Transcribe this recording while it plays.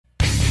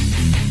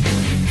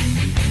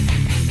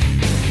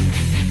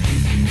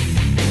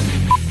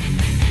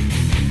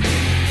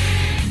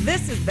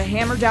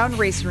Hammer Down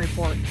Racing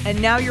Report.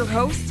 And now your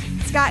hosts,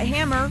 Scott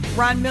Hammer,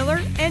 Ron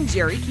Miller, and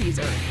Jerry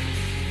Keyser.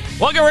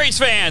 Welcome, race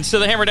fans, to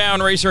the Hammer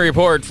Down Racing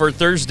Report for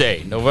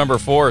Thursday, November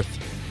 4th.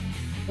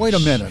 Wait a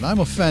minute, I'm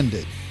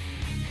offended.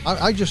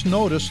 I just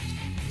noticed,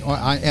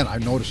 and I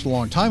noticed a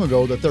long time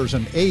ago, that there's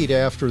an 8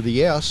 after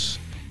the S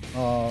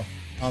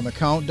on the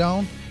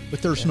countdown,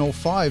 but there's no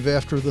 5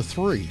 after the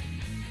 3.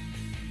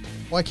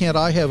 Why can't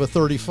I have a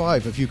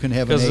 35 if you can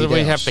have an 8S? Because we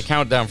have to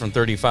count down from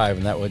 35,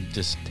 and that would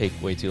just take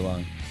way too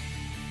long.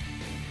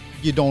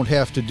 You don't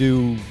have to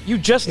do... You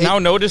just now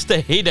noticed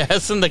the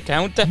 8S in the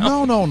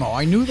countdown? No.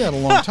 I knew that a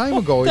long time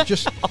ago. It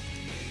just...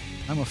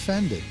 I'm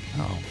offended.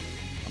 Oh,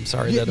 I'm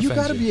sorry that offends you. You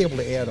got to be able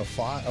to add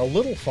a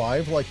little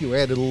 5 like you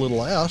added a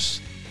little S.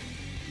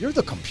 You're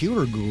the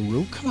computer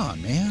guru. Come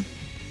on, man.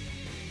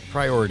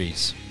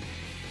 Priorities.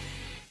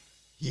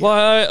 Yeah.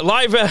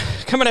 Well,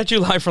 coming at you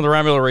live from the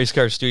Ron Miller Race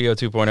Car Studio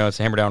 2.0. It's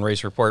the Hammer Down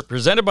Race Report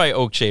presented by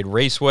Oakshade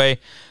Raceway.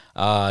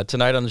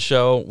 Tonight on the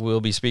show,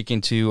 we'll be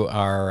speaking to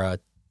our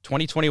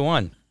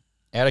 2021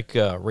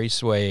 Attica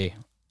Raceway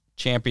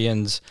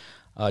champions,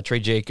 Trey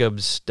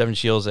Jacobs, Devin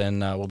Shields,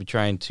 and we'll be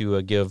trying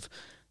to give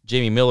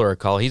Jamie Miller a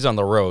call. He's on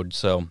the road,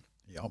 so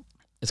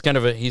it's kind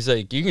of he's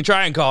like, you can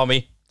try and call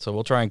me. So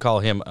we'll try and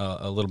call him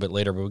a little bit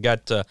later. But we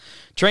got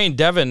Trey and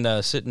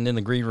Devin sitting in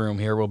the green room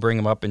here. We'll bring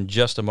them up in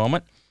just a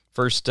moment.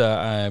 First,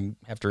 I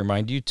have to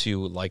remind you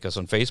to like us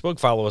on Facebook,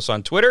 follow us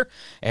on Twitter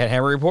at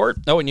Hammer Report.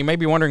 Oh, and you may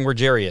be wondering where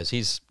Jerry is.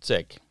 He's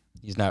sick.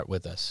 He's not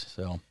with us.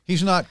 So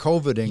he's not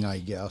COVIDing, I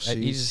guess.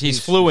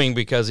 He's fluing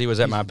because he was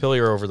at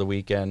Montpelier over the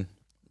weekend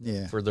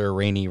for their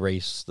rainy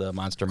race, the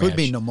Monster Match. Could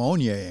be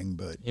pneumonia-ing,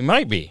 but... He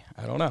might be.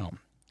 I don't know.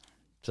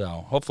 So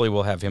hopefully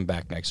we'll have him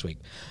back next week.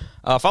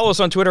 Follow us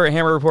on Twitter at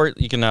Hammer Report.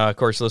 You can, of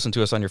course, listen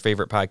to us on your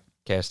favorite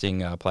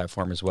podcasting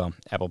platform as well.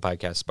 Apple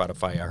Podcasts,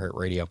 Spotify,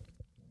 iHeartRadio.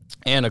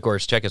 And, of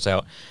course, check us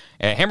out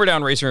at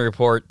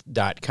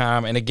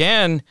hammerdownracingreport.com. And,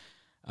 again,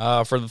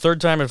 for the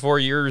third time in 4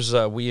 years,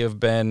 we have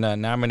been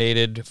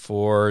nominated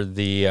for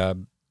the...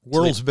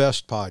 World's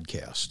Best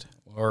Podcast.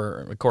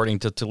 Or, according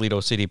to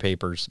Toledo City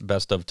Papers,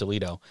 Best of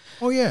Toledo.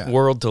 Oh, yeah.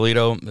 World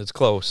Toledo, it's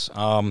close.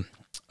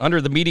 Under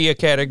the media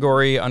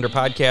category, under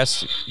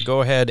podcasts,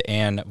 go ahead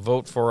and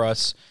vote for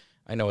us.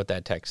 I know what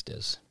that text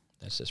is.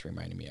 That's just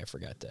reminding me. I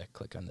forgot to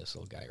click on this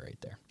little guy right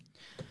there,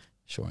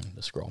 showing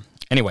the scroll.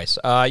 Anyways,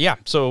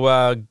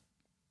 so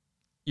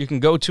you can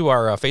go to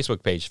our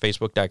Facebook page,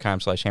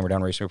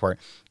 facebook.com/HammerdownRacingReport.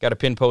 Got a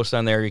pin post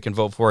on there. You can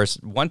vote for us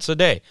once a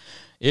day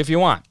if you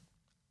want.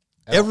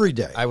 Every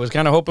day. I was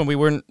kind of hoping we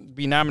wouldn't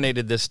be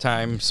nominated this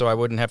time so I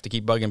wouldn't have to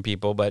keep bugging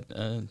people, but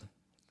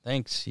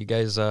thanks. You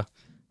guys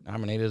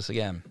nominated us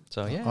again.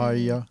 So,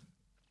 yeah.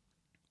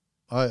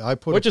 I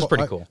put which is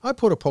pretty cool. I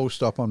put a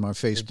post up on my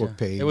Facebook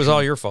page. It was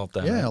all your fault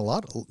then. Yeah, right? a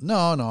lot.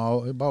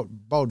 No,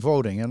 about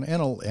voting, and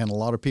a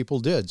lot of people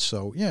did.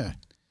 So yeah.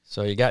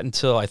 So you got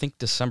until I think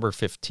December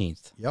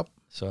 15th. Yep.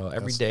 So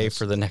every day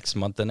for the next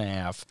month and a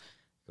half,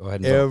 go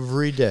ahead and vote.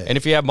 Every day. And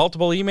if you have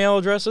multiple email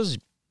addresses,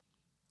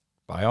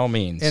 by all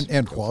means.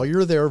 And while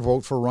you're there,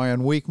 vote for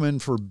Ryan Weekman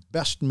for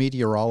best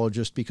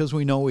meteorologist because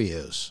we know he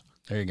is.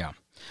 There you go.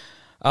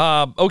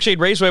 Oakshade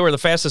Raceway, where the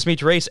fastest meet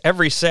to race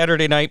every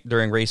Saturday night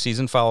during race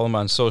season. Follow them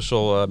on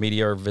social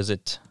media or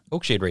visit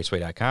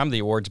oakshaderaceway.com. The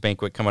awards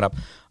banquet coming up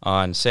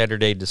on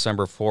Saturday,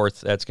 December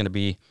 4th. That's going to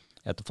be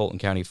at the Fulton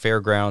County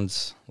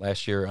Fairgrounds.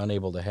 Last year,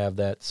 unable to have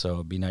that, so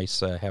it'd be nice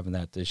having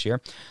that this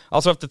year.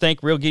 Also have to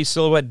thank Real Geese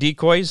Silhouette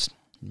Decoys,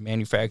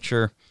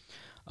 manufacturer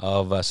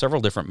of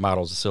several different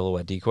models of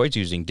silhouette decoys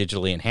using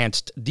digitally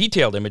enhanced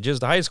detailed images,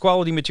 the highest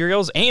quality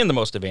materials, and the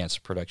most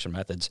advanced production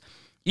methods.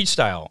 Each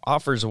style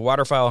offers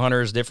waterfowl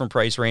hunters different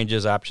price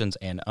ranges, options,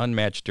 and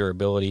unmatched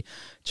durability.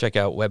 Check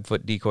out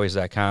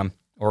webfootdecoys.com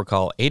or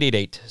call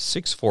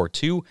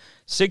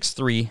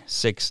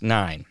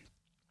 888-642-6369.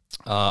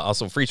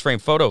 Also, freeze-frame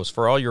photos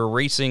for all your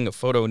racing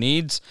photo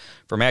needs.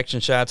 From action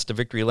shots to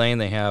victory lane,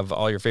 they have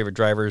all your favorite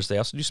drivers. They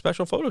also do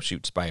special photo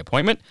shoots by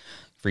appointment.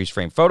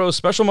 Freeze-frame photos,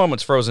 special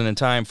moments frozen in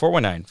time,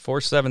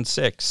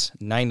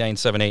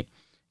 419-476-9978.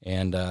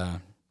 And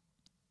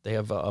they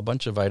have a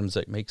bunch of items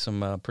that make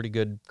some pretty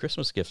good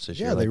Christmas gifts this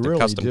year. Yeah, like they really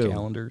custom do.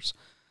 Calendars.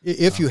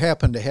 If you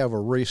happen to have a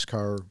race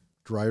car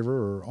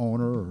driver or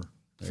owner or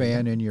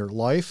fan in your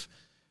life.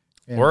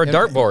 Or a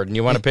dartboard, and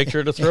you want a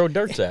picture to throw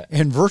darts at.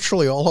 And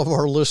virtually all of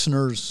our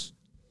listeners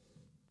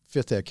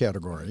fit that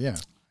category, yeah.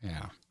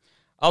 Yeah.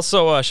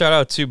 Also, shout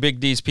out to Big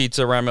D's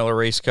Pizza, Ron Miller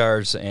Race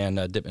Cars, and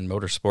Dittman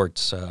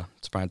Motorsports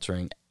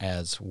sponsoring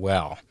as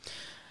well.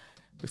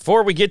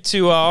 Before we get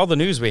to all the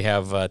news we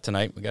have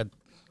tonight, we got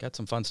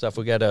some fun stuff.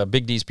 We got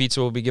Big D's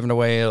Pizza we'll be giving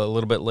away a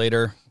little bit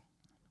later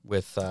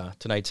with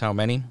tonight's How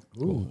Many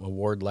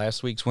award,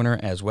 last week's winner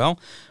as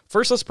well.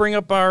 First, let's bring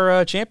up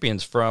our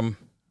champions from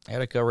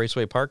Attica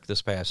Raceway Park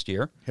this past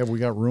year. Have we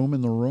got room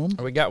in the room?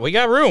 We got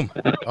room.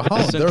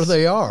 Oh, there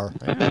they are.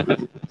 Yeah.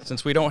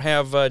 Since we don't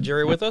have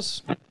Jerry with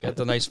us, got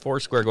the nice four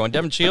square going.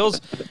 Devin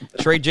Shields,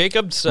 Trey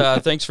Jacobs,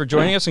 thanks for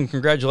joining us, and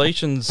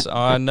congratulations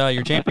on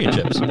your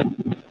championships.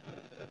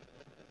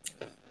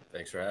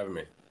 Thanks for having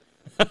me.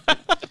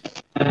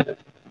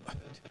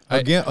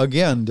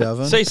 Again,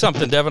 Devin. Say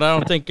something, Devin. I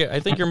think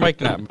your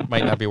mic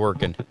might not be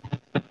working.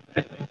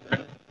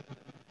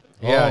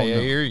 Yeah, Oh, yeah,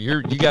 no.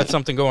 you got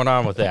something going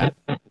on with that.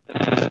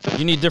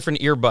 You need different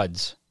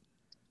earbuds.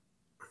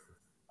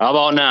 How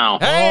about now?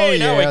 Hey,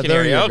 now we yeah, can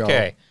there hear you. you go.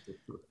 Okay.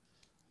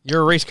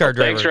 You're a race car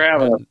driver. Thanks for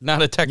having us.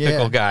 Not a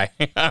technical guy.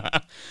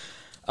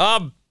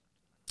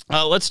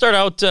 Let's start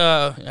out.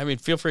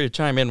 Feel free to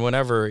chime in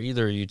whenever,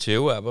 either of you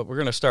two. But we're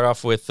going to start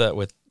off with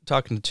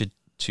talking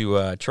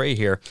to Trey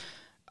here.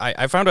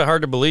 I found it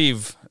hard to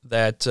believe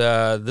that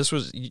this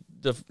was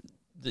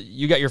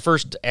you got your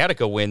first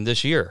Attica win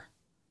this year.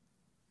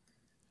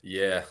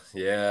 Yeah,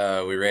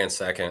 we ran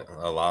second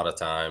a lot of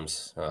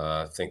times.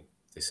 I think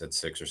they said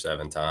 6 or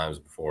 7 times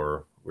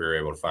before we were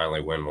able to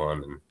finally win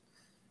one. And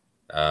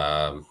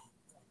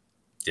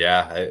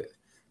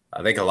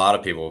I think a lot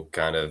of people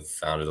kind of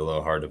found it a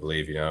little hard to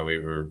believe. You know, we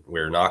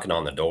were knocking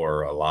on the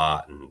door a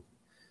lot, and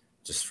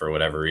just for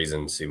whatever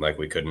reason, it seemed like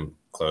we couldn't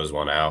close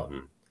one out.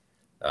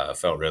 And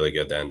felt really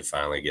good then to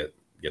finally get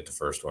the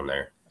first one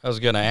there. I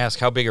was going to ask,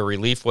 how big a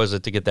relief was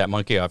it to get that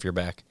monkey off your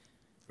back?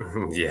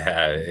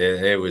 Yeah,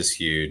 it was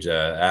huge.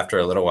 After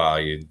a little while,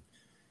 you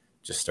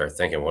just start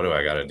thinking, what do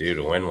I got to do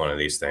to win one of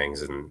these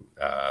things? And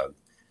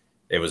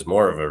it was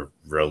more of a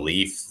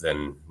relief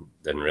than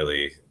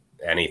really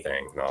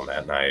anything on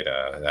that night.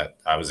 That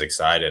I was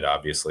excited,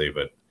 obviously,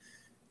 but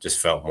just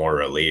felt more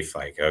relief.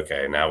 Like,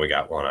 okay, now we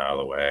got one out of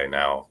the way.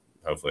 Now,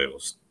 hopefully, we'll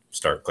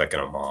start clicking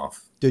them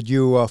off. Did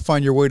you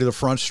find your way to the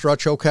front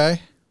stretch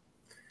okay?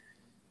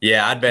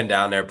 Yeah, I'd been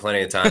down there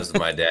plenty of times with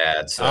my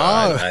dad, so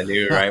I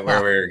knew right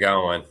where we were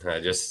going.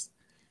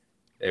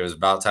 It was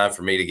about time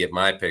for me to get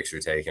my picture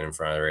taken in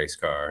front of the race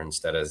car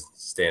instead of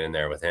standing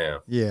there with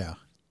him. Yeah.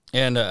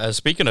 And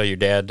speaking of your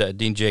dad,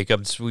 Dean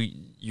Jacobs,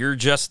 you're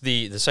just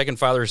the second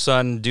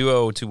father-son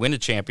duo to win a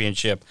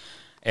championship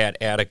at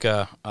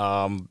Attica,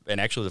 and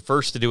actually the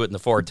first to do it in the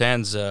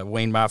 410s.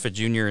 Wayne Moffitt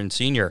Jr. and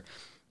Sr.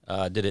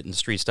 Did it in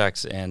street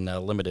stocks and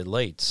limited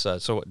lates.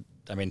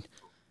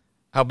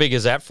 How big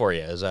is that for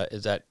you? Is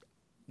that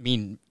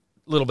mean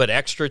a little bit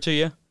extra to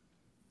you?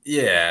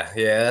 Yeah,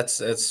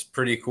 that's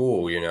pretty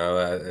cool. You know,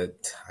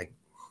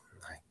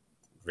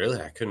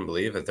 I couldn't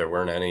believe that there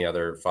weren't any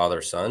other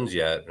father sons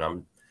yet, and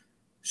I'm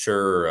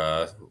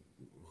sure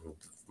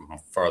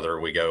farther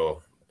we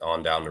go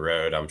on down the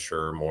road, I'm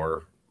sure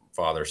more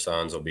father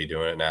sons will be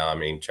doing it now. I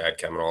mean, Chad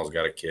Kemenal's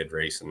got a kid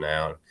racing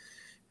now,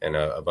 and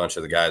a bunch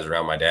of the guys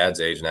around my dad's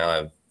age now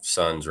have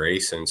sons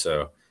racing,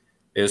 so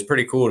it was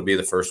pretty cool to be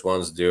the first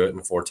ones to do it in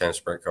the 410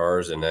 sprint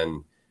cars. And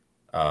then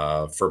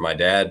for my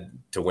dad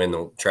to win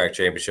the track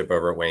championship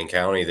over at Wayne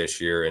County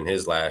this year in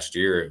his last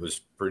year, it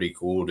was pretty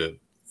cool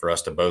for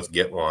us to both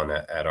get one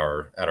at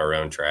our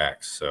own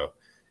tracks. So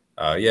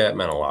it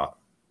meant a lot.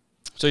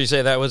 So you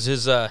say that was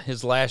his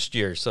last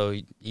year. So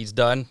he's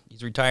done.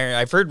 He's retiring.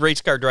 I've heard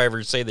race car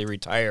drivers say they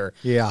retire.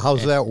 Yeah.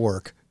 How's that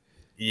work?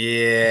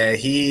 Yeah,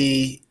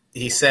 he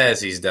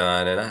says he's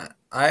done, and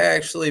I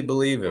actually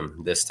believe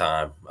him this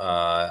time.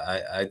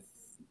 I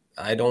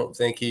don't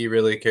think he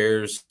really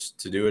cares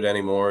to do it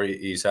anymore.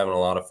 He's having a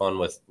lot of fun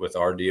with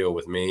our deal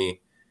with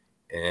me,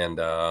 and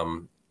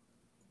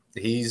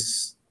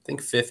he's I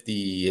think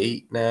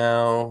 58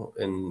 now,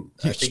 and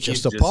I think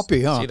he's just a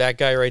puppy, huh? See that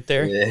guy right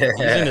there? Yeah.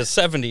 He's in his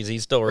 70s.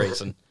 He's still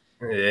racing.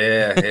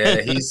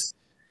 Yeah. He's.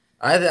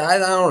 I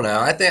don't know.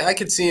 I think I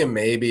could see him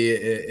maybe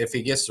if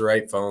he gets the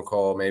right phone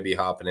call, maybe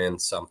hopping in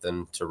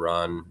something to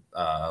run,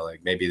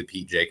 like maybe the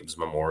Pete Jacobs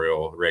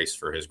Memorial race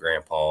for his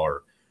grandpa,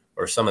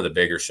 or some of the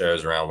bigger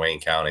shows around Wayne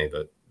County.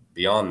 But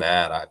beyond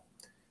that,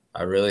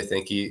 I really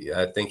think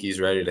he's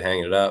ready to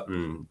hang it up,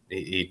 and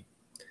he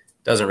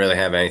doesn't really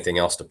have anything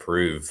else to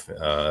prove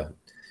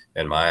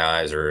in my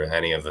eyes, or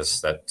any of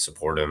us that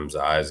support him's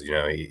eyes. You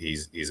know,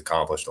 he's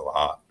accomplished a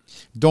lot.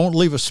 Don't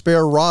leave a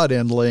spare rod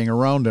end laying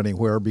around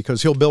anywhere,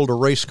 because he'll build a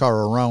race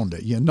car around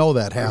it. You know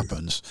that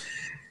happens.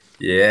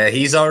 Yeah,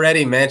 he's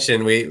already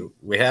mentioned we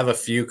have a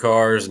few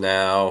cars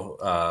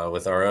now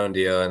with our own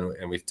deal, and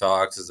I've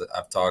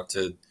talked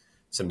to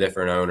some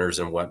different owners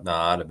and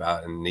whatnot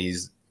about, and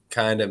he's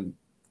kind of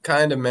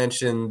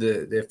mentioned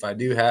that if I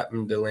do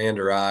happen to land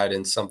a ride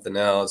in something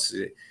else,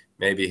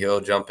 maybe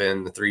he'll jump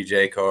in the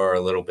 3J car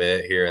a little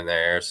bit here and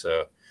there.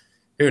 So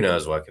who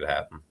knows what could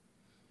happen.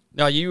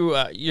 Now, you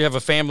have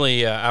a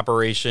family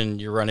operation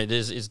you run. It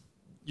is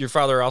your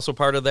father also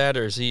part of that,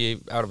 or is he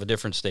out of a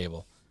different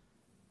stable?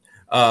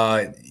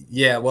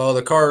 Yeah, well,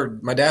 the car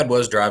my dad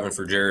was driving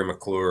for Jerry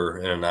McClure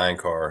in a 9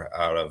 car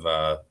out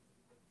of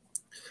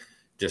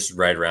just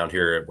right around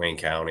here at Wayne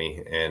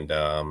County, and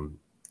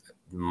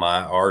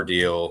our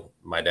deal,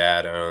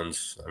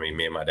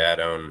 me and my dad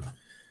own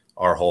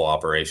our whole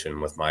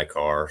operation with my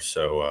car.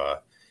 So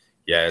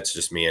it's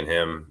just me and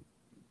him.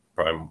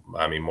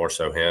 Probably, more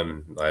so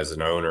him as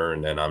an owner,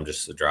 and then I'm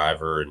just the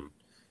driver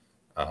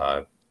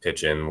and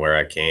pitch in where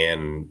I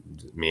can.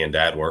 Me and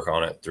Dad work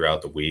on it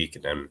throughout the week,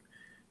 and then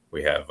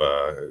we have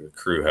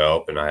crew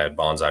help, and I had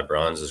Bonsai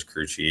Bruns as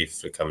crew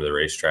chief to come to the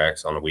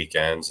racetracks on the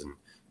weekends, and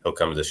he'll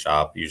come to the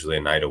shop usually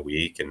a night a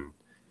week. And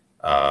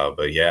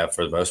but yeah,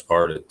 for the most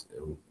part,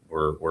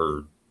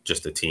 we're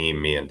just a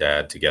team, me and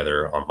Dad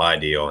together on my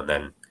deal, and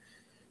then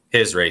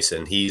his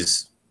racing.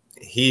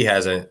 He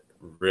hasn't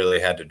really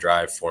had to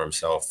drive for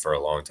himself for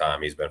a long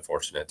time. He's been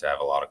fortunate to have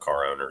a lot of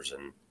car owners,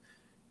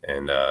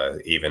 and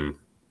even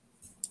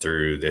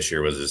through this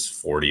year was his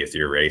 40th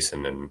year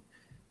racing, and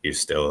he's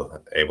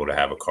still able to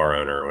have a car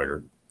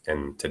owner.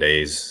 In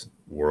today's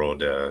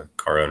world,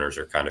 car owners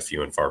are kind of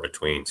few and far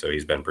between, so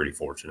he's been pretty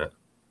fortunate.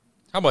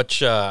 How much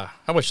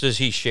does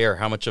he share?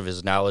 How much of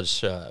his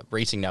knowledge,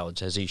 racing knowledge,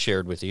 has he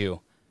shared with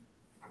you?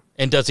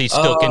 And does he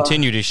still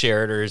continue to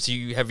share it, or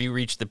have you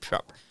reached the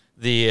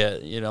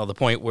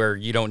point where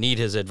you don't need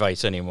his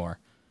advice anymore?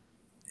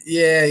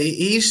 Yeah,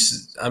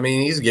 he's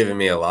given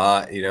me a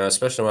lot,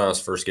 especially when I was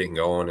first getting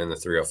going in the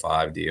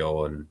 305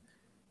 deal, and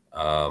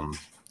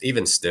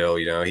even still,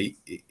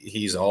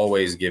 he's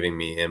always giving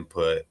me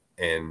input.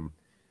 And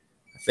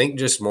I think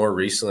just more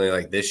recently,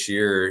 like this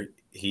year,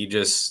 he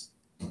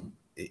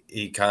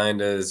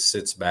kind of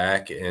sits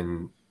back,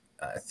 and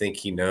I think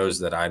he knows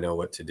that I know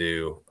what to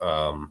do,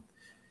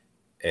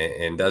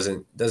 and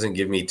doesn't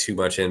give me too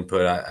much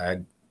input.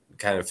 I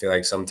kind of feel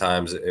like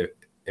sometimes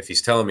if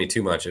he's telling me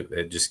too much,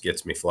 it just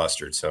gets me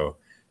flustered. So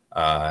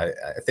I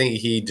think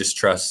he just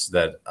trusts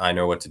that I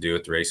know what to do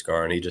with the race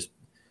car, and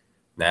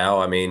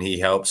he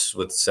helps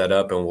with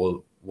setup,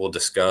 and we'll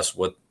discuss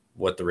what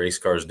the race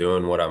car is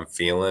doing, what I'm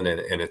feeling,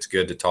 and it's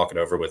good to talk it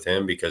over with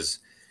him, because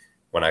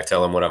when I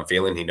tell him what I'm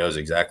feeling, he knows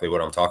exactly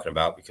what I'm talking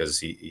about, because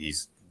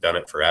he's done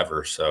it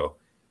forever. So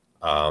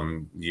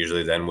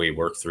usually then we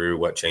work through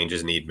what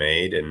changes need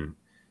made, and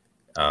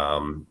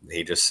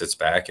he just sits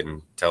back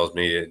and tells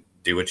me to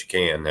do what you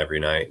can every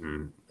night,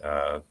 and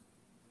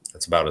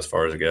that's about as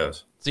far as it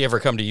goes. Does he ever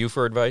come to you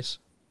for advice?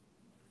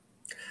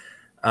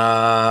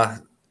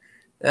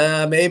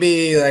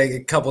 Maybe like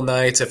a couple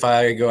nights if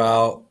I go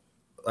out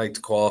like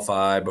to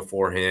qualify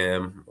before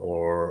him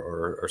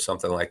or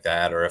something like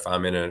that, or if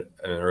I'm in an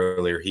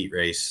earlier heat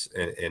race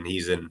and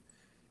he's in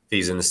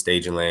the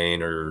staging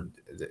lane or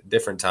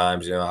different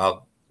times,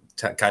 I'll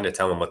kind of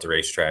tell him what the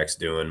racetrack's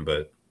doing.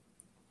 But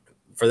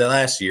for the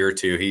last year or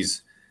two,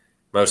 he's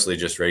mostly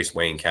just raced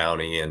Wayne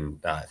County,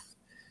 and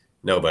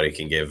nobody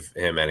can give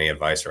him any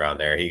advice around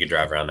there. He could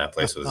drive around that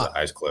place with his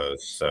eyes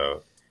closed.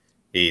 So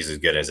he's as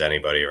good as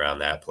anybody around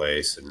that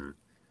place. And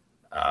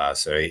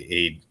so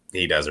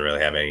he doesn't really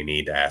have any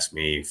need to ask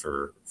me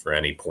for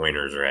any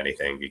pointers or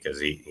anything, because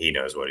he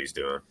knows what he's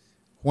doing.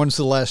 When's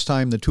the last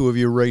time the two of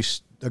you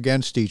raced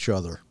against each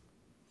other?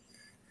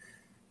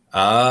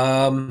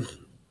 It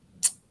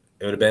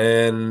would have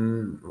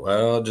been,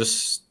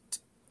 just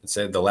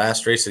say the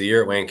last race of the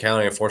year at Wayne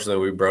County.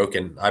 Unfortunately, I broke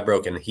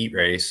in the heat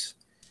race,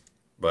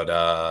 but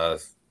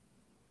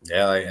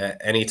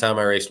anytime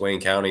I raced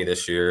Wayne County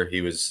this year,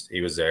 he was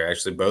there.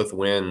 Actually, both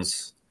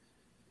wins.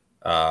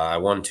 I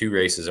won 2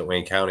 races at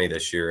Wayne County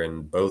this year,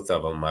 and both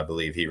of them, I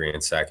believe, he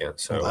ran second.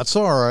 So well, that's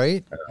all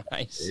right.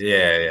 Nice.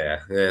 Yeah,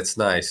 it's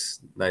nice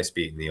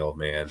beating the old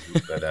man.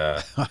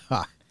 But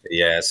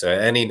yeah, so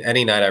any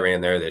night I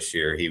ran there this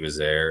year, he was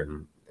there,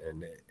 and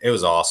it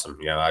was awesome.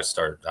 I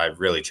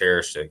really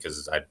cherished it,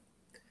 because I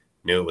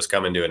knew it was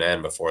coming to an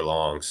end before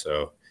long.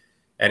 So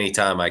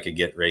anytime I could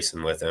get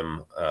racing with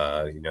him,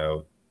 a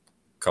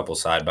couple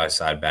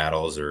side-by-side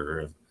battles,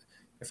 or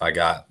if I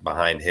got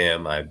behind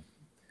him, I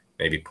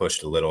maybe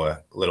pushed a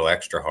little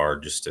extra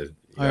hard just to.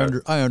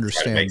 I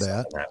understand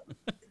that.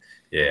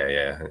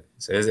 Yeah.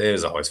 So it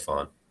was always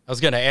fun. I was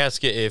going to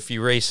ask you if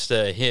you raced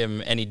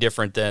him any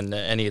different than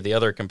any of the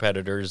other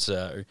competitors.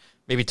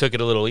 Maybe took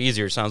it a little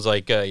easier. Sounds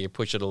like you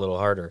push it a little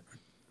harder.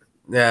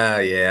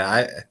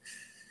 Yeah.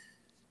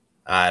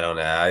 I don't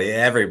know.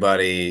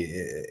 Everybody,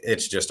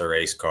 it's just a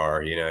race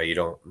car. You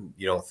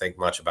don't think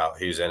much about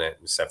who's in it,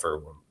 except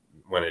for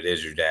when it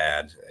is your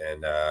dad.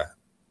 And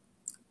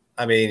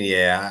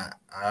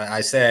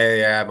I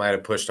say I might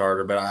have pushed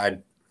harder,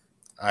 but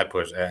I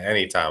push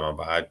anytime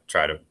I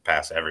try to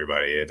pass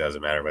everybody. It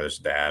doesn't matter whether it's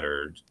dad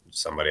or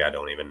somebody I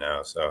don't even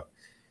know. So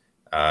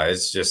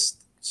it's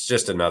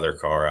just another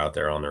car out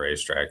there on the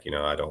racetrack.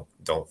 I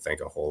don't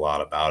think a whole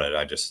lot about it.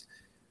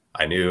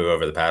 I knew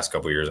over the past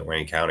couple of years at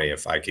Wayne County,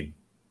 if I could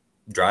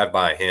drive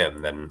by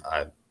him, then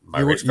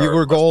my race car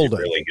were golden.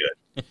 Really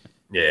good.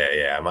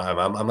 Yeah.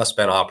 I must have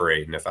been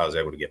operating if I was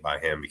able to get by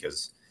him,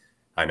 because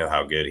I know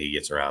how good he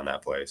gets around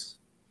that place.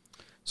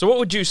 So what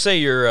would you say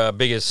your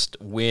biggest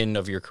win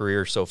of your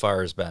career so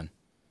far has been?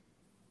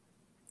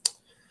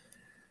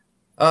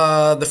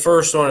 The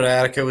first one at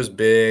Attica was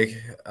big.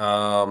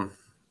 My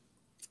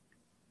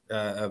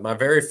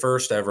very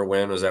first ever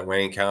win was at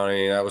Wayne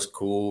County. That was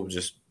cool,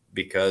 just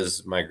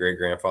because my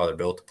great-grandfather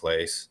built the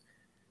place.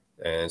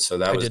 And so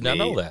that was I did not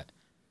know that.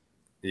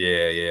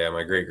 Yeah.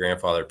 My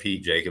great-grandfather,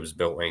 Pete Jacobs,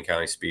 built Wayne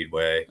County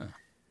Speedway.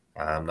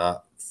 I'm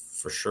not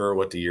for sure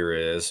what the year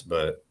is,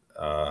 but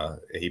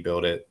he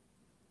built it.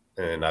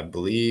 And I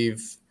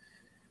believe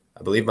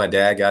my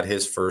dad got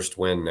his first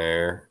win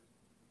there.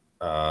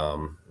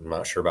 I'm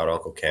not sure about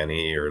Uncle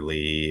Kenny or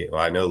Lee.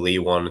 Well, I know Lee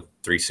won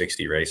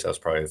 360 race. That was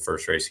probably the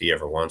first race he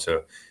ever won.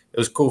 So it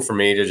was cool for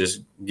me to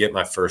just get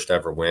my first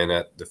ever win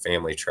at the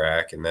family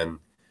track. And then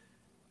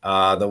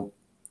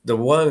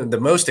the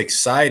most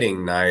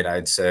exciting night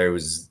I'd say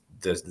was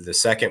the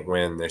second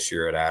win this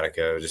year at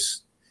Attica,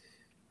 just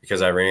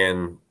because I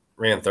ran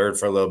third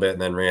for a little bit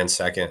and then ran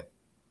second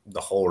the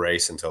whole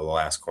race until the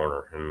last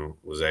corner and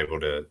was able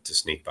to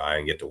sneak by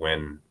and get to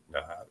win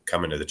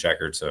coming to the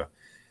checkered. So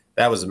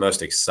that was the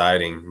most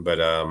exciting, but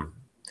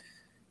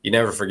you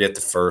never forget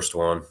the first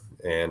one.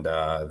 And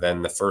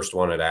then the first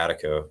one at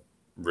Attica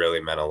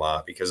really meant a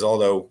lot because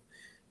although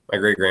my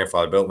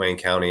great-grandfather built Wayne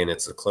County and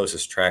it's the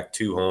closest track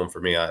to home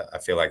for me, I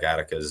feel like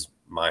Attica is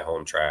my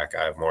home track.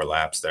 I have more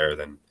laps there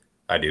than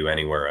I do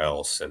anywhere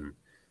else. And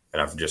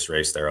I've just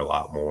raced there a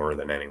lot more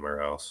than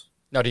anywhere else.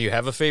 Now, do you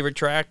have a favorite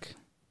track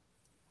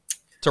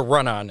to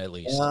run on at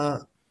least?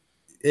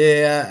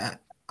 Yeah,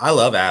 I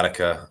love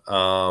Attica.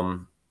 I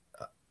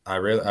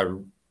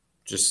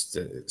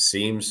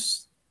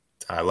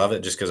love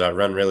it just because I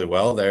run really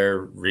well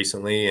there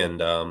recently. And,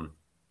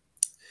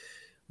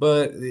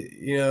 but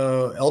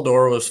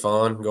Eldora was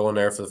fun going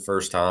there for the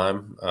first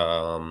time.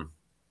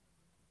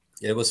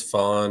 It was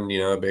fun,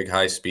 a big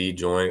high speed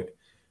joint.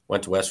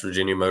 Went to West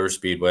Virginia Motor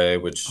Speedway,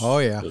 which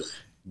was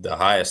the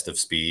highest of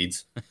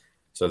speeds.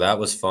 So that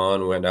was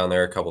fun. We went down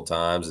there a couple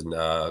times, and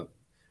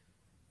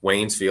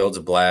Waynesfield's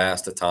a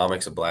blast.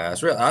 Atomic's a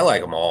blast. Really, I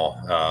like them all.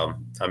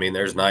 I mean,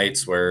 there's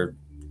nights where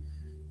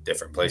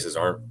different places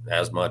aren't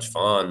as much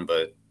fun,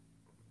 but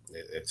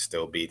it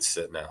still beats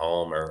sitting at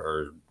home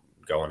or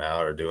going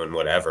out or doing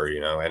whatever.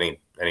 Any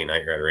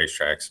night you're at a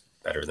racetrack's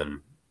better than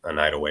a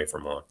night away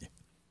from one.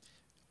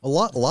 A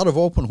lot of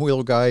open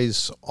wheel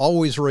guys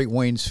always rate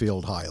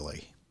Waynesfield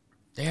highly.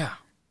 Yeah.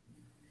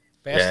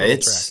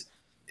 It's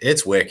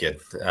wicked.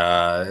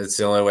 It's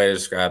the only way to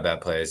describe that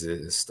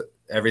place.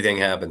 Everything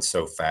happens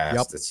so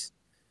fast. Yep.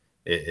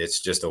 It's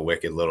just a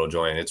wicked little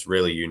joint. It's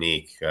really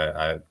unique.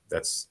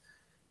 That's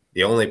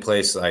the only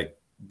place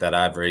that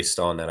I've raced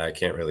on that I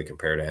can't really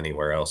compare to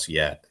anywhere else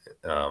yet.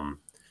 I'm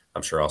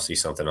sure I'll see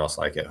something else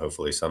like it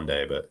hopefully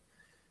someday, but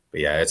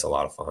yeah, it's a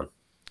lot of fun.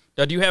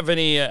 Now, do you have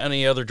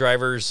any other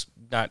drivers,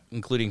 not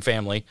including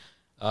family,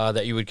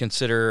 that you would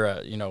consider,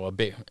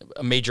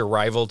 a major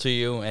rival to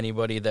you?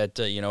 Anybody that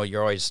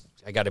you're always,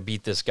 I got to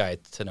beat this guy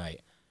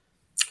tonight?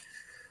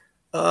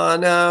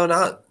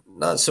 No,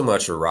 not so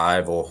much a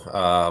rival.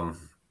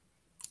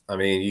 I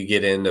mean, you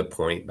get into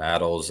point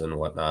battles and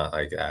whatnot,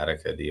 like the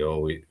Attica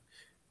deal. We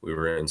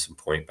were in some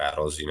point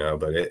battles,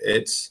 but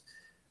it's.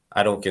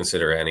 I don't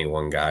consider any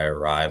one guy a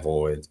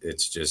rival.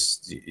 It's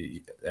just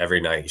every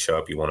night you show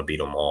up, you want to beat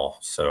them all.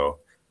 So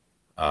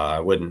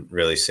I wouldn't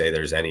really say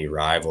there's any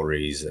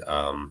rivalries.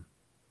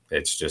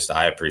 It's just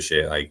I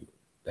appreciate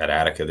at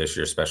Attica this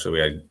year, especially we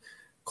had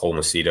Cole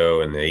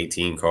Macedo in the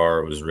 18 car.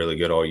 It was really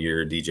good all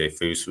year. DJ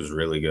Foose was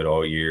really good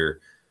all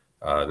year.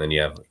 Then you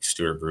have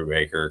Stuart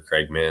Brubaker,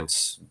 Craig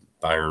Mintz,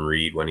 Byron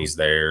Reed when he's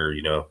there.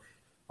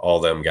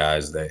 All them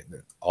guys.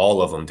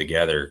 All of them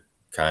together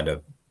kind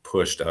of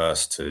pushed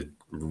us to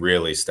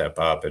really step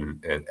up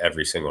and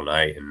every single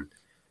night. And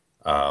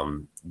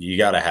you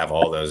got to have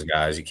all those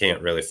guys. You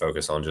can't really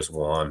focus on just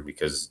one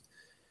because,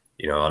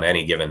 on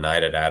any given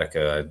night at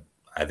Attica,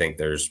 I think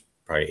there's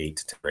probably 8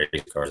 to 10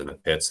 race cars in the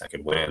pits that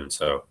could win.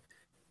 So,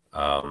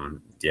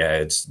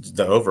 it's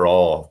the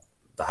overall,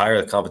 the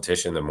higher the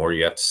competition, the more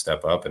you have to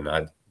step up. And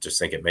I just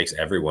think it makes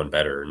everyone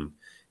better and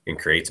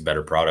creates a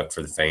better product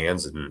for the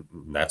fans. And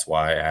that's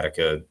why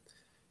Attica,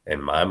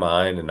 in my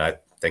mind, and I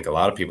think a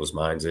lot of people's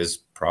minds, is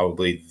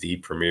probably the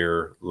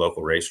premier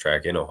local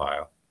racetrack in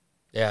Ohio.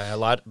 Yeah, a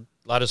lot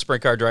of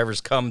sprint car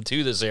drivers come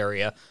to this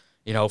area,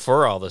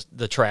 for all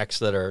the tracks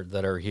that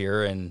are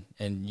here, and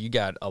you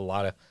got a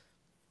lot of,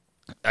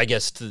 I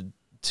guess, to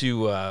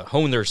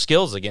hone their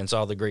skills against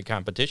all the great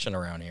competition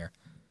around here.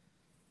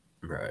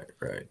 Right.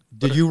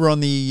 Did you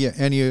run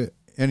any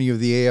of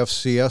the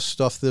AFCS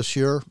stuff this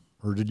year,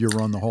 or did you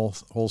run the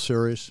whole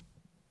series?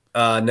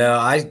 No,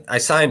 I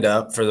signed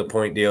up for the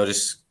point deal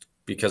just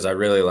because I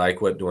really like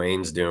what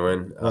Dwayne's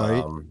doing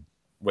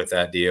with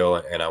that deal,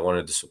 and I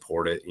wanted to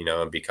support it,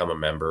 and become a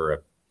member. I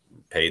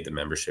paid the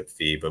membership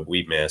fee, but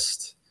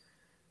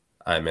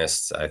I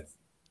missed, I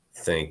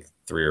think,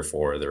 3 or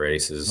 4 of the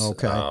races.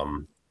 Okay.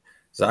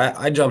 So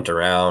I jumped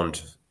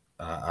around.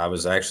 I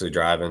was actually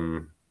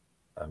driving.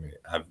 I mean,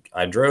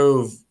 I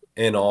drove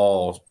in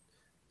all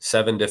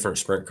 7 different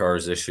sprint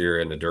cars this year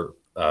in the dirt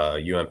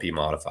UMP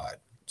modified.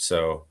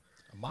 So.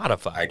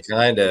 Modified.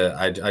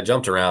 I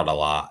jumped around a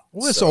lot.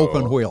 Well, it's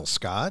open wheel,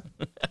 Scott.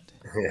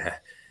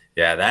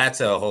 Yeah,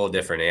 that's a whole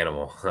different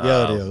animal.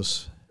 Yeah, it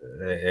is.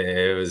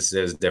 It was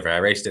different. I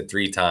raced it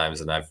 3 times,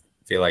 and I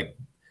feel like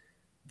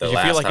Did you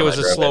feel like it was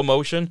a slow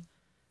motion?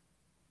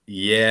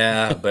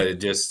 Yeah, but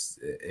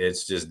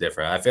it's just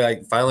different. I feel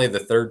like finally the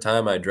 3rd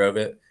time I drove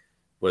it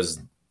was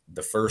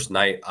the first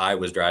night I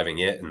was driving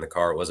it, and the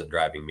car wasn't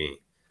driving me.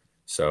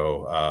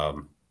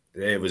 So.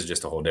 It was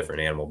just a whole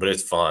different animal, but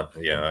it's fun.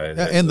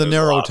 And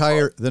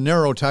the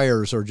narrow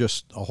tires are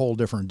just a whole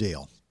different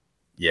deal.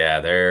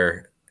 Yeah,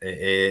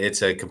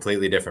 it's a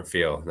completely different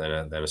feel than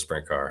a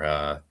sprint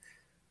car.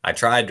 I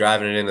tried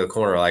driving it into the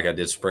corner like I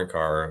did sprint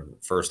car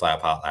first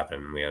lap, hot lap,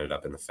 and we ended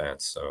up in the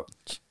fence. So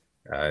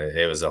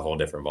it was a whole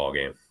different ball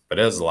game. But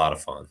it was a lot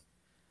of fun.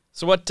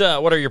 So what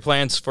are your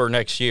plans for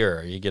next year?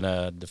 Are you going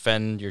to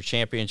defend your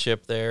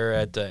championship there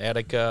at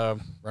Attica,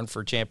 run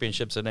for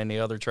championships at any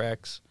other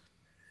tracks?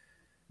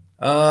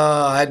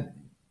 As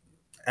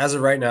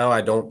of right now,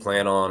 I don't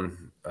plan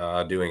on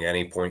doing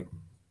any point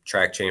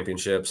track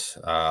championships.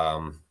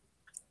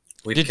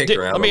 Kicked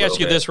around. Let me ask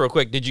you this real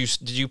quick. Did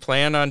you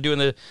plan on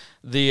doing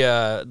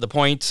the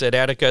points at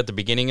Attica at the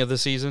beginning of the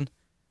season?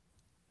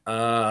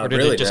 Or did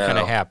really it just kind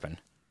of happen?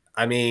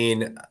 I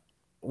mean,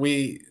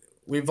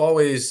 we've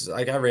always,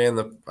 like,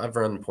 I've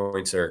run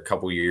points there a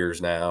couple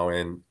years now,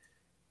 and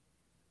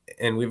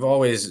we've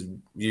always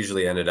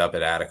usually ended up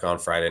at Attica on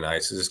Friday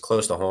nights. It's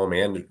close to home,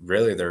 and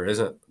really there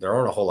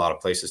aren't a whole lot of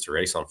places to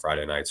race on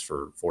Friday nights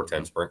for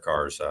 410 sprint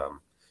cars.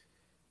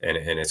 And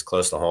it's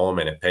close to home,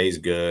 and it pays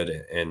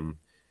good.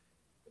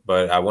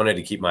 But I wanted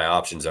to keep my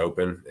options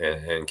open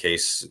in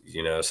case,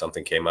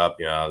 something came up.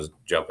 I was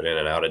jumping in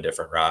and out of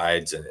different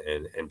rides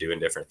and doing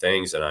different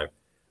things, and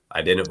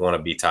I didn't want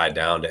to be tied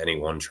down to any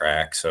one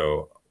track.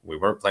 So we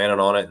weren't planning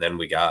on it. And then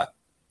we got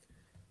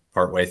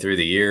partway through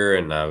the year,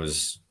 and I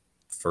was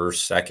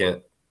first,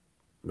 second,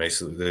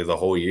 basically the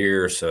whole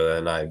year.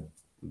 So then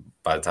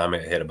by the time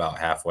it hit about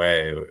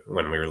halfway,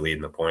 when we were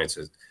leading the points,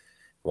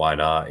 why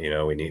not?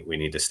 We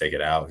need to stick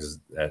it out, because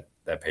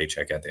that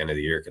paycheck at the end of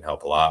the year can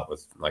help a lot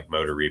with like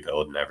motor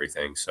rebuild and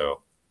everything.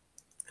 So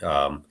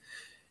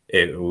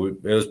it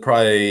was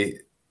probably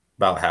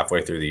about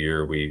halfway through the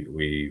year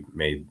we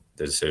made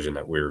the decision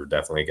that we were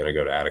definitely going to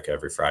go to Attica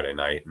every Friday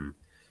night,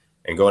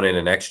 and going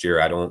into next year,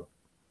 I don't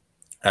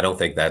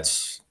think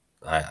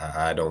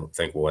I don't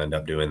think we'll end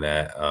up doing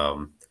that.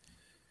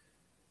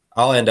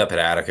 I'll end up at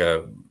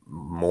Attica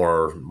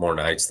more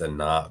nights than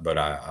not, but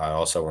I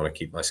also want to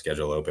keep my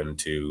schedule open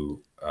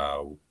to,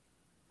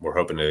 we're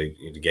hoping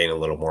to gain a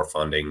little more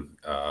funding,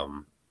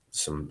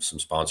 some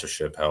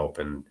sponsorship help,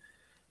 and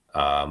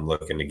I'm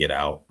looking to get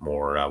out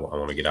more. I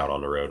want to get out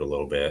on the road a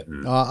little bit.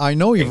 And I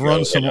know you've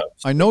run some.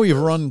 I know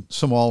you've run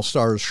some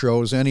All-Stars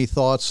shows. Any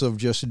thoughts of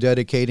just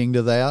dedicating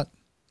to that?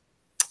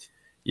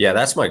 Yeah,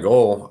 that's my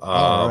goal.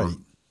 All right.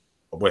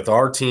 With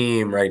our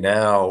team right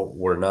now,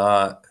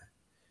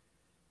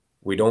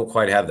 we don't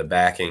quite have the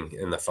backing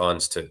and the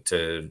funds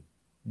to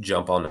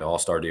jump on the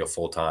All-Star deal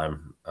full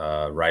time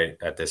right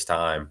at this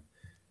time.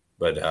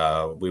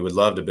 But we would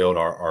love to build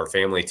our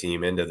family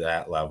team into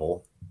that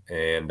level,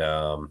 and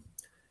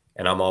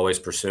I'm always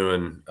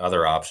pursuing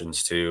other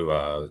options too.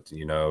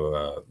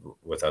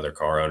 With other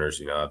car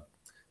owners, I've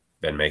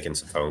been making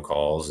some phone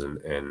calls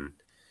and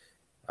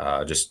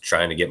just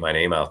trying to get my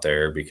name out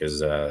there, because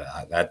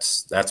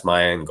that's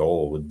my end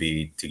goal, would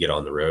be to get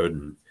on the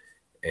road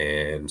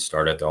and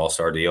start at the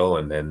All-Star deal,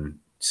 and then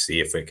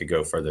see if it could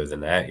go further than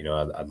that.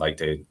 I'd like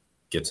to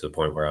get to the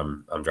point where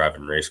I'm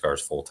driving race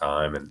cars full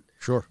time, and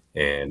sure,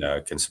 and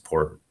can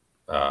support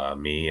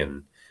me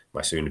and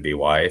my soon-to-be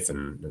wife,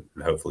 and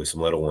hopefully some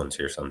little ones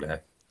here someday.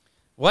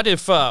 What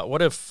if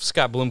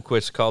Scott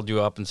Bloomquist called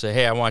you up and said,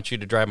 "Hey, I want you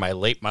to drive my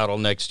late model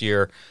next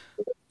year,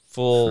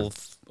 full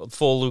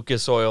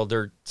Lucas Oil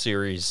Dirt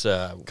Series"?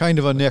 Kind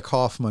of a Nick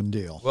Hoffman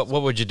deal. What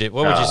would you do?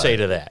 What would you say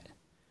to that?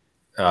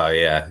 Oh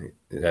yeah,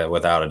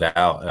 without a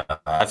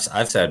doubt.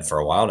 I've said for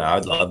a while now,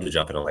 I'd love to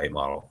jump in a late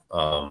model.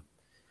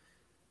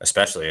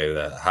 Especially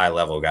the high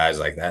level guys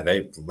like that.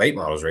 Late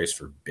models race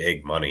for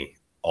big money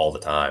all the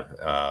time.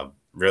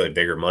 Really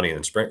bigger money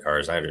than sprint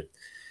cars.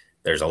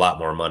 There's a lot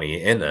more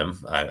money in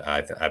them,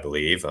 I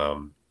believe.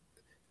 I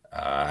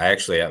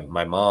actually have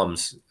my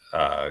mom's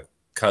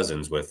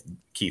cousins with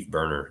Keith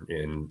Berner,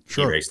 and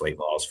sure, he raced late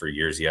models for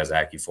years. He has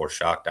AccuForce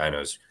shock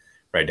dynos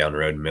right down the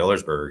road in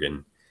Millersburg,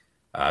 and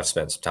I've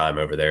spent some time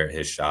over there at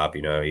his shop.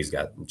 He's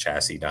got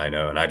chassis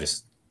dyno, and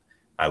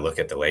I look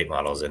at the late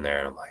models in there,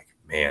 and I'm like,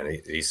 man,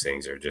 these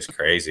things are just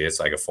crazy. It's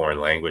like a foreign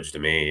language to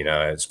me.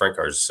 Sprint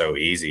cars is so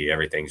easy.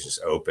 Everything's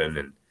just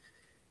open,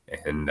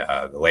 and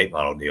the late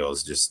model deal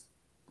is just,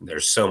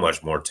 there's so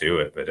much more to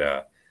it.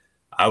 But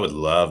I would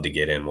love to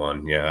get in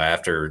one.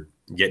 After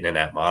getting in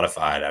that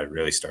modified, I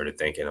really started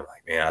thinking, I'm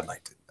like, man,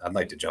 I'd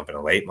like to jump in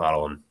a late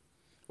model. And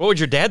what would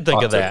your dad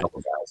think of that?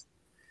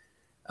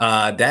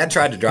 Dad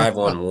tried to drive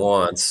one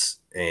once,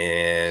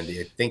 and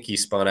I think he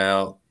spun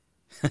out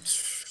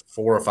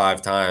 4 or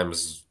 5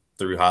 times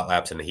through hot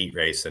laps in the heat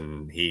race,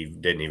 and he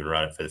didn't even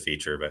run it for the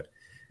feature. But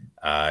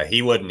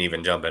he wouldn't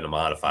even jump into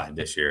modified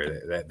this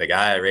year. The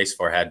guy I raced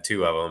for had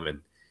 2 of them,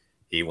 and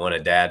he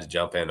wanted Dad to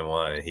jump into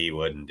one, and he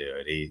wouldn't do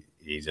it.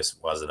 He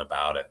just wasn't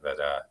about it.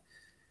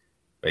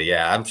 But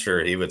yeah, I'm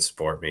sure he would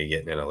support me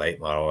getting in a late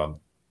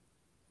model.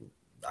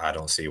 I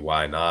don't see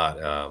why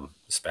not,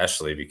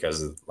 especially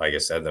because of, like I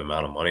said, the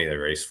amount of money they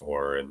race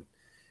for,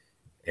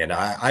 and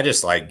I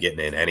just like getting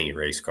in any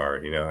race car,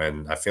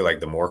 and I feel like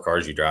the more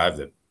cars you drive,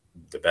 the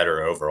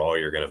better overall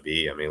you're going to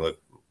be. I mean,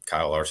 look,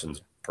 Kyle Larson's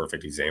a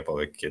perfect example.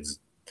 The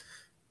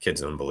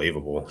kid's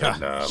unbelievable. And,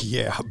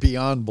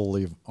 beyond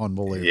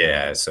unbelievable.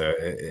 Yeah, so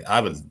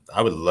I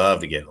would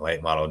love to get a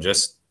late model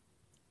just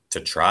to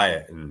try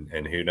it,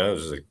 and who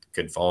knows, I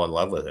could fall in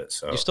love with it.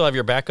 So you still have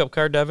your backup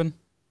car, Devin?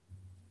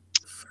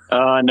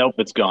 Nope,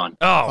 it's gone.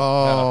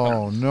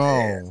 Oh,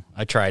 no.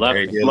 I tried.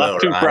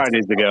 Left 2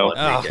 Fridays ago.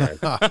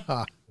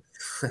 Oh.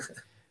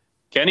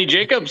 Kenny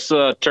Jacobs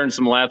turned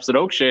some laps at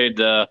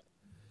Oakshade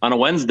on a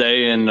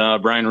Wednesday in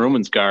Brian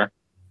Ruman's car.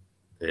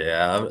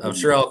 Yeah, I'm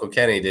sure Uncle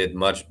Kenny did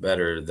much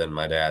better than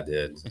my dad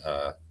did.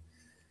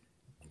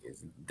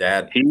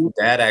 Dad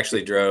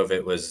actually drove.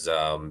 It was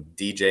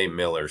DJ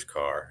Miller's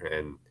car,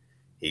 and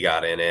he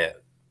got in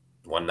it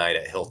one night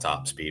at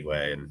Hilltop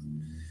Speedway, and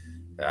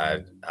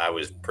I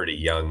was pretty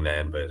young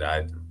then, but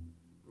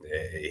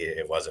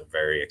it wasn't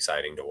very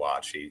exciting to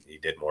watch. He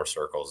did more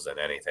circles than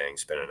anything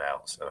spinning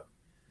out. So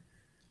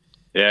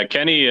yeah,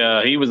 Kenny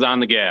he was on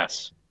the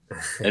gas,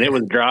 and it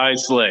was dry,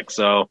 slick.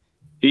 So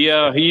he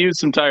used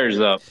some tires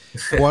up.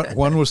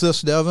 When was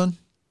this, Devin?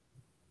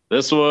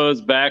 This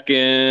was back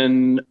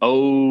in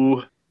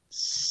 07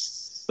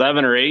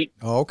 or 08.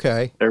 Oh,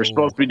 okay. They were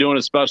supposed to be doing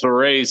a special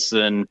race,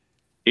 and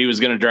he was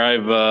going to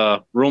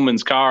drive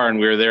Ruman's car, and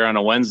we were there on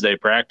a Wednesday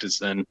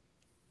practicing,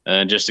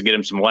 just to get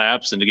him some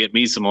laps and to get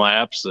me some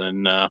laps.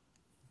 And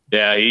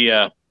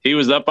he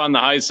was up on the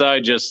high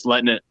side, just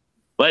letting it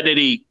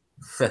eat.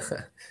 Nice.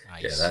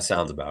 Yeah, that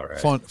sounds about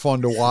right.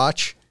 Fun to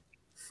watch.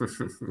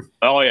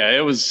 Oh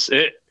yeah,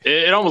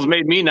 it almost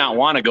made me not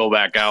want to go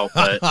back out,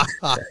 but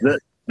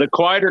the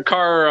quieter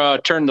car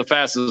turned the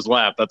fastest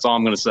lap. That's all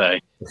I'm going to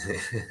say.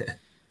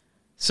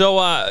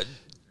 So,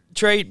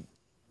 Trey,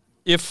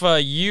 if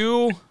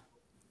you,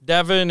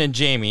 Devin, and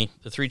Jamie,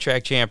 the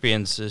 3-track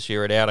champions this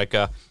year at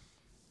Attica,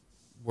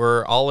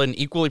 were all in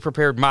equally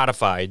prepared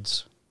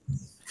modifieds,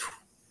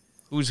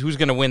 who's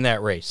going to win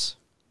that race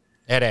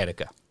at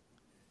Attica?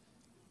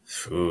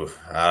 Ooh,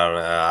 I don't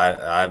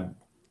know.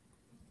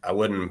 I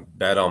wouldn't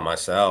bet on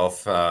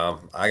myself.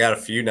 I got a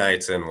few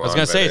nights in one. I was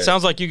going to say, it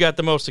sounds like you got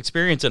the most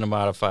experience in a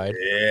modified.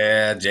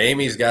 Yeah,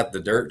 Jamie's got the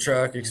dirt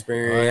truck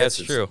experience. Oh,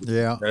 that's true.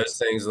 Yeah. Those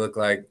things look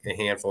like a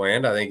handful.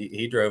 And I think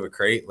he drove a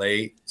crate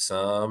late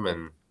some.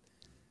 And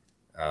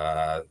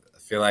I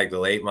feel like the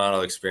late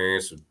model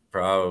experience would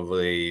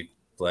probably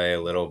play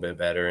a little bit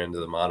better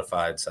into the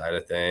modified side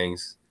of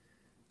things.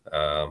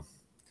 I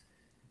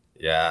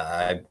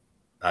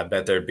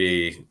bet there'd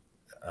be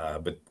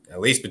but at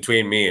least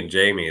between me and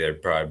Jamie,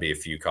 there'd probably be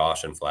a few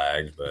caution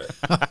flags, but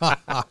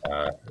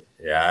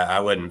I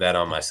wouldn't bet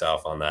on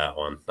myself on that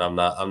one. I'm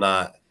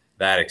not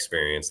that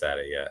experienced at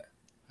it yet.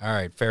 All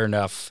right, fair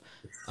enough.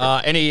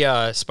 Any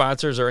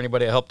sponsors or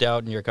anybody that helped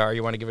out in your car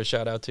you want to give a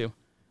shout out to?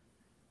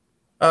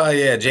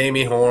 Yeah,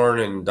 Jamie Horn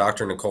and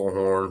Dr. Nicole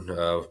Horn,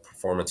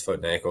 Performance Foot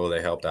and Ankle,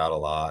 they helped out a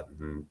lot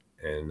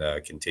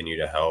and continue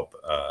to help.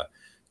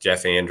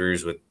 Jeff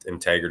Andrews with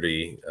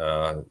Integrity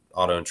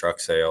Auto and Truck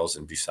Sales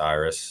in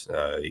Bucyrus.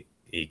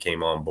 He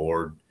came on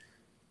board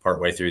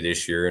partway through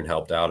this year and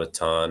helped out a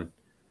ton.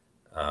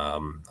 I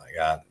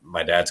got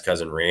my dad's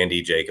cousin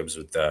Randy Jacobs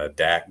with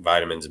DAC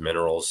Vitamins and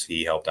Minerals.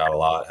 He helped out a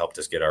lot, helped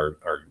us get our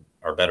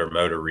better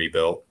motor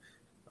rebuilt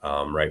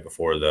right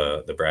before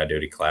the Brad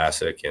Doty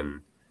Classic.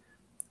 And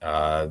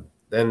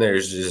then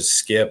there's just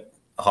Skip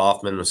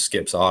Hoffman with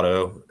Skip's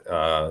Auto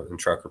and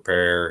Truck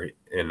Repair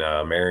in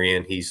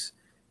Marion. He's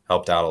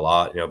helped out a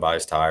lot, buy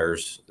his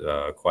tires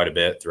quite a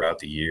bit throughout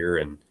the year.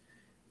 And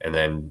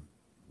then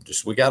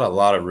just, we got a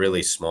lot of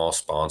really small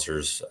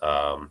sponsors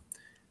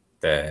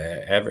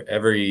that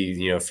every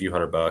few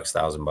 $100,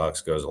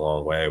 $1,000 goes a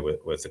long way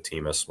with a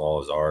team as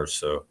small as ours.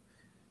 So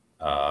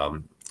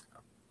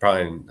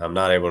probably I'm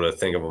not able to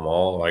think of them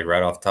all like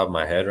right off the top of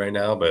my head right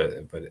now,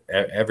 but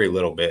every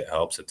little bit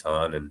helps a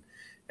ton.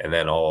 And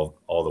then all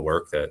the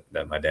work that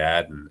my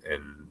dad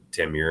and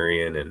Tim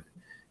Urian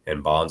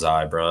and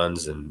Bonsai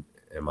Bruns and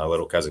my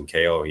little cousin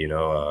Kale,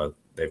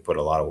 they've put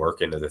a lot of work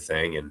into the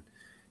thing, and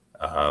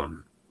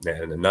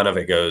none of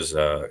it goes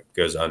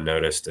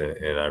unnoticed,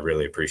 and I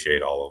really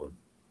appreciate all of them.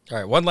 All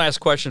right, one last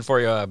question for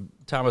you.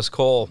 Thomas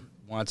Cole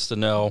wants to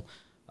know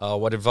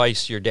what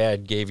advice your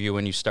dad gave you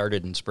when you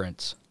started in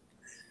sprints.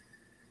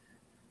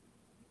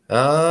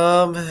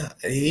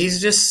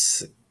 He's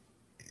just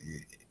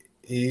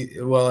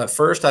at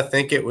first I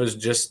think it was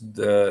just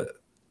the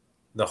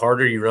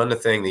harder you run the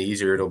thing, the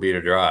easier it'll be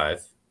to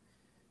drive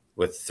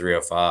with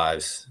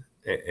 305s,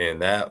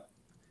 and that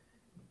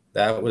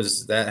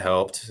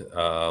helped.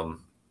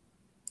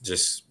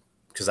 Just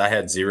because I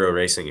had zero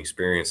racing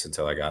experience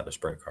until I got in a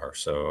sprint car,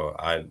 so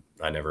I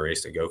never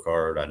raced a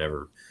go-kart. I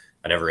never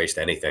raced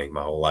anything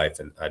my whole life,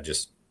 and I'd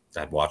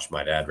watched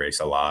my dad race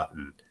a lot,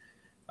 and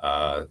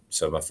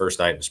so my first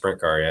night in a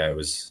sprint car, I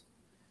was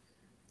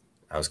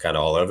kind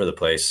of all over the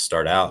place to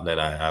start out, and then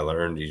I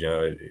learned,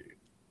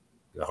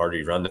 the harder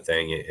you run the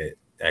thing, it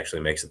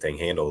actually makes the thing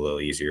handle a little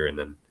easier. And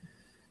then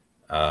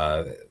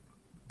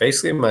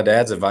basically my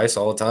dad's advice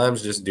all the time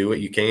is just do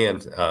what you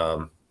can.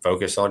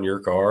 Focus on your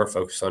car,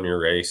 focus on your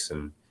race,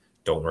 and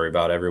don't worry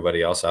about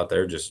everybody else out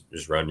there. Just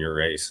run your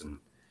race. And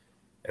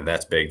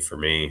that's big for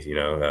me,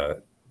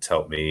 it's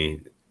helped me,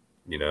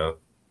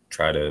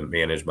 try to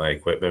manage my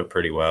equipment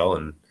pretty well.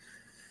 And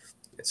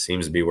it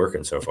seems to be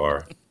working so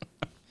far.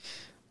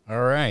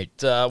 All right.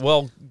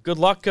 Well, good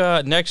luck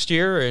next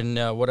year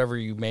and whatever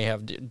you may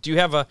have. Do you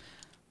have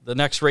the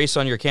next race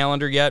on your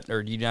calendar yet,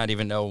 or do you not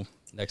even know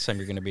next time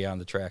you're going to be on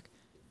the track?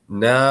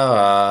 No,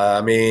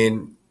 I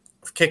mean,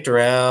 I've kicked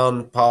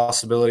around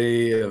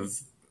possibility of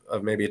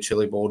maybe a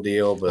Chili Bowl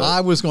deal, but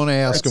I was going to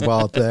ask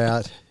about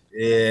that.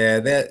 Yeah,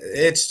 that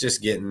it's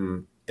just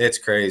it's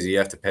crazy. You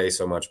have to pay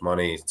so much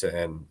money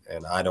and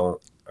I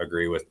don't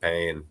agree with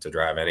paying to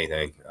drive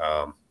anything.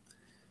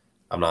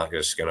 I'm not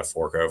just going to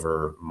fork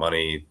over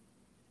money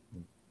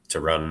to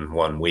run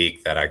 1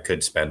 week that I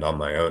could spend on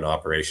my own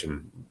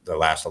operation that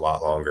lasts a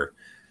lot longer.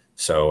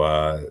 So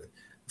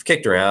I've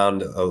kicked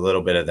around a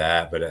little bit of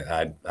that, but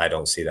I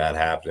don't see that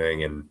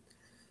happening. And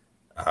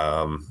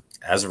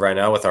as of right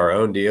now, with our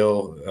own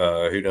deal,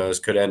 who knows?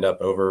 Could end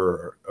up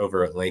over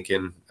at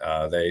Lincoln.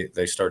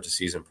 They start the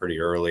season pretty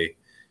early,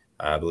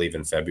 I believe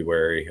in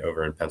February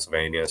over in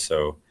Pennsylvania.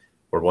 So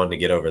we're wanting to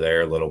get over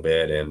there a little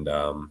bit. And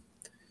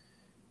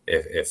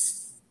if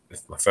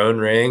my phone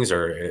rings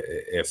or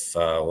if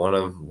one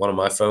of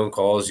my phone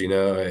calls,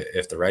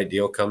 if the right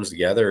deal comes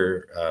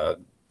together,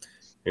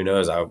 who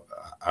knows?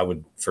 I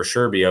would for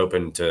sure be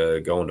open to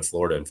going to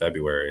Florida in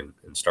February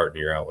and starting the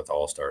year out with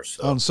All-Stars.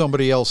 So. On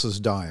somebody else's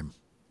dime.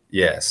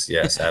 Yes,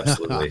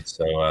 absolutely.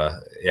 So,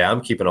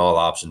 I'm keeping all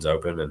options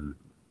open and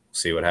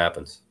see what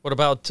happens. What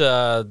about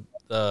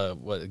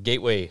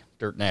Gateway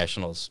Dirt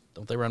Nationals?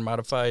 Don't they run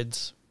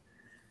modifieds?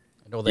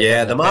 I know they.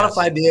 Yeah, the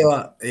modified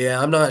deal.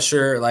 Yeah, I'm not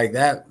sure. Like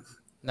that.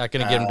 Not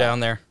going to get them down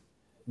there.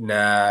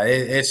 Nah,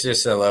 it's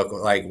just a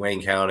local, like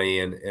Wayne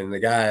County, and the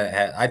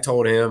guy. I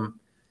told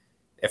him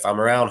if I'm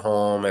around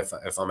home, if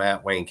I'm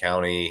at Wayne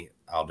County,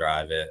 I'll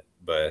drive it.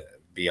 But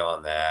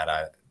beyond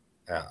that,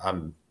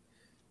 I'm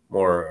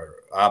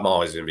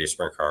always going to be a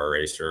sprint car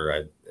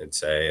racer, I'd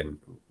say, and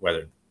whether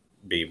it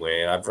be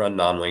wing, I've run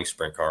non-wing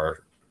sprint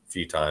car a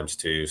few times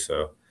too,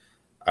 so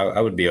I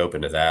would be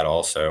open to that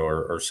also,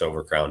 or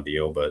Silver Crown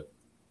deal, but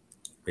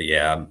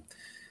yeah,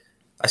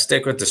 I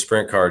stick with the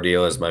sprint car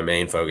deal as my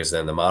main focus.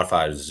 Then the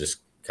modified is just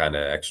kind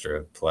of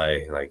extra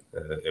play, like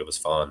it was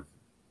fun.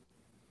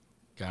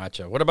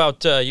 Gotcha. What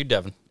about you,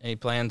 Devin? Any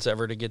plans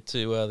ever to get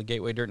to the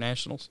Gateway Dirt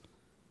Nationals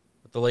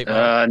with the late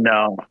model?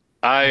 No,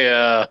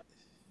 I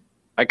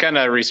kind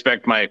of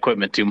respect my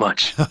equipment too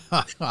much.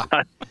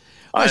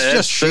 It's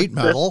just sheet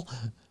metal.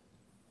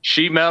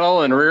 Sheet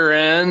metal and rear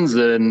ends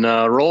and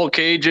roll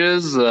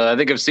cages. I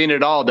think I've seen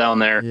it all down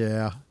there.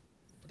 Yeah.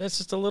 That's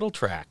just a little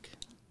track.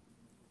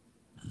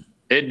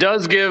 It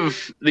does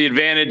give the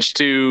advantage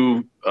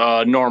to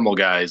normal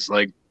guys.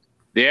 Like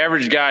the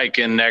average guy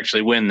can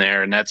actually win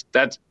there, and that's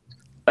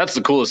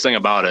the coolest thing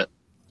about it.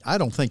 I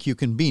don't think you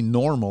can be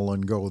normal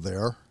and go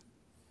there.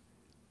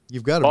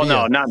 You've got to be. Oh,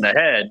 no, not in the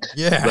head.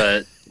 Yeah.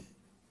 But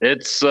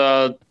it's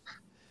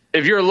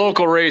if you're a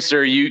local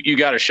racer, you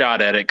got a shot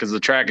at it because the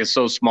track is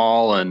so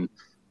small and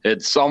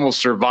it's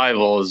almost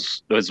survival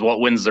is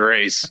what wins the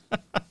race.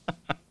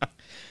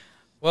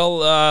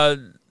 Well,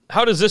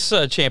 how does this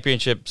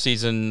championship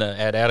season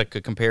at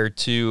Attica compare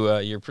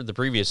to the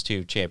previous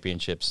two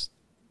championships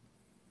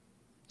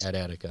at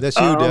Attica? That's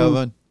you,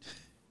 Devin.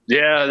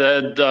 Yeah,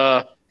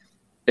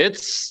 it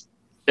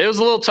was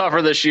a little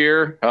tougher this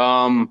year.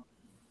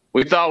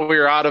 We thought we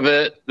were out of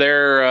it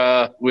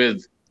there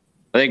with,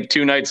 I think,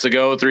 3 nights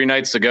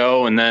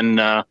ago, and then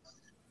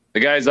the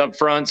guys up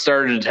front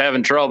started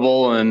having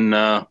trouble,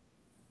 and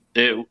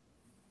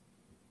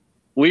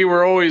we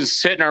were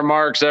always hitting our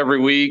marks every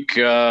week.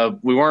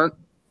 We weren't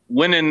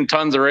winning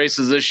tons of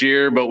races this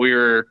year, but we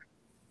were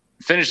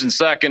finishing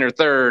second or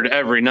third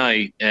every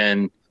night,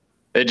 and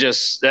it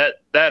just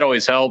that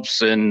always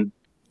helps. And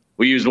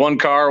we used one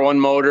car, one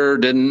motor,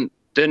 didn't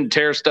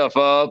tear stuff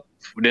up.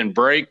 We didn't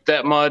break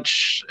that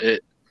much. I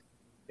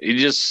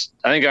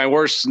think my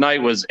worst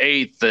night was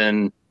 8th,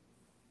 and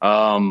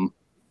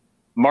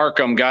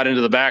Markham got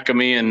into the back of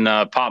me and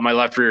popped my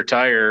left rear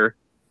tire,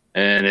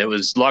 and it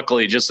was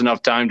luckily just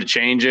enough time to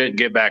change it and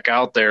get back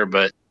out there,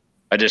 but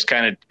I just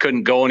kind of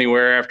couldn't go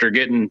anywhere after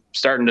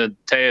starting to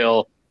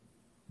tail.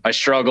 I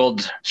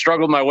struggled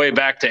my way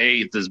back to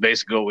 8th is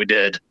basically what we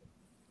did.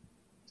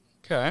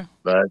 Okay.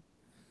 But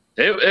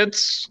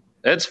it's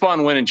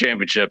fun winning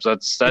championships.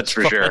 That's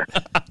for sure.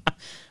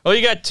 Well,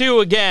 you got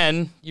 2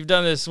 again. You've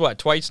done this,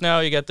 twice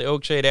now? You got the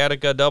Oakshade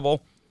Attica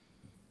double?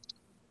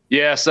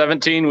 Yeah,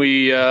 17.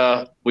 We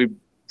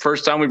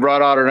first time we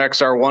brought out an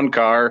XR1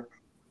 car.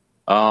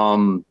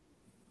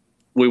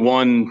 We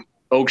won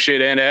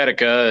Oakshade and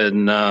Attica,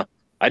 and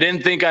I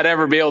didn't think I'd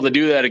ever be able to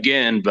do that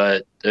again,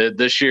 but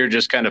this year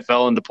just kind of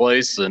fell into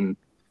place, and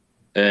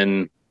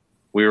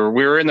we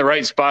were in the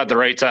right spot at the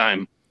right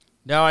time.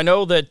 Now, I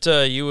know that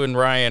you and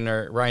Ryan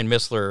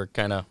Missler are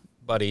kind of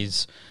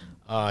buddies.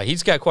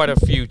 He's got quite a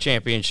few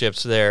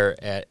championships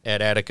there at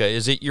Attica.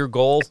 Is it your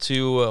goal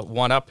to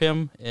one-up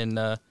him and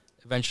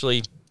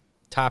eventually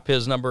top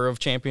his number of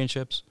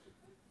championships?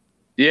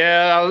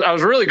 Yeah, I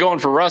was really going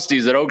for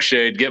Rusty's at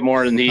Oakshade, get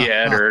more than he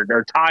had,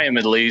 or tie him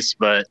at least.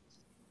 But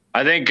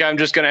I think I'm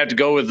just going to have to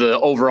go with the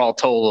overall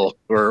total.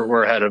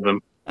 We're ahead of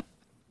him.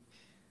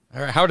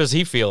 All right. How does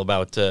he feel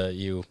about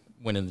you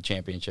winning the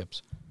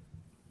championships?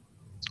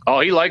 Oh,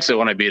 he likes it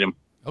when I beat him.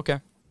 Okay.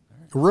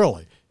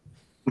 Really?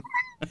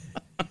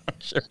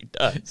 sure he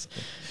does.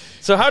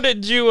 So how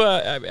did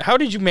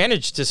you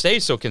manage to stay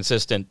so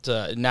consistent,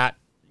 not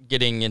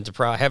getting into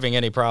having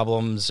any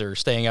problems or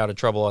staying out of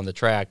trouble on the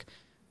track?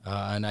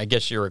 And I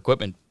guess your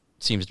equipment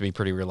seems to be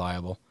pretty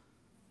reliable.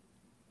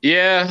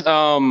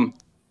 Yeah,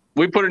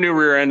 we put a new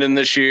rear end in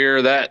this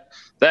year. That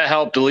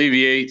helped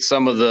alleviate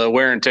some of the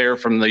wear and tear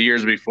from the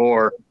years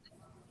before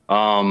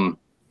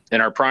in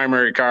our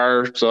primary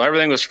car. So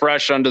everything was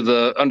fresh under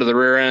the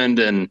rear end,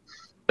 and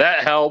that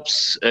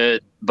helps.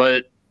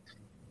 But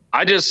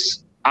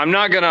I'm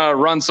not gonna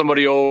run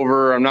somebody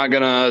over. I'm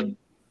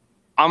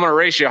gonna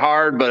race you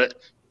hard, but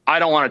I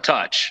don't want to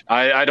touch.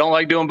 I don't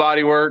like doing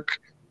body work.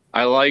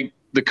 I like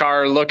the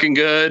car looking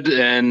good,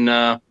 and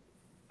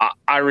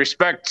I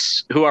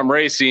respect who I'm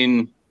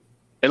racing.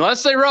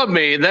 Unless they rub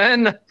me,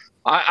 then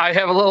I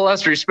have a little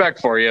less respect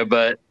for you.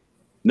 But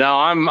no,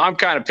 I'm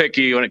kind of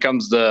picky when it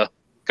comes to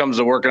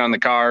working on the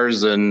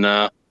cars. And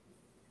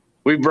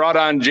we brought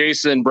on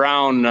Jason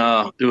Brown,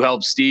 who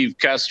helped Steve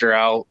Kester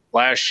out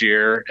last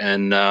year,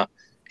 and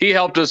he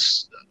helped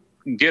us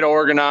get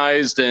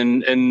organized.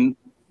 And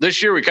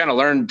this year we kind of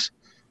learned.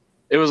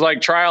 It was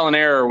like trial and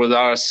error with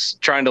us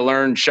trying to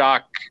learn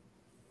shock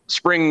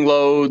spring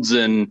loads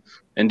and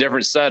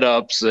different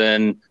setups,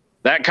 and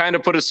that kind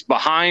of put us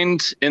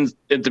behind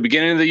at the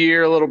beginning of the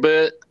year a little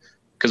bit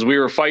because we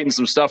were fighting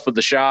some stuff with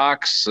the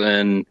shocks,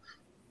 and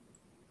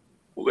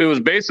it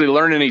was basically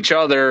learning each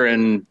other.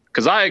 And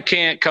because I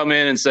can't come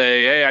in and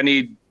say, hey, I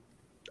need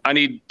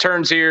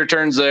turns here,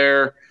 turns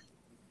there.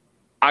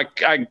 I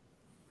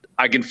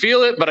can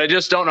feel it, but I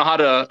just don't know how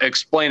to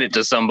explain it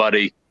to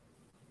somebody.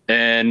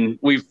 And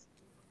we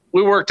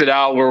worked it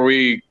out where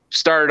we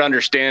started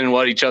understanding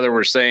what each other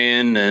were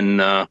saying,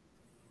 and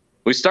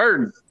we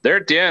started there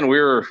at the end. We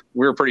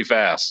were pretty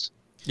fast.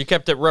 You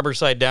kept it rubber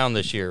side down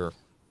this year.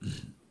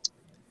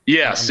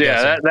 Yes,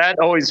 that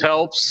always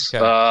helps.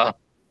 Okay.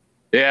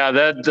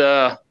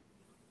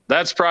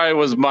 That's probably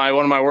was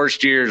one of my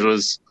worst years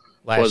was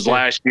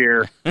last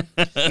year.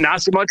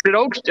 Not so much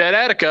at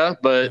Attica,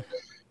 but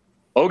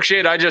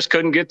Oakshade, I just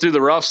couldn't get through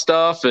the rough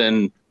stuff,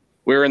 and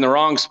we were in the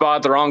wrong spot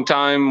at the wrong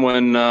time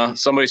when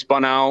somebody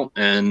spun out,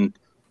 and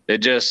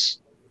it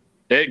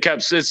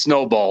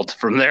snowballed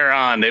from there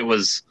on. It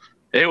was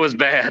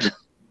bad.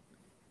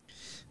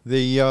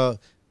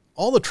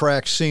 All the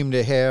tracks seem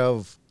to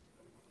have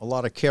a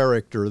lot of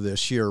character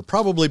this year,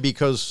 probably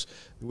because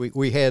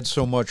we had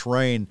so much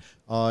rain.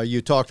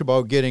 You talked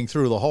about getting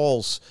through the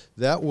holes.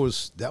 That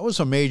was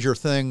a major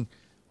thing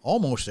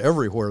almost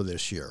everywhere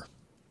this year.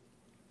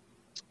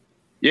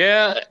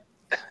 Yeah,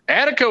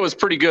 Attica was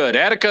pretty good.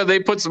 Attica, they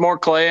put some more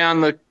clay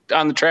on the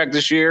track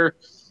this year.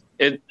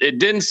 It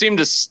didn't seem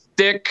to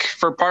stick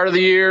for part of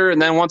the year,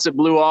 and then once it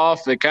blew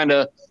off, it kind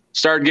of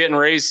started getting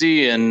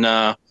racy, and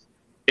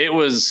it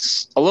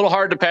was a little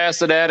hard to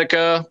pass at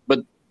Attica, but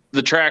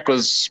the track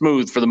was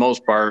smooth for the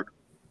most part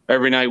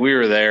every night we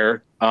were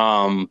there.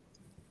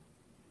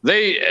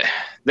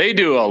 They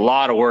do a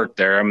lot of work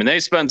there. I mean, they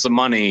spend some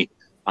money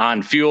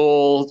on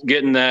fuel,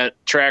 getting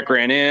that track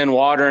ran in,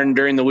 watering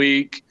during the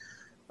week.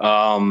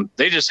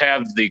 They just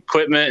have the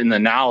equipment and the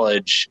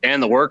knowledge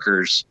and the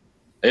workers.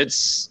 It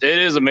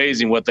is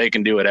amazing what they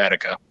can do at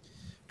Attica.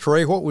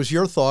 Trey, what was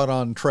your thought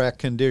on track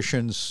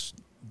conditions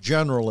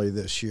generally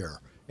this year?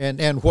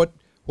 And what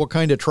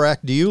kind of track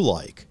do you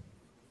like?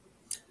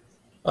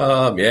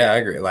 Yeah, I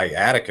agree. Like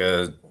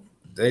Attica,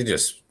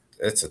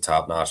 it's a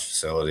top-notch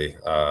facility.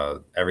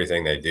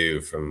 Everything they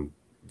do, from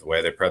the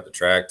way they prep the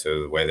track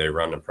to the way they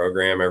run the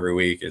program every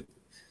week,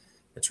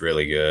 it's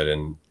really good.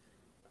 And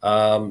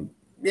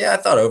yeah, I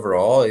thought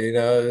overall,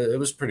 it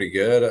was pretty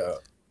good.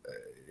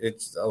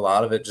 It's a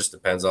lot of it just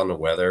depends on the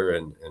weather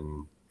and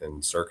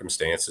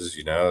circumstances.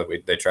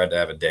 They tried to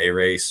have a day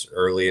race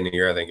early in the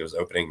year. I think it was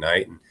opening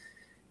night, and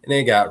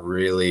it got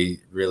really,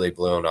 really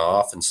blown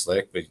off and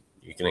slick. But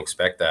you can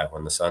expect that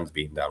when the sun's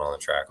beating down on the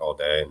track all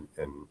day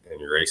and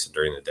you're racing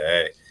during the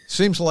day.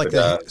 Seems like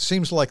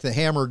the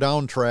hammer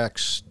down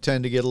tracks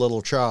tend to get a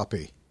little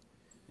choppy.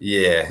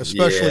 Yeah,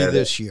 especially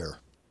this year.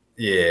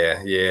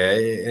 Yeah,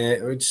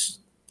 which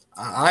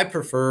I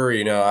prefer.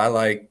 I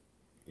like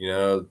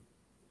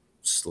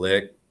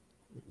slick,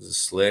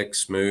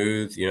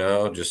 smooth.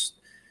 Just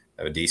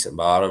have a decent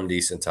bottom,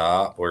 decent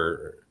top.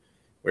 Where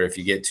if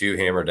you get too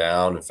hammered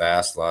down and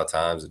fast, a lot of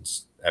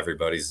times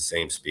everybody's the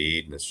same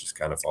speed, and it's just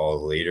kind of follow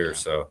the leader. Yeah.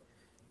 So,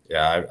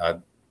 yeah,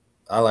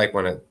 I like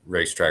when a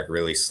racetrack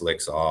really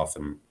slicks off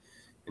and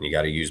you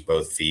got to use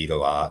both feet a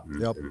lot,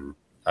 and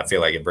I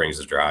feel like it brings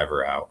the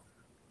driver out.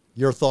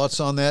 Your thoughts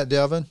on that,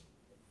 Devin?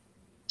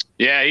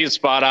 Yeah, he's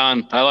spot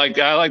on. I like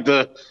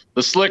the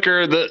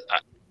slicker.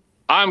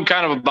 I'm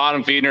kind of a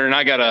bottom feeder, and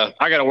I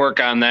gotta work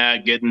on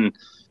that, getting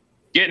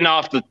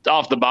off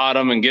the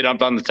bottom and get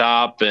up on the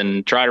top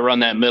and try to run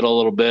that middle a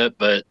little bit.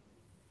 But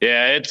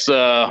yeah, it's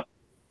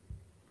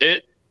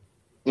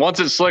once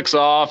it slicks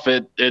off,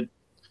 if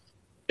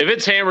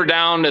it's hammered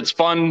down, it's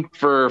fun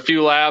for a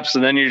few laps,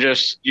 and then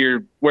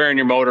you're wearing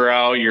your motor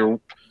out. You're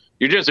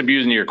just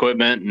abusing your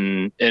equipment,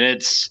 and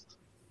it's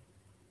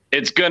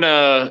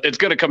gonna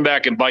come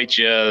back and bite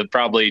you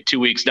probably 2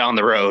 weeks down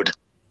the road.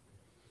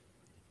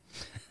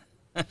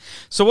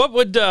 So what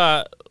would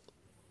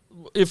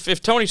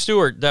if Tony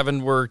Stewart,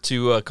 Devin, were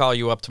to call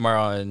you up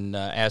tomorrow and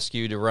ask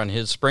you to run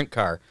his sprint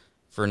car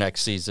for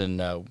next season,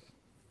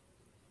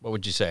 what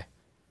would you say?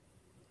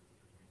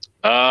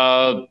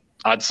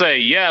 I'd say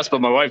yes,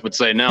 but my wife would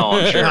say no,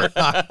 I'm sure.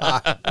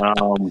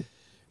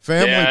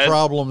 Family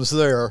problems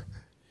there.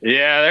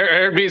 Yeah,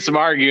 there'd be some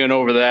arguing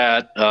over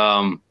that.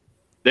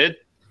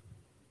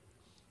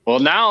 Well,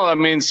 now, I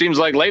mean, it seems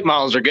like late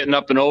models are getting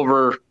up and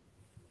over,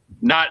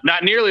 not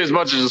nearly as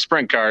much as the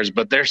sprint cars,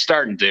 but they're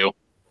starting to.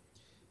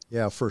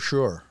 Yeah, for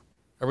sure.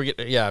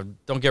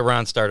 Don't get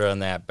Ron started on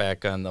that.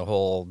 Back on the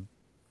whole,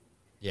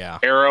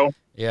 Aero.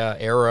 Yeah,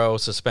 aero,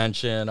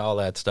 suspension, all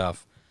that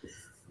stuff.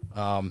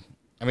 I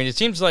mean, it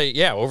seems like,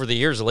 over the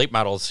years, the late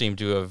models seem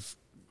to have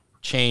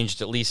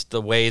changed at least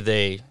the way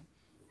they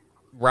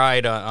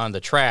ride on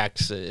the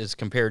tracks as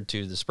compared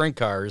to the sprint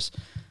cars.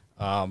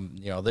 I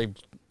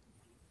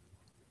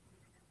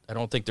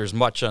don't think there's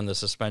much on the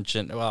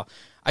suspension. Well,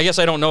 I guess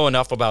I don't know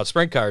enough about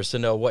sprint cars to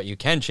know what you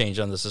can change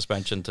on the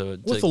suspension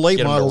with the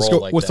late models.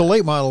 The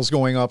late models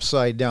going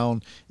upside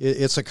down,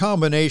 it's a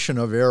combination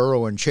of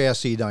aero and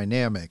chassis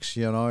dynamics.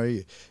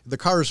 The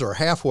cars are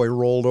halfway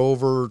rolled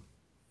over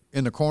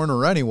in the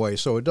corner anyway,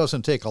 so it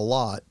doesn't take a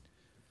lot.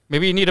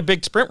 Maybe you need a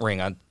big sprint wing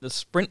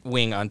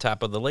on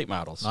top of the late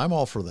models. I'm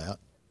all for that.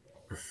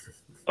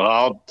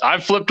 Well, I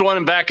flipped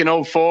one back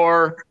in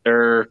 04,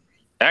 or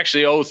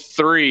actually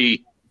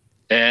 03.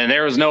 And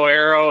there was no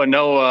aero and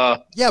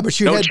no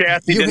chassis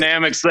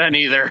dynamics then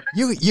either.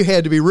 You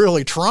had to be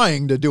really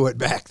trying to do it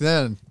back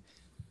then.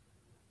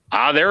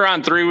 They were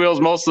on three wheels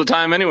most of the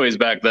time anyways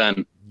back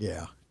then.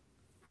 Yeah.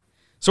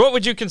 So what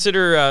would you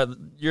consider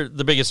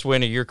the biggest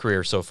win of your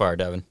career so far,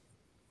 Devin?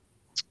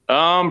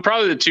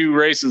 Probably the two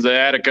races at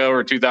Attica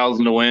or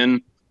 2000 to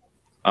win.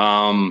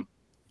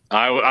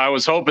 I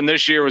was hoping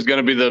this year was going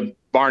to be the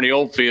Barney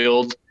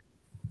Oldfield,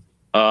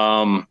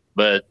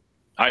 but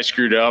I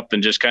screwed up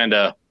and just kind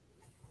of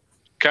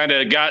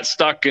got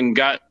stuck and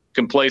got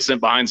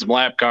complacent behind some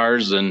lap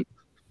cars but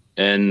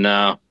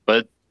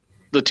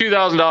the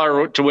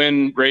 $2,000 to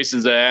win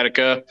races at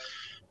Attica,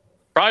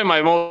 probably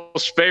my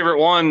most favorite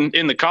one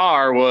in the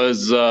car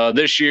was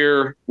this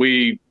year.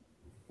 We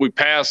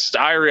passed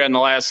Irie on the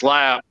last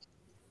lap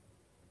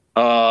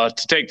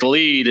to take the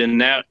lead,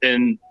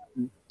 and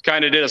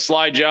kind of did a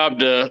slide job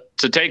to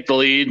take the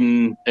lead,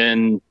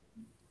 and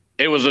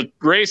it was a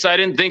race I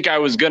didn't think I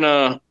was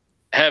gonna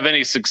have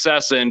any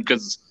success in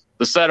because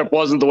the setup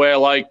wasn't the way I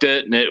liked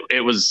it, and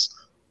it was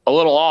a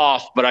little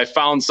off, but I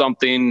found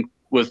something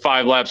with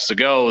 5 laps to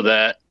go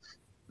that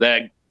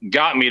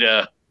got me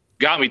to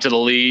the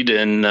lead,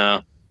 and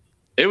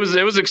it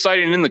was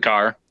exciting in the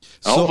car.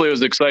 Hopefully it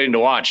was exciting to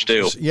watch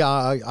too. Yeah,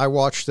 I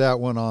watched that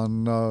one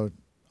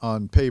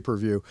on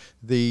pay-per-view.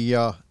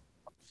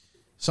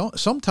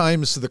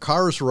 Sometimes the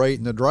car's right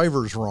and the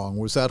driver's wrong.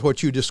 Was that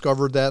what you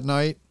discovered that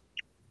night?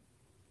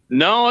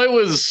 No, it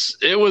was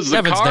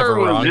the car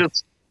was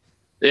just.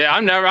 Yeah,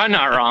 I'm not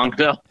wrong.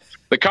 No.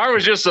 The car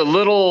was just a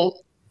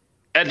little,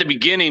 at the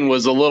beginning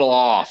was a little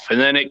off, and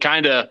then it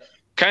kind of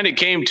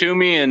came to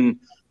me, and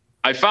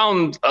I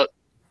found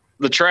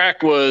the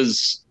track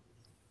was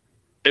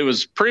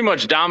pretty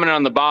much dominant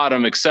on the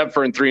bottom except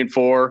for in 3 and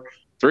 4.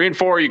 3 and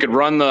 4 you could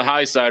run the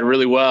high side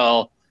really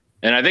well,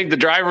 and I think the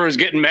driver was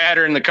getting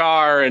madder in the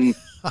car, and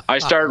I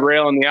started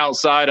railing the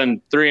outside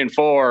on 3 and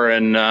 4,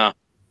 and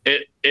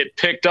it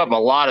picked up a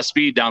lot of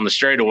speed down the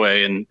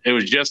straightaway, and it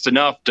was just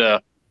enough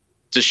to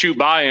shoot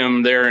by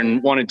him there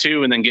in 1 and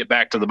 2 and then get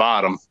back to the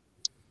bottom.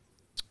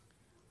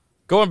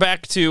 Going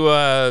back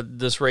to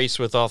this race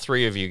with all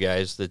three of you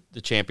guys,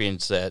 the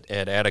champions at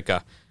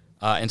Attica,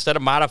 instead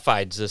of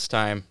modifieds this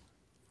time,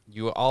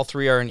 you all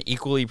three are in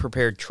equally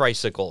prepared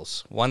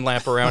tricycles. 1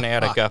 lap around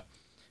Attica.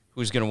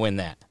 Who's going to win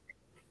that?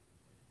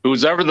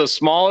 Who's ever the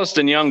smallest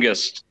and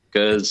youngest,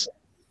 because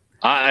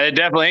it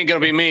definitely ain't going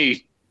to be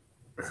me.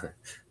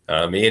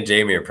 Me and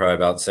Jamie are probably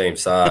about the same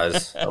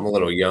size. I'm a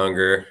little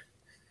younger.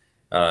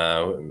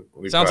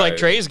 Sounds like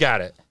Trey's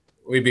got it.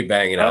 We'd be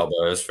banging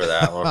elbows for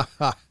that one.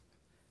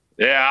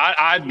 Yeah,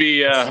 I'd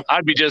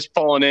be just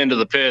pulling into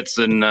the pits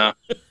and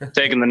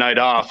taking the night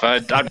off.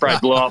 I'd probably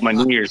blow out my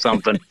knee or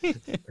something.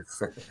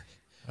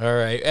 All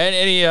right. And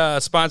any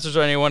sponsors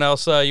or anyone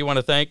else you want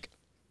to thank?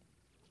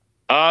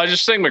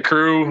 Just thank my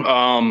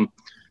crew.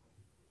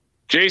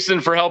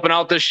 Jason for helping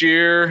out this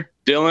year.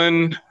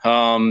 Dylan.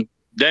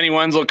 Denny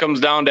Wenzel comes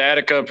down to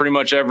Attica pretty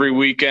much every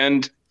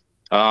weekend.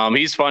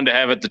 He's fun to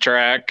have at the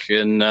track,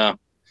 and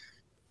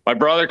my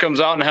brother comes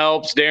out and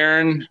helps,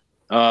 Darren.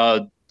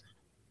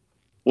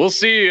 We'll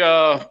see.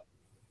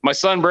 My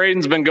son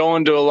Braden's been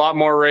going to a lot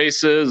more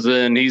races,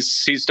 and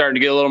he's starting to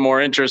get a little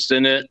more interest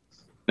in it.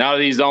 Now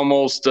that he's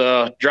almost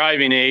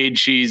driving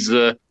age, he's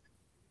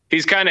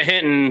kind of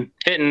hitting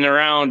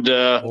around.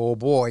 Oh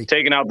boy,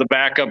 taking out the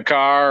backup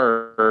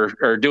car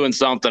or doing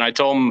something. I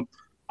told him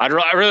I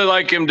really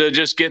like him to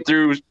just get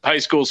through high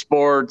school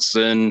sports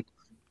and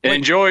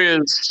enjoy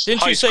his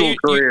high school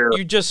career.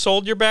 You just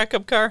sold your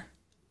backup car?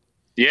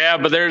 Yeah,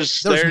 but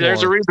there's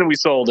a reason we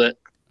sold it.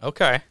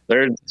 Okay.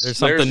 There's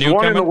something new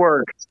one coming? in the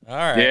works. All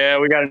right. Yeah,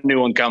 we got a new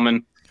one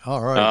coming.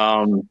 All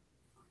right.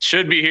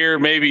 Should be here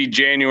maybe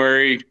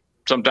January,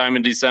 sometime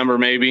in December,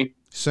 maybe.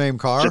 Same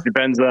car? Just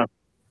depends.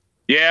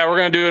 Yeah, we're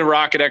gonna do a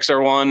Rocket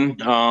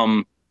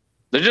XR1.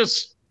 They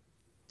just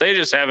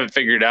have it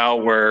figured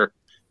out where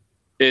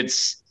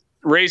it's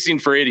racing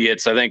for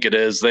idiots. I think it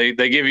is. They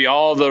give you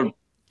all the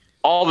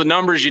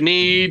numbers you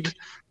need,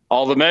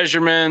 all the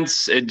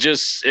measurements.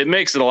 It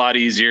makes it a lot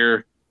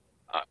easier.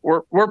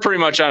 We're pretty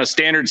much on a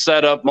standard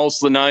setup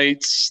most of the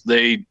nights.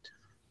 They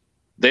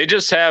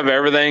just have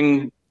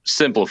everything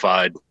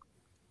simplified.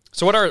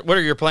 So what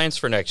are your plans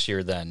for next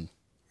year then?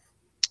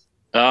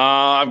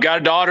 I've got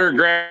a daughter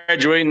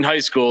graduating high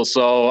school,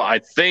 so I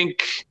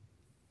think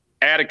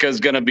Attica is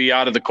going to be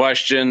out of the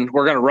question.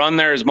 We're going to run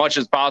there as much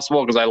as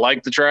possible because I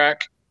like the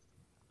track.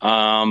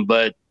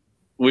 But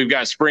we've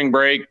got spring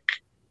break.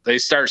 They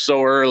start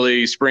so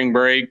early, spring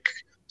break,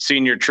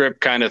 senior trip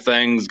kind of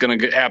thing is going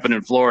to happen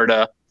in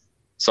Florida.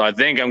 So I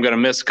think I'm going to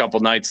miss a couple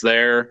nights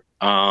there.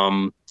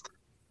 And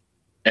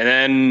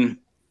then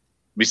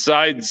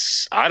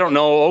besides, I don't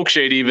know,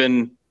 Oakshade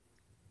even,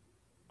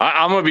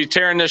 I'm going to be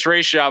tearing this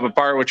race shop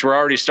apart, which we're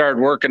already started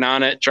working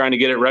on it, trying to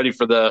get it ready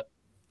for the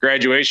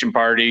graduation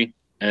party.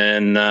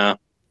 And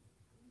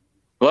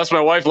unless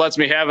my wife lets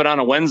me have it on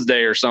a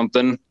Wednesday or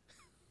something,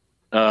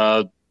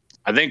 I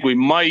think we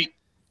might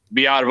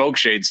be out of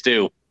Oakshades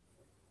too.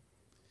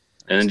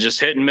 And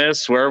just hit and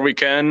miss wherever we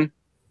can.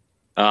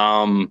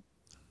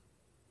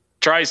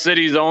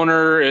 Tri-City's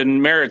owner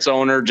and Merritt's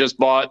owner just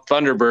bought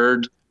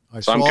Thunderbird.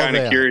 So I'm kind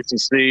of curious to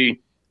see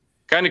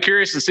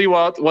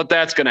what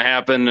that's going to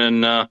happen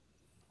and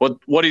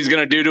what he's going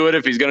to do to it,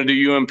 if he's going to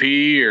do UMP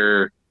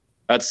or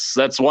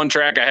that's one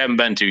track I haven't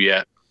been to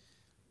yet.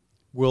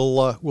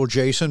 Will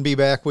Jason be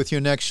back with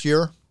you next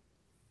year?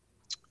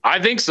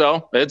 I think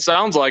so. It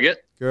sounds like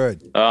it.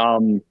 Good.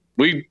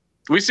 We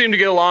seem to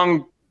get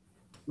along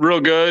real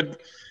good.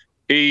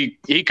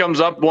 He comes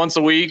up once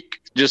a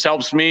week, just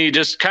helps me,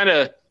 just kind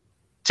of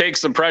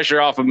takes some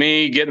pressure off of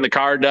me getting the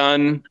car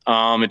done.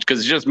 It's because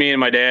it's just me and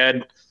my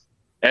dad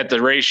at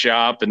the race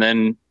shop, and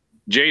then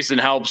Jason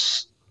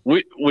helps.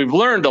 We've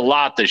learned a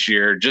lot this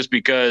year just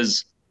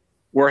because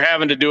we're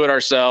having to do it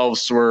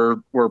ourselves. We're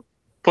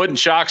putting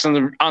shocks on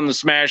the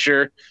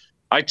Smasher.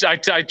 I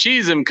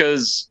tease him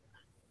because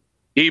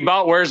he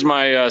about wears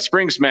my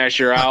spring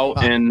Smasher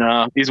out, and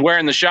he's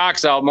wearing the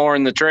shocks out more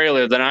in the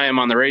trailer than I am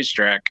on the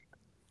racetrack.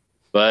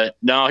 But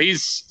no,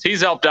 he's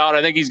helped out.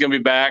 I think he's going to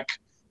be back.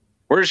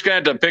 We're just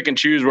going to have to pick and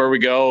choose where we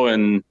go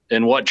and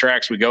what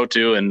tracks we go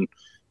to, and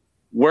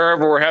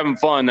wherever we're having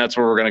fun, that's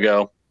where we're going to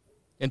go.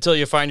 Until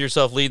you find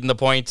yourself leading the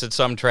points at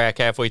some track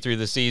halfway through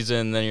the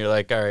season, then you're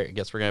like, all right, I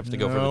guess we're going to have to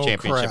go for the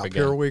championship crap.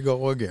 again. Here we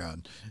go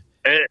again.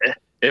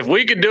 If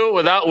we could do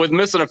it with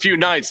missing a few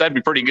nights, that'd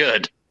be pretty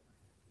good.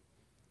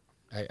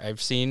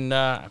 I've seen,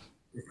 I've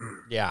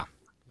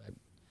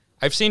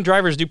seen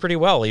drivers do pretty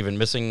well, even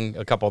missing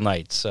a couple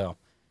nights. So,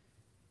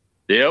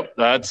 yep,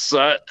 that's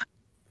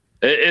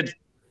it.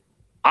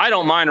 I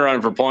don't mind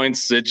running for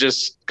points. It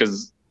just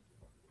because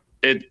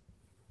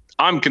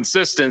I'm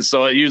consistent,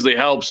 so it usually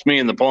helps me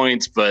in the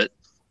points. But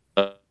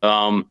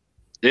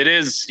it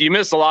is, you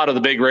miss a lot of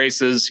the big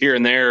races here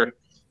and there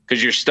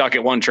because you're stuck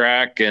at one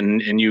track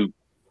and you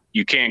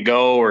can't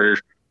go, or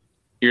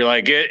you're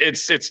like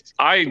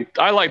I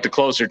like the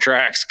closer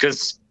tracks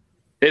because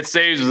it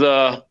saves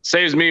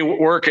me a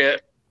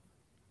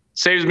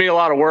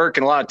lot of work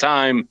and a lot of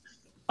time.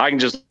 I can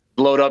just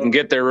load up and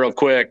get there real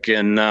quick.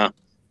 And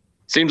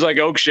seems like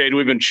Oakshade,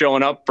 we've been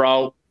showing up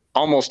for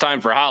almost time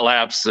for hot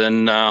laps,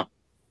 and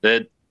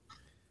that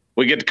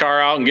we get the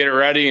car out and get it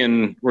ready,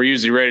 and we're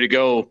usually ready to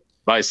go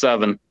by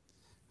 7.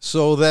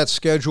 So that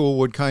schedule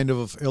would kind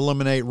of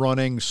eliminate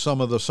running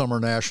some of the Summer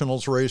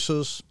Nationals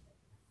races?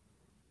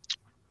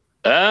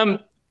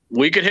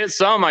 We could hit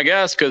some, I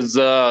guess, because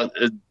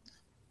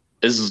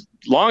as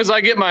long as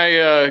I get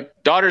my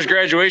daughter's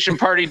graduation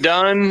party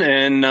done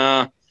and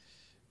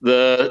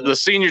the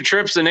senior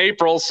trips in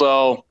April,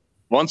 so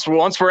once we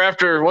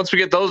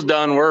get those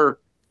done, we're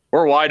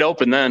wide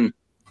open then.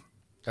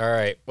 All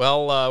right.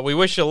 Well, we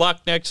wish you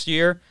luck next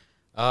year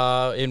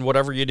in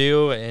whatever you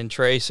do. And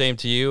Trey, same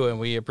to you. And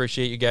we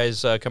appreciate you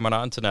guys coming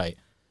on tonight.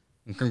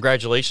 And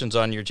congratulations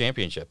on your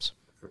championships.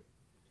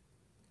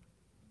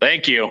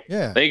 Thank you.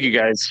 Yeah. Thank you,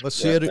 guys. Let's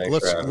see it.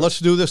 Let's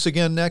do this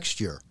again next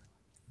year.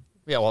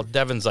 Yeah. Well,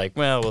 Devin's like,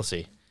 well, we'll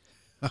see.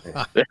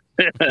 All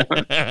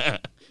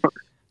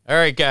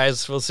right,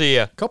 guys. We'll see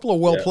you. A couple of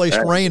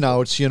well-placed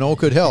rainouts,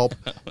 could help.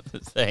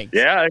 Thanks.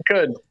 Yeah, it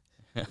could.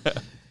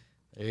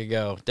 There you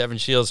go. Devin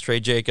Shields, Trey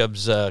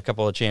Jacobs, a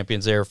couple of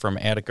champions there from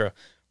Attica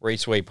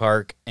Raceway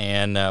Park.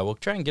 And we'll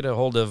try and get a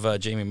hold of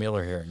Jamie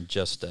Miller here in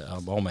just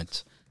a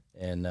moment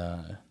and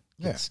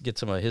get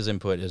some of his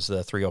input as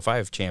the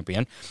 305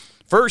 champion.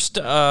 First,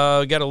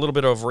 got a little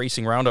bit of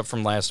racing roundup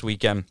from last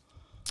weekend.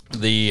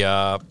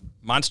 The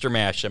Monster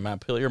Mash at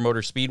Montpelier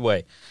Motor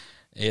Speedway.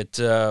 It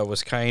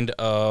was kind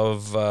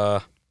of...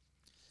 the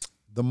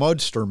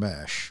Mudster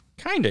Mash.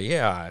 Kind of,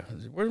 yeah.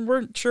 We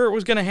weren't sure it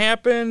was going to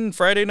happen.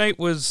 Friday night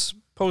was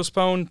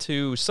postponed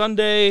to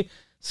Sunday.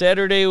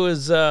 Saturday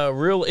was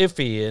real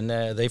iffy, and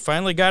they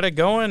finally got it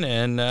going,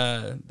 and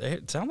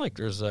it sounded like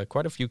there's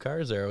quite a few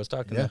cars there. I was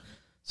talking to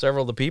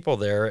several of the people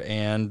there,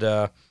 and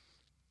I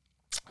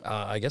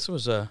guess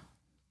it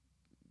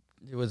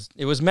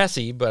was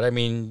messy, but I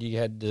mean, you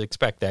had to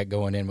expect that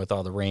going in with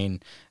all the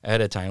rain ahead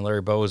of time.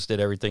 Larry Bowes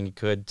did everything he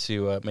could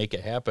to make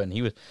it happen.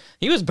 He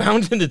was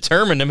bound and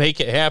determined to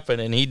make it happen,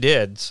 and he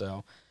did.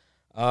 So,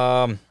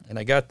 and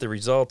I got the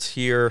results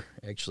here,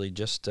 actually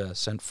just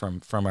sent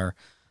from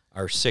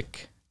our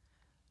sick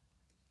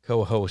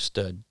co-host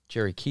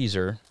Jerry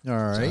Keyser. All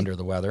right, who's under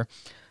the weather.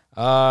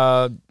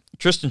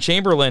 Tristan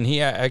Chamberlain,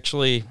 he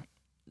actually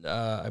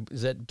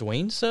is that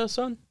Dwayne's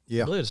son?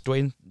 Yeah, I believe it's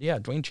Dwayne. Yeah,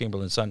 Dwayne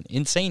Chamberlain's son,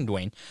 Insane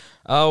Dwayne,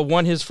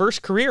 won his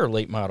first career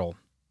late model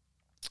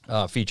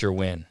feature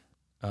win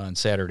on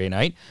Saturday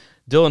night.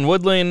 Dylan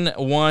Woodland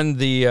won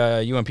the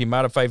UMP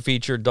Modified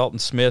feature. Dalton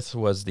Smith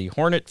was the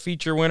Hornet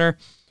feature winner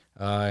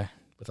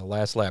with a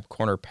last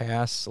corner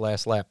pass.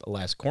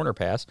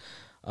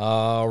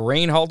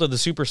 Rain halted the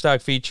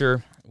Superstock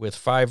feature with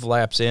 5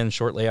 laps in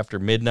shortly after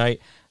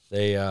midnight.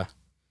 They,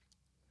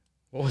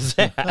 what was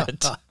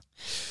that?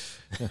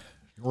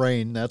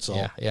 Rain, that's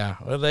all. Yeah.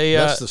 Well,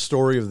 that's the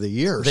story of the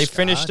year. They Scott.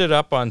 finished it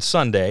up on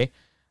Sunday.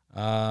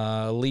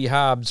 Lee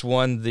Hobbs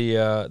won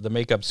the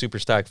makeup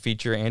Superstock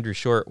feature. Andrew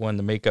Short won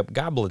the makeup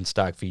Goblin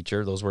stock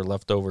feature. Those were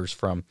leftovers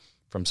from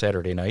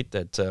Saturday night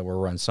that were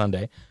run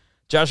Sunday.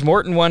 Josh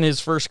Morton won his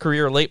first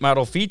career late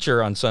model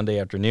feature on Sunday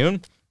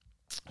afternoon.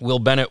 Will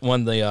Bennett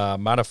won the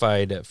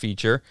modified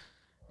feature.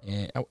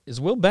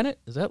 Is Will Bennett,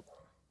 is that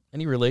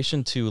any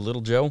relation to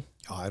Little Joe?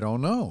 I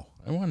don't know.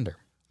 I wonder.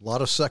 A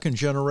lot of second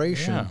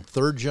generation,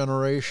 third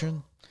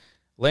generation.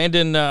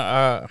 Landon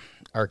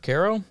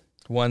Arcaro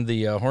won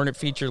the Hornet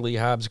feature. Lee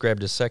Hobbs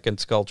grabbed his second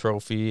Skull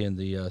Trophy in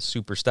the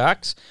Super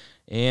Stocks.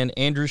 And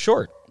Andrew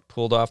Short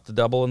pulled off the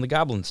double in the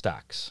Goblin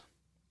Stocks.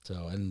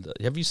 So, and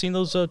have you seen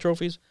those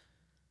trophies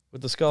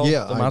with the Skull?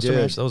 Yeah, the Monster I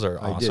did. Mash? Those are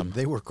awesome. I did.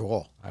 They were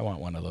cool. I want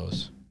one of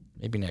those.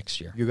 Maybe next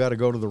year. You got to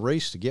go to the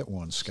race to get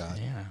one, Scott.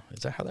 Yeah.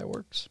 Is that how that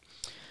works?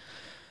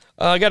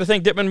 I got to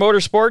thank Dittman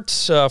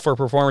Motorsports for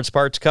performance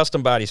parts,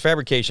 custom bodies,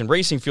 fabrication,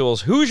 racing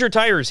fuels, Hoosier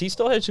Tires. He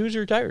still has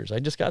Hoosier Tires. I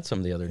just got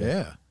some the other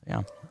day.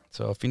 Yeah.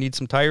 So if you need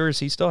some tires,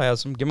 he still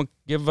has them.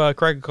 Give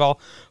Craig a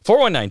call,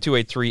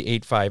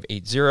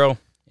 419-283-8580,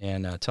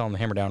 and tell him the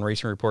Hammer Down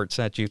Racing Report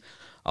sent you.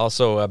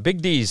 Also,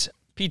 Big D's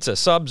Pizza,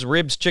 subs,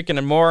 ribs, chicken,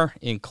 and more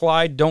in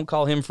Clyde. Don't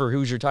call him for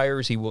Hoosier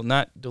Tires. He will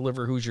not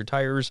deliver Hoosier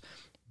Tires,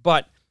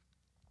 but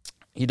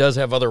he does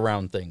have other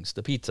round things,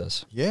 the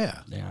pizzas.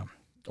 Yeah.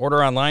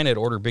 Order online at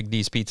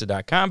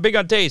orderbigdspizza.com. Big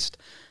on taste,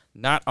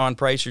 not on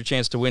price. Your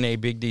chance to win a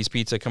Big D's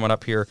pizza coming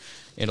up here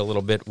in a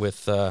little bit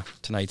with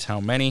tonight's How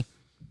Many.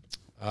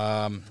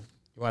 You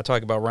want to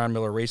talk about Ron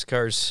Miller race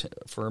cars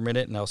for a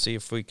minute, and I'll see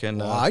if we can...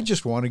 Well, I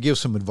just want to give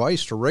some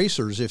advice to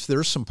racers. If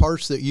there's some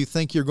parts that you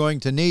think you're going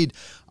to need,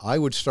 I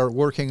would start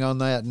working on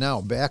that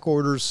now. Back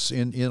orders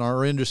in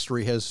our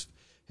industry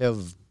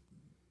have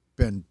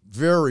been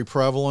very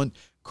prevalent.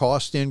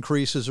 Cost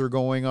increases are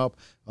going up.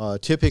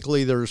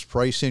 Typically, there's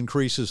price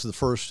increases the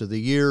first of the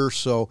year,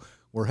 so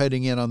we're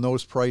heading in on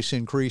those price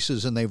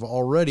increases, and they've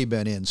already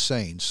been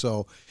insane.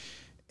 So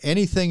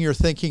anything you're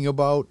thinking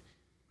about,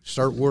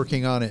 start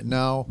working on it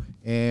now.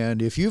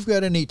 And if you've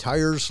got any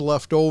tires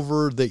left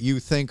over that you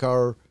think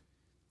are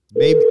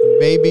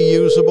maybe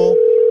usable,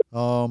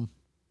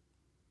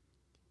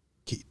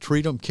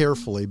 treat them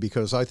carefully,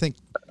 because I think...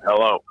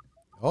 Hello.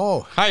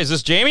 Oh. Hi, is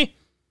this Jamie?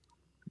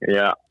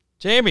 Yeah.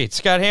 Jamie, it's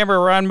Scott Hammer,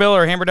 Ron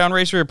Miller, Hammer Down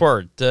Race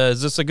Report.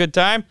 Is this a good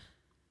time?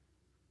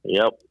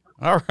 Yep.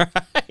 All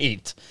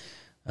right.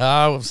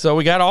 So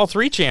we got all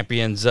 3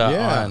 champions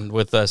on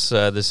with us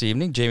this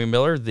evening. Jamie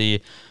Miller,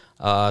 the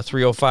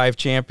 305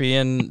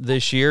 champion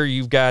this year.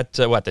 You've got,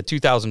 the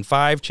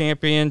 2005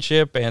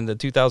 championship and the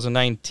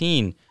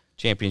 2019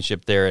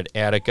 championship there at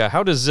Attica.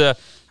 How does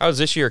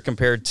this year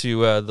compared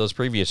to those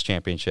previous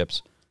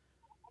championships?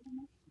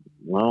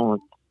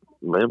 Well,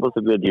 it was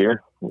a good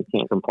year. We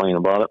can't complain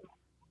about it.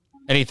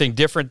 Anything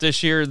different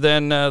this year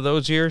than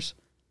those years?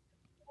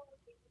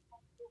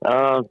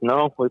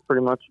 No, we've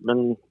pretty much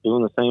been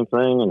doing the same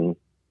thing and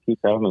keep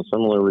having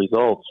similar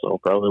results, so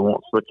probably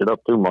won't switch it up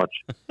too much.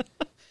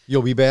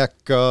 You'll be back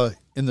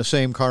in the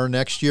same car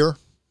next year?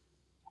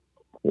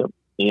 Yep,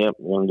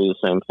 we're going to do the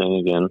same thing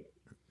again.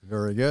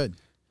 Very good.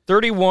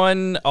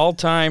 31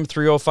 all-time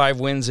 305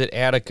 wins at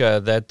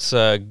Attica. That's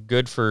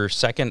good for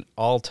second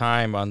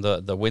all-time on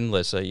the win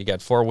list. You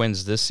got 4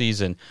 wins this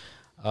season.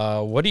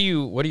 What do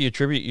you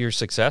attribute your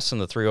success in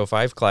the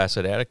 305 class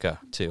at Attica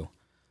to?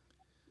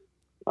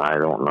 I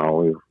don't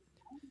know.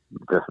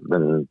 We've just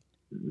been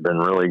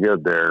really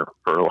good there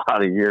for a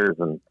lot of years,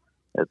 and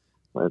it's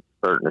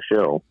starting to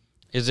show.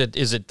 Is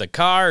it the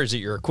car? Is it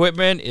your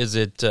equipment? Is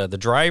it the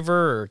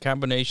driver, or a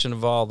combination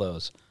of all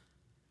those?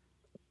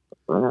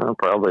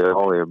 Probably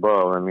all the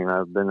above. I mean,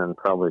 I've been in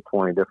probably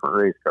 20 different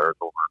race cars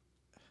over,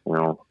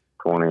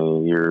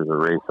 20 years of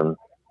racing,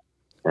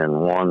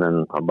 and won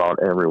in about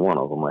every one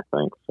of them, I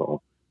think.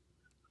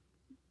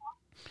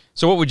 So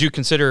So what would you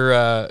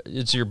consider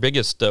is your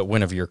biggest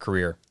win of your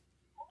career?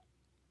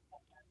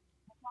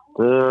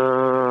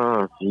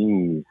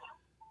 Geez.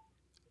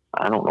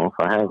 I don't know if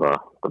I have the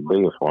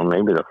biggest one.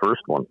 Maybe the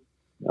first one.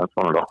 That's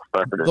when it all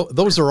started.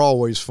 Those are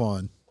always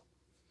fun.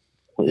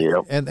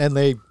 Yep. And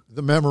the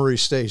memory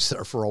stays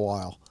there for a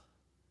while.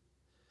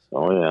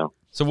 Oh, yeah.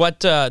 So what?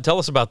 Tell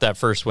us about that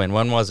first win.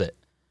 When was it?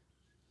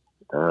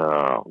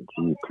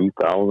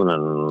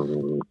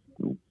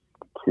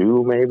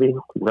 2002 maybe,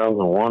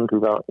 2001,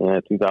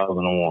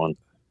 2001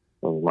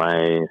 was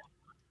my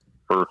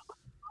first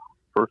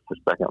or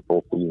second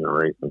full season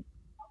racing.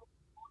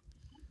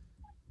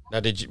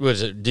 Now,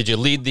 did you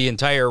lead the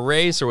entire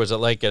race, or was it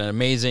like an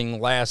amazing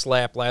last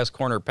lap, last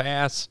corner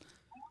pass?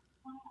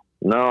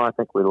 No, I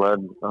think we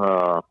led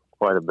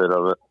quite a bit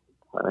of it.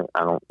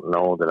 I don't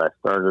know that I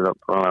started up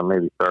front. I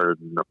maybe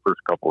started in the first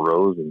couple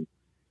rows and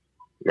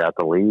got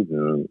the lead.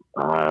 And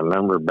I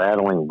remember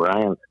battling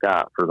Brian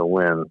Scott for the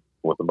win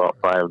with about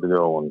 5 to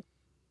go and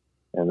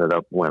ended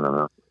up winning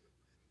it.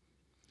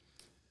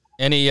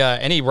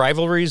 Any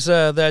rivalries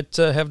that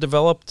have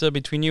developed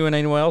between you and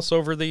anyone else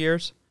over the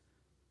years?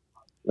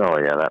 Oh,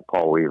 yeah, that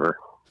Paul Weaver.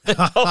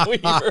 Paul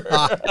Weaver.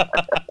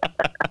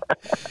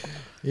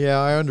 Yeah,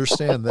 I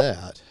understand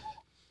that.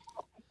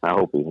 I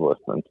hope he's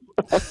listening.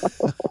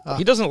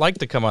 He doesn't like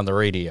to come on the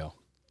radio.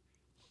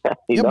 But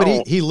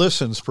he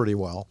listens pretty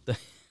well.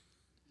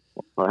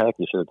 Well, heck,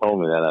 you should have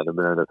told me that. I'd have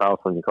been at his house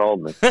when you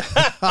called me.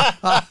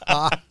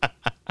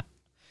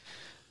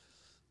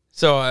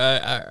 So,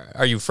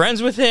 are you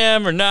friends with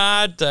him or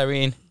not? I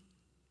mean,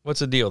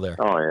 what's the deal there?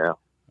 Oh, yeah.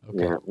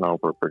 Okay. Yeah, no,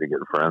 we're pretty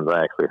good friends.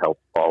 I actually helped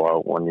Paul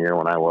out one year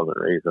when I wasn't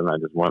racing. I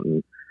just went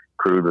and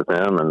crewed with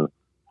him, and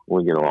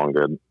we get along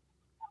good.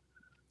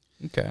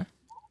 Okay.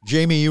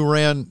 Jamie, you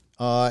ran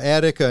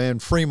Attica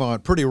and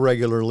Fremont pretty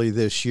regularly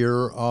this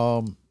year.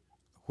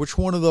 Which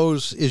one of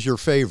those is your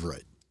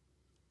favorite?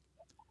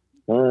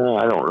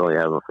 I don't really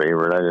have a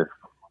favorite.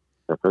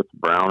 If it's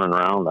brown and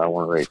round, I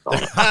want to race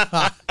on it.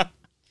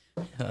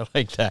 I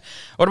like that.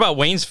 What about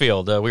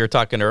Waynesfield? We were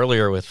talking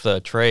earlier with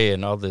Trey,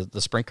 and all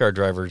the sprint car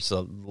drivers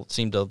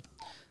seem to,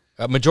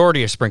 a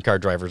majority of sprint car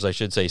drivers, I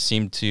should say,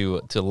 seem to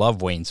love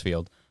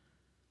Waynesfield.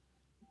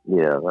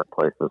 Yeah, that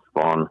place is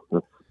fun.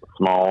 It's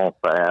small,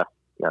 fast,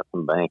 got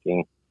some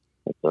banking.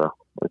 It's a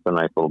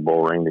nice little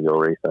bull ring to go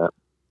race at.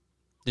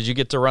 Did you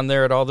get to run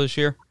there at all this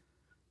year?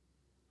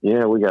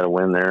 Yeah, we got a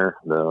win there.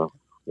 The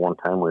one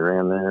time we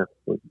ran there,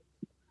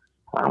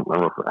 I don't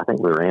remember. I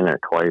think we ran there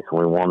twice, and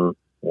we won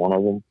one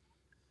of them.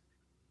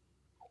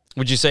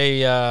 Would you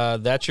say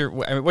that's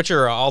your? I mean, what's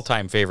your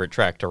all-time favorite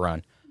track to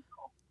run?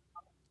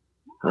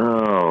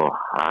 Oh,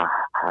 I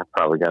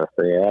probably got to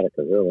say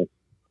Attica, really.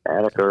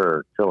 Attica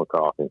or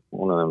Chillicothe,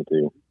 one of them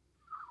two.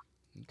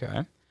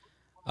 Okay.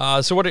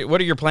 So what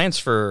are your plans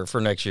for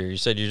next year? You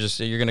said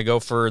you're going to go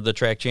for the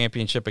track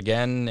championship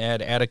again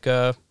at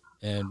Attica,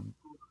 and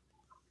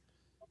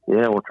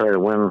yeah, we'll try to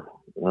win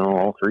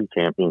all 3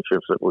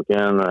 championships that we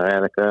can: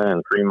 Attica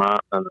and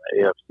Fremont and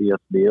the AFCS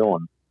deal,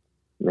 and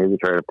maybe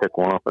try to pick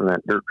one up in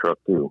that dirt truck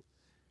too.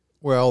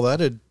 Well,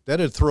 that'd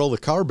thrill the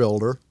car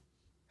builder.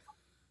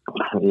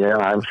 Yeah,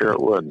 I'm sure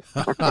it would.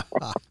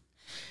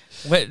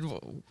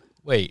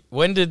 Wait,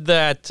 when did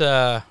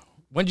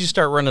you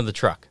start running the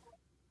truck?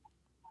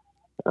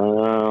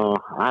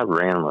 I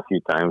ran them a few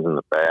times in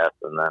the past,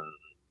 and then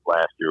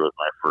last year was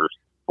my first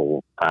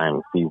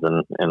full-time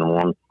season in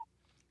one.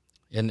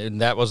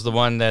 And that was the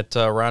one that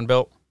Ron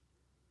built?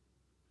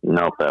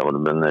 Nope, that would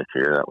have been this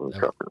year. That was the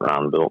truck that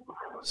Ron built.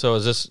 So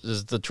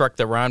is the truck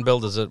that Ron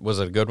built, was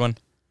it a good one?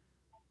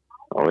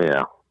 Oh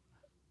yeah.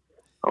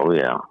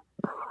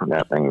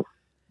 That thing's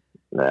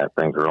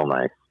real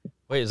nice.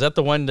 Wait, is that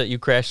the one that you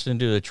crashed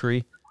into the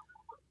tree,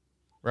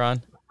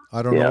 Ron?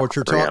 I don't know what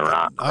you're talking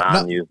about.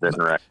 Ron used it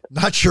and wrecked it.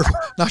 Not sure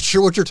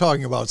what you're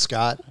talking about,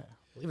 Scott. I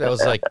believe that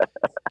was like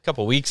a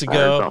couple weeks I heard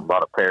ago. something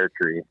about a pear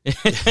tree.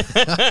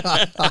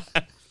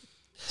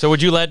 So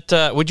would you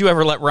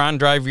ever let Ron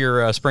drive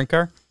your sprint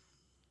car?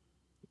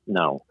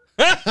 No.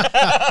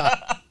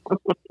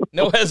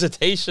 No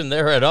hesitation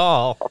there at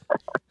all.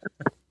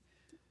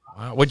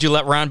 Wow. Would you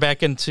let Ron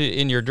back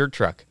in your dirt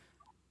truck?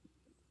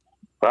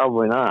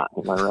 Probably not.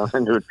 He might run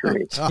into a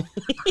tree. At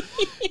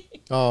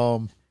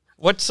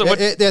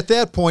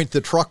that point,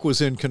 the truck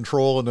was in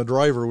control and the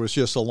driver was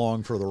just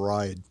along for the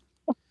ride.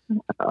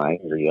 I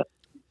hear you.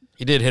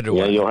 He did hit it.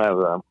 Yeah, you'll have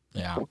them.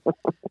 Yeah.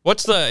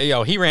 What's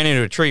he ran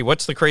into a tree.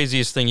 What's the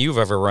craziest thing you've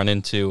ever run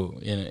into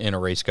in a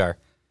race car?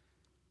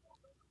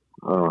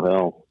 Oh,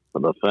 hell.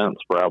 The fence,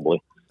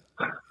 probably.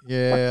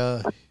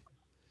 Yeah.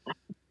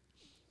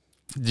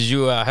 Did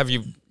you have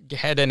you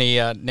had any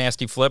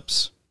nasty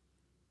flips?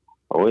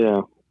 Oh,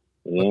 yeah.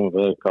 Yeah, we've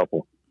had a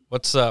couple.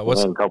 What's had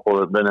a couple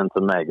that have been in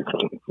some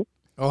magazines.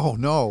 Oh,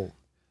 no.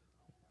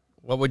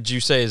 What would you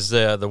say is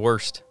the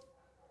worst?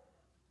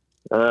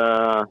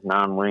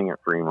 Non-wing at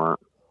Fremont.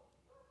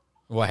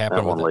 What happened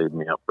that one with it? laid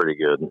me up pretty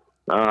good.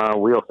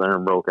 Wheel center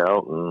broke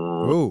out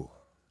and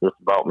just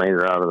about made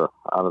her out of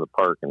the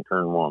park in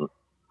turn 1.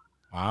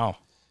 Wow.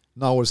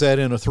 Now, was that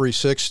in a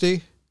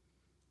 360?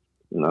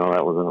 No,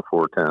 that was in a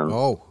 410.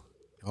 Oh,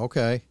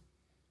 okay.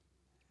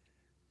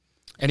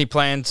 Any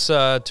plans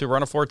to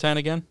run a 410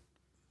 again?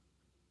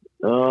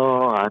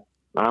 Oh,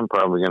 I'm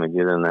probably going to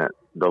get in that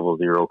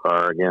 00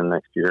 car again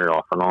next year,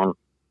 off and on.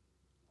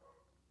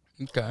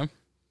 Okay,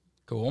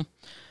 cool.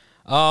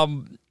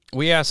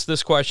 We asked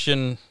this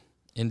question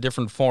in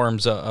different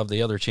forms of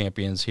the other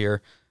champions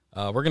here.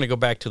 We're going to go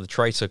back to the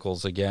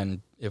tricycles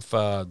again. If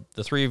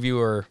the three of you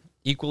are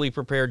equally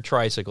prepared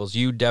tricycles,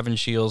 you, Devin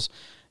Shields,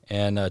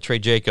 and Trey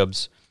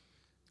Jacobs,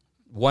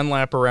 one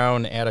lap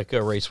around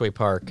Attica Raceway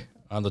Park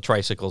on the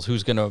tricycles,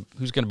 who's gonna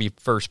be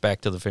first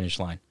back to the finish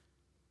line?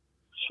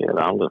 Shit,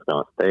 I'm just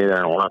going to stay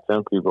there and watch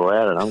them people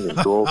at it. I'm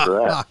just too old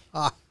for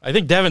that. I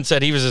think Devin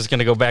said he was just going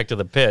to go back to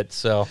the pit,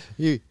 so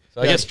I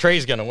guess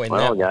Trey's going to win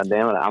well, that. God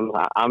damn it,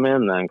 I'm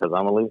in then, because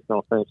I'm at least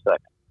going to finish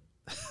second.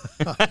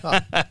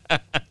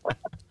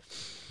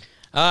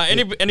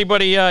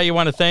 Anybody you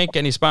want to thank?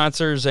 Any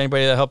sponsors?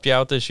 Anybody that helped you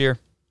out this year?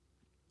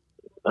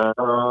 Yeah,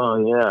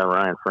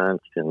 Ryan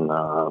French and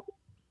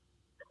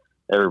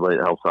everybody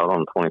that helps out on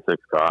the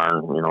 26 car,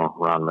 and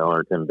Ron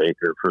Miller, Tim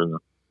Baker for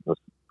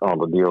all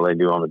the deal they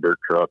do on the dirt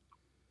truck.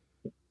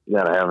 You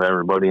got to have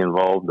everybody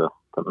involved to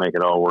make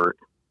it all work.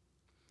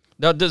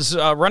 Now, does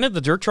running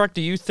the dirt truck?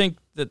 Do you think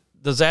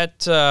does that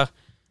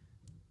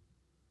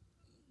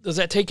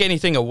take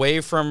anything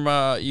away from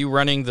you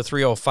running the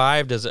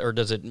 305? Does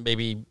it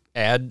maybe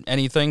add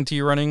anything to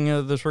you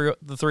running the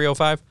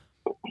 305?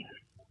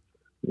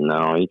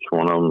 No, each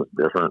one of them is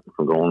different.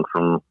 From going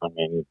from,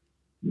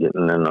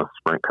 getting in a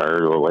sprint car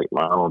to a late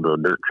model to a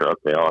dirt truck,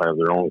 they all have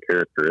their own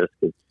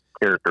characteristics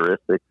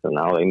and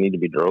how they need to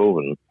be drove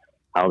and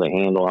how they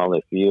handle, how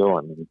they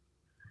feel.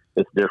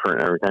 It's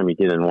different every time you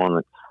get in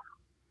one.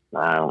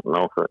 I don't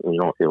know if you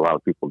don't see a lot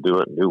of people do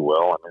it and do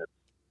well.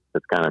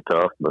 It's kind of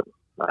tough, but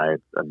I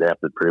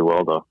adapted pretty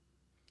well to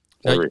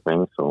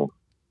everything. So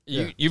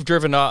you've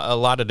driven a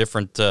lot of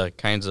different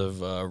kinds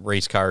of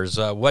race cars.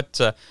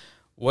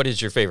 What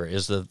is your favorite?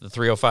 Is the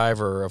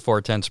 305 or a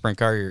 410 sprint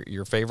car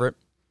your favorite?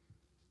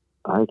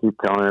 I keep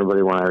telling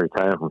everybody when I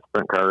retire from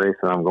sprint car racing,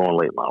 I'm going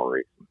late model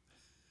racing.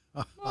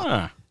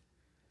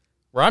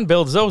 Ron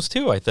builds those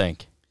too, I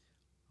think.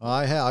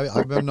 I have.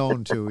 I've been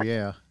known to,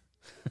 yeah.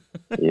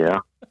 Yeah.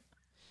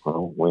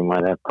 Well, we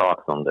might have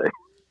talk someday.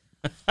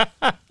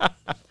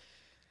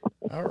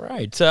 All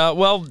right.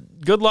 Well,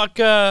 good luck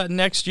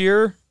next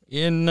year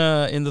in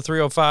the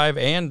 305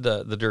 and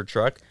the dirt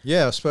truck.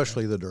 Yeah,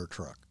 especially the dirt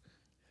truck.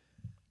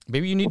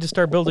 Maybe you need to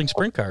start building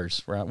sprint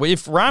cars, Ron.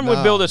 If Ron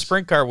would build a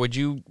sprint car, would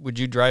you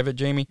drive it,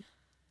 Jamie?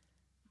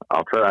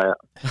 I'll try it.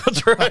 I'll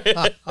try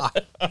it.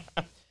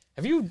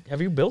 Have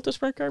you built a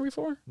sprint car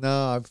before?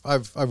 No,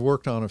 I've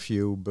worked on a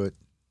few, but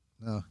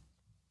no.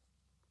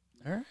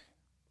 All right.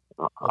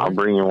 I'll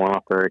bring you one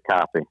up there, a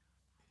copy.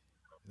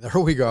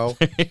 There we go.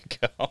 There you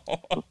go.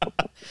 All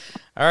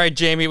right,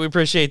 Jamie, we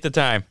appreciate the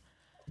time.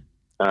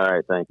 All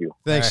right, thank you.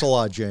 Thanks a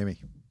lot, Jamie.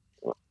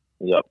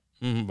 Yep.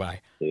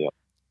 Bye. Yep.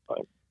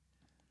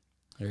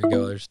 There you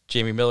go. There's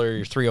Jamie Miller,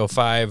 your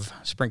 305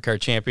 sprint car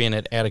champion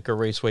at Attica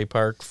Raceway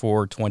Park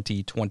for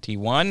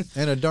 2021.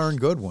 And a darn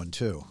good one,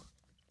 too.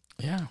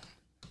 Yeah.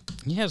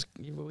 He has.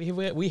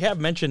 We have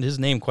mentioned his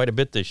name quite a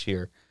bit this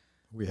year.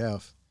 We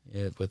have.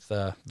 With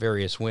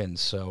various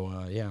wins.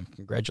 So,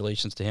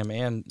 congratulations to him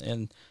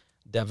and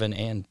Devin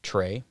and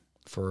Trey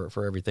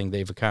for everything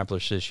they've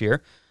accomplished this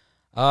year.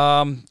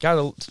 Got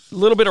a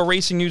little bit of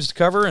racing news to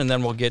cover, and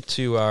then we'll get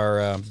to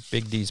our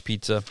Big D's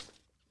Pizza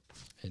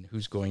and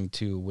who's going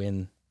to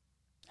win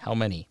how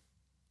many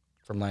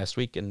from last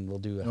week, and we'll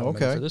do how many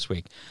for this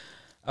week.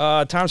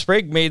 Tom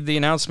Sprague made the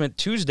announcement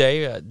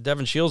Tuesday.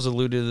 Devin Shields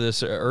alluded to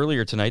this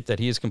earlier tonight that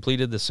he has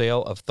completed the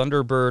sale of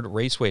Thunderbird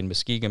Raceway in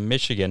Muskegon,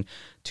 Michigan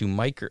to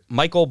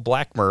Michael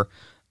Blackmer,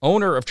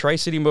 owner of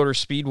Tri-City Motor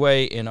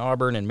Speedway in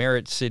Auburn and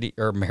Merritt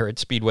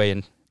Speedway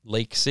in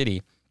Lake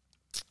City.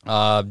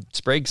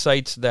 Sprague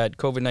cites that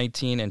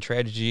COVID-19 and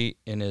tragedy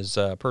in his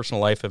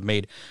personal life have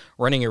made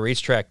running a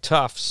racetrack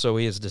tough, so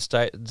he has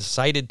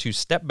decided to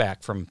step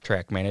back from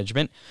track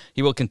management.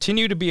 He will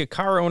continue to be a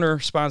car owner,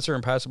 sponsor,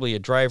 and possibly a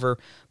driver.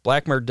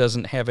 Blackmer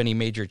doesn't have any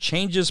major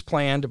changes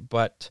planned,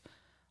 but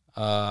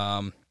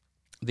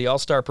the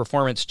All-Star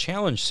Performance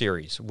Challenge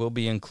Series will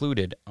be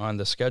included on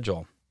the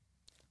schedule.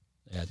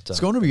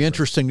 It's going to be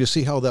interesting to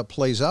see how that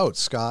plays out,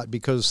 Scott,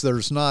 because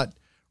there's not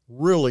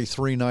really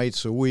 3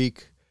 nights a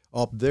week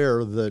up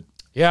there that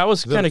I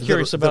was kind of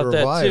curious about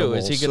that viable. too.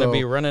 Is he going to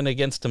be running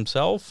against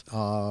himself?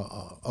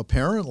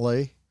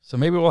 Apparently. So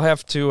maybe we'll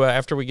have to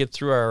after we get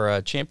through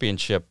our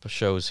championship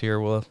shows here,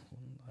 we'll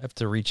have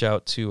to reach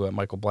out to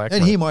Michael Blackmer.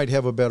 And he might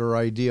have a better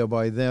idea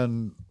by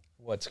then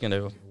what's going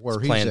to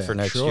he's plan for at,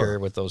 next sure. year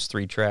with those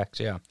 3 tracks.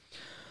 Yeah.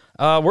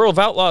 World of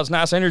Outlaws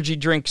NOS Energy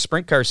Drink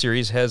Sprint Car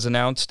Series has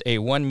announced a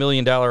 $1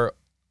 million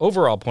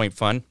overall point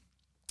fund.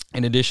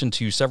 In addition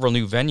to several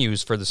new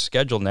venues for the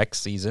schedule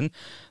next season,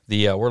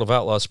 the World of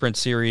Outlaws Sprint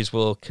Series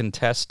will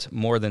contest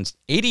more than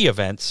 80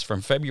 events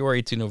from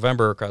February to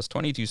November across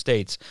 22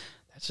 states.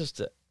 That's just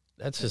a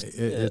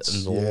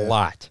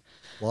lot.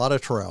 A lot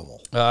of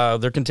travel.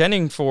 They're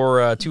contending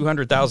for a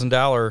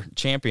 $200,000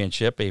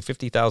 championship, a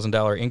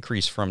 $50,000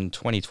 increase from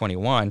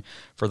 2021.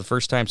 For the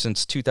first time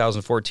since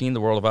 2014, the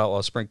World of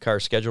Outlaw Sprint Car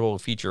schedule will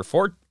feature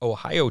 4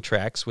 Ohio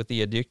tracks with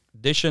the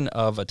addition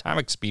of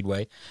Atomic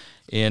Speedway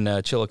in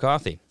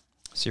Chillicothe.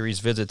 Series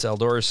visits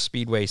Eldora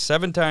Speedway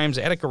 7 times,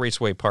 Attica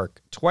Raceway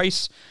Park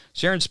twice,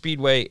 Sharon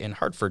Speedway in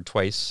Hartford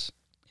twice,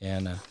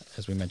 and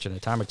as we mentioned,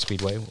 Atomic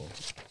Speedway will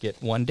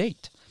get 1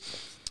 date.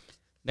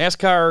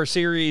 NASCAR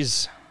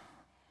Series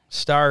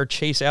star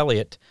Chase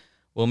Elliott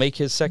will make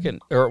his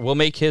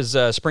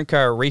sprint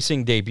car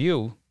racing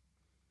debut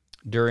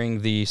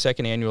during the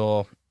second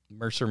annual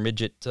Mercer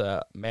Midget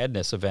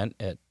Madness event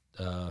at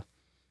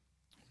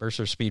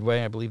Mercer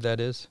Speedway, I believe that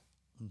is.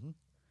 Mm-hmm.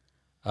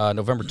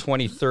 November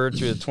 23rd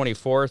through the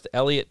 24th.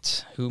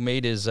 Elliott, who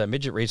made his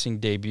midget racing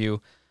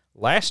debut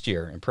last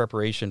year in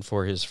preparation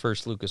for his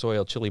first Lucas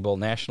Oil Chili Bowl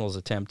Nationals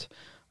attempt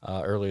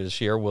earlier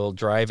this year, will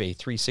drive a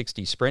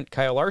 360 sprint.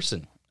 Kyle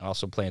Larson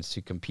also plans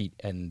to compete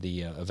in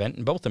the event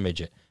in both a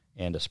midget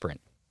and a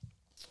sprint.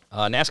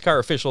 NASCAR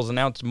officials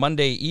announced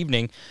Monday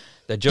evening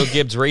that Joe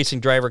Gibbs Racing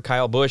driver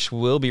Kyle Busch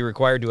will be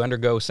required to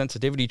undergo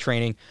sensitivity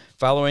training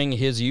following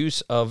his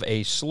use of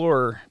a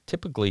slur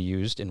typically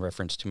used in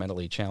reference to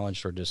mentally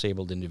challenged or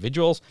disabled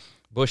individuals.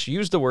 Busch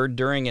used the word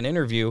during an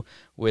interview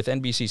with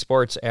NBC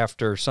Sports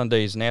after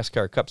Sunday's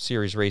NASCAR Cup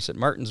Series race at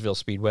Martinsville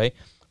Speedway,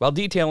 while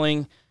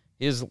detailing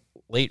his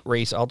late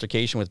race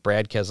altercation with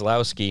Brad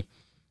Keselowski.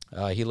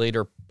 He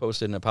later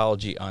posted an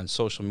apology on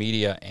social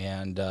media,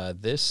 and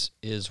this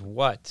is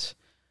what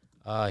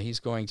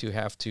he's going to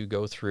have to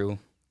go through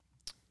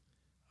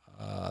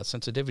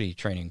sensitivity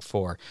training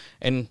for.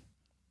 And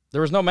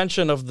there was no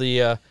mention of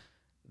the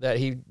that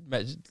he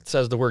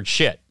says the word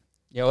shit.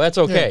 That's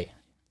okay.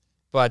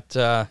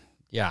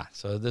 Yeah. But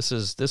so this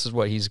is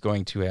what he's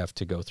going to have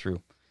to go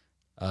through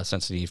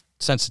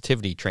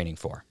sensitivity training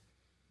for.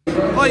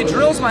 Well, he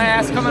drills my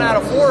ass coming out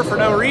of 4 for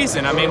no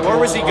reason. I mean, where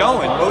was he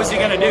going? What was he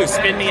going to do?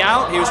 Spin me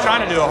out? He was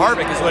trying to do a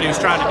Harvick is what he was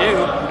trying to do.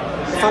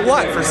 For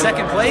what? For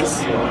second place?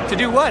 To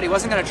do what? He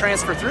wasn't going to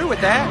transfer through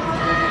with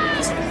that.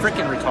 He's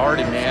freaking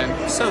retarded,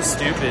 man. So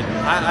stupid.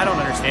 I don't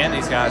understand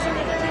these guys.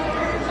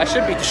 I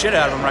should beat the shit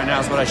out of him right now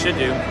is what I should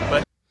do.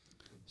 But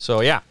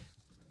So, yeah,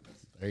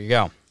 there you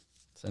go.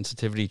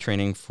 Sensitivity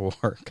training for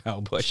Kyle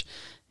Busch.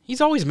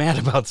 He's always mad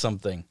about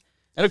something.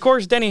 And, of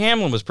course, Denny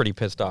Hamlin was pretty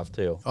pissed off,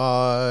 too.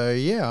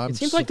 Yeah. It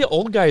seems like the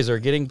old guys are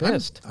getting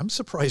pissed. I'm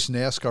surprised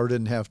NASCAR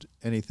didn't have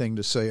anything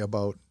to say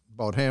about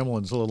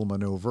Hamlin's little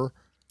maneuver.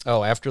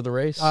 Oh, after the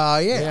race?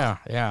 Yeah.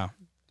 Yeah.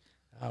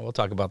 We'll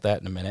talk about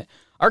that in a minute.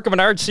 ARCA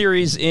Menard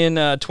Series in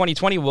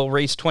 2020 will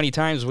race 20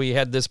 times. We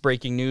had this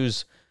breaking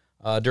news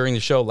during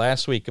the show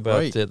last week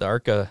about the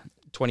ARCA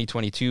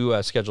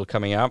 2022 schedule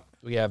coming out.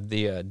 We have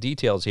the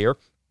details here.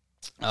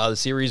 The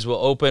series will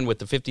open with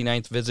the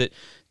 59th visit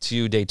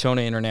to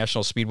Daytona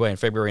International Speedway on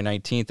February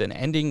 19th and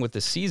ending with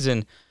the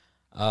season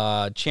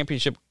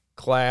championship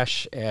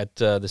clash at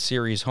the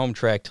series home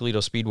track,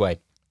 Toledo Speedway,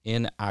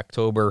 in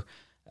October,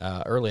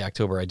 early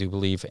October, I do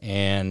believe.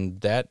 And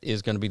that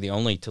is going to be the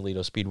only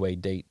Toledo Speedway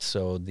date.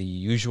 So the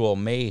usual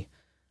May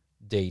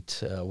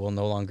date will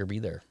no longer be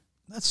there.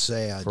 That's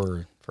sad.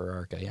 For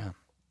ARCA, yeah.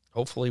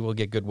 Hopefully we'll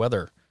get good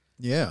weather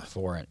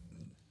for it.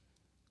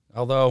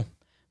 Although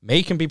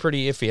May can be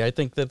pretty iffy. I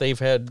think that they've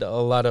had a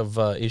lot of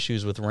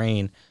issues with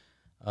rain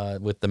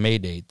with the May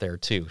date there,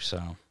 too. So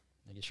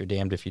I guess you're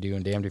damned if you do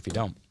and damned if you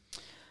don't.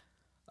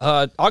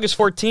 August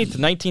 14th,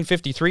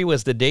 1953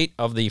 was the date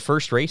of the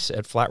first race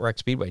at Flat Rock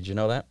Speedway. Did you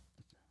know that?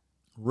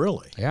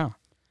 Really? Yeah.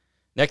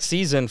 Next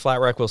season, Flat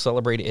Rock will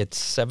celebrate its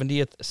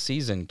 70th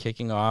season,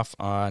 kicking off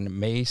on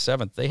May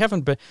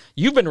 7th.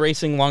 You've been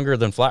racing longer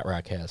than Flat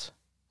Rock has.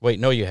 Wait,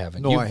 no, you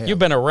haven't. No, I haven't. You've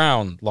been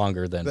around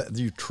longer than...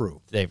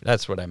 True.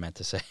 That's what I meant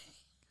to say.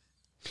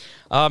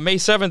 May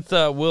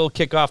 7th will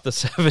kick off the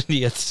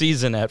 70th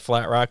season at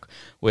Flat Rock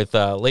with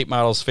late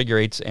models, figure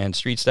eights, and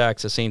street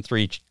stocks, the same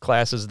 3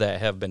 classes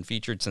that have been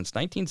featured since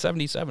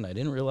 1977. I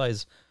didn't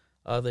realize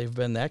they've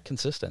been that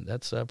consistent.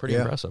 That's pretty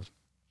impressive.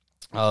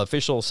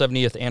 Official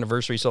 70th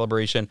anniversary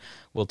celebration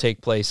will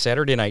take place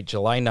Saturday night,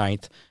 July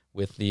 9th,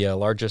 with the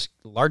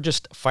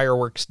largest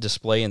fireworks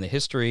display in the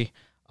history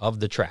of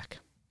the track.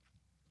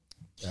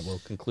 That will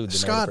conclude the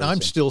Scott, night of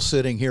I'm still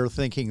sitting here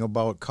thinking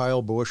about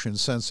Kyle Busch and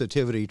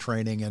sensitivity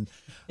training and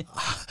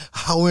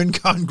how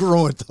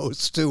incongruent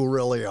those two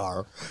really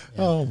are.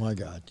 Yeah. Oh, my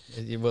God.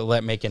 Will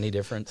that make any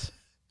difference?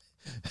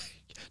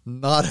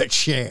 Not a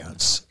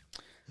chance.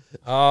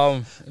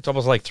 It's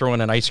almost like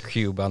throwing an ice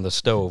cube on the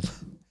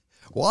stove.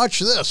 Watch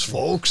this,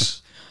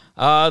 folks.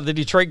 The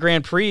Detroit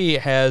Grand Prix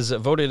has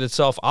voted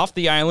itself off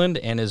the island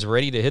and is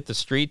ready to hit the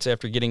streets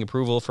after getting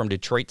approval from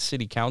Detroit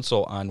City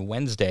Council on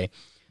Wednesday.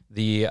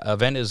 The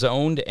event is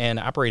owned and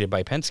operated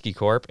by Penske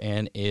Corp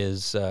and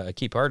is a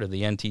key part of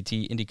the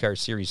NTT IndyCar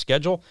Series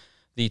schedule.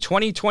 The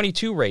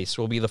 2022 race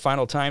will be the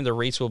final time the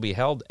race will be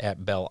held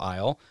at Belle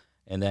Isle,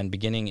 and then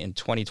beginning in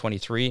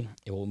 2023,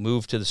 it will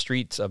move to the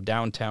streets of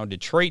downtown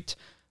Detroit.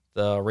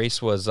 The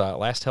race was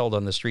last held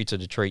on the streets of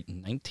Detroit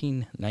in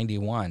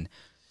 1991,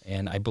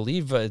 And I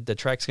believe the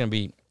track's going to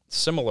be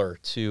similar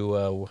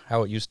to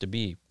how it used to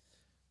be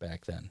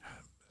back then.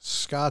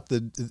 Scott,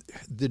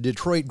 the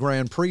Detroit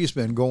Grand Prix has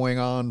been going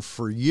on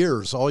for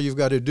years. All you've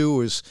got to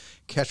do is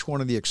catch one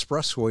of the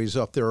expressways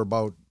up there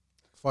about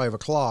 5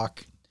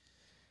 o'clock.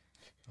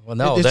 Well,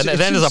 no, then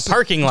there's a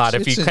parking lot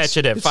if you catch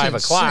it at 5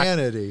 o'clock.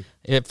 Insanity.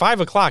 At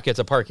 5 o'clock, it's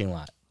a parking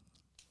lot.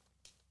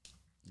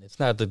 It's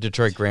not the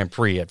Detroit Grand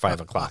Prix at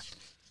 5 o'clock.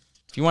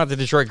 If you want the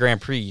Detroit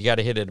Grand Prix, you got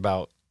to hit it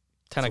about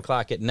 10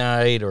 o'clock at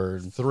night or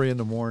 3 in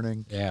the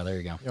morning. Yeah, there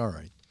you go. All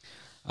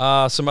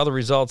right. Some other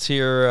results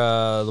here.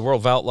 The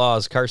World of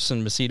Outlaws,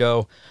 Carson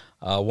Macedo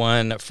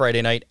won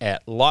Friday night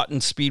at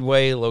Lawton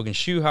Speedway. Logan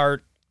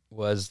Schuchart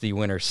was the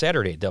winner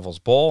Saturday at Devil's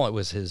Bowl. It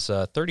was his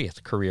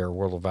 30th career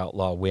World of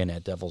Outlaw win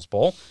at Devil's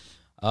Bowl.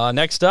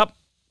 Next up,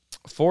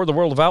 for the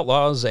World of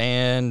Outlaws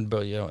and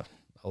a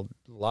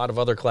lot of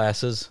other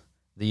classes,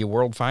 the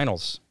World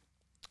Finals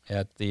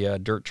at the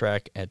dirt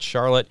track at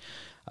Charlotte.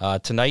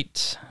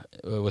 Tonight,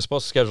 it was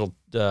supposed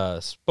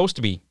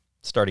to be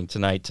starting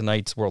tonight.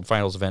 Tonight's World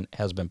Finals event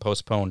has been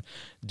postponed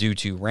due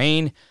to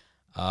rain,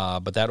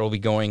 but that will be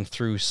going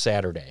through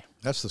Saturday.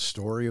 That's the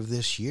story of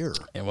this year.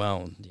 And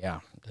well,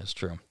 yeah, that's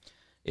true.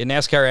 In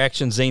NASCAR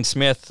action, Zane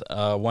Smith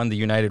won the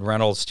United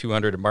Rentals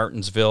 200 at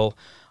Martinsville.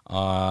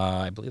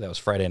 I believe that was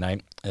Friday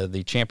night.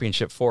 The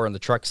Championship 4 in the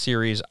Truck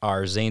Series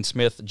are Zane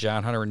Smith,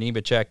 John Hunter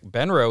Nemechek,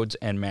 Ben Rhodes,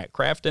 and Matt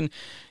Crafton.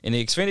 In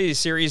the Xfinity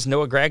Series,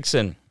 Noah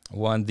Gragson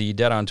won the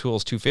Dead on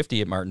Tools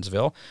 250 at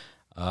Martinsville.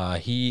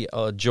 He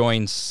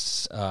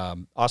joins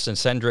Austin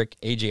Cendrick,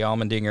 A.J.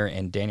 Allmendinger,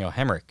 and Daniel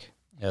Hemrick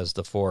as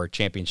the 4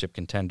 championship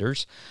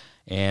contenders.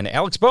 And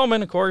Alex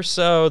Bowman, of course,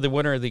 the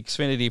winner of the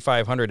Xfinity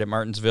 500 at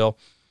Martinsville.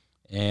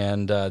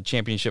 And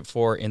Championship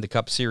 4 in the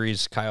Cup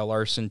Series, Kyle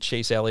Larson,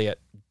 Chase Elliott,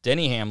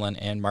 Denny Hamlin,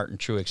 and Martin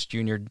Truex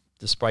Jr.,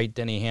 despite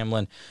Denny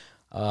Hamlin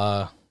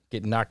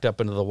getting knocked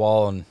up into the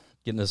wall and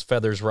getting his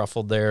feathers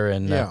ruffled there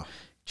and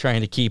trying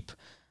to keep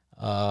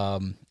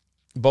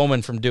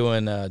Bowman from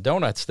doing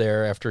donuts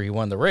there after he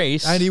won the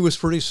race. And he was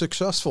pretty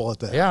successful at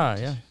that.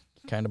 Yeah.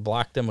 Kind of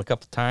blocked him a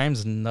couple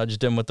times and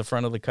nudged him with the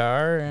front of the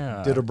car.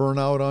 Yeah. Did a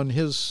burnout on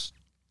his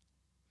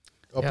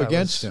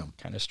against him.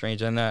 Kind of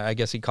strange. And I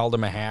guess he called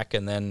him a hack,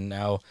 and then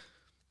now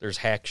there's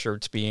hack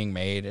shirts being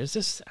made.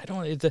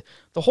 The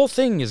whole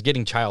thing is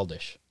getting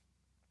childish.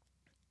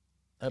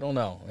 I don't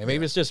know.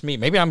 Maybe it's just me.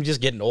 Maybe I'm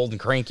just getting old and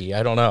cranky.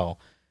 I don't know.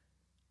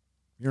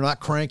 You're not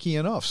cranky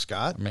enough,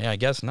 Scott. I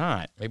guess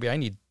not. Maybe I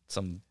need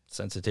some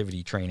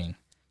sensitivity training.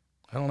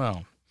 I don't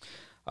know.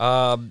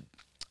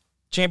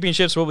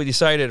 Championships will be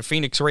decided at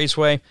Phoenix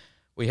Raceway.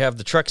 We have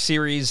the Truck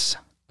Series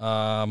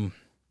tomorrow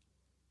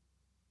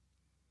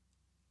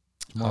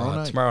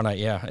night.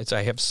 Yeah,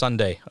 I have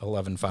Sunday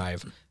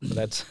 11/5. So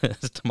that's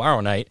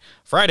tomorrow night,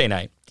 Friday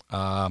night,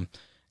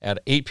 at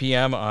 8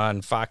 p.m.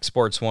 on Fox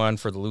Sports 1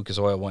 for the Lucas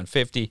Oil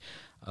 150.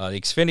 The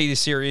Xfinity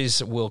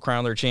Series will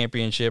crown their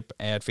championship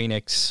at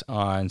Phoenix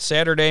on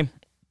Saturday.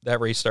 That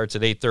race starts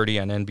at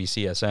 8:30 on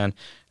NBCSN, and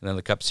then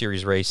the Cup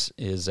Series race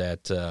is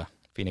at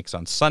Phoenix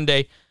on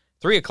Sunday,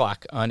 3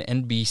 o'clock on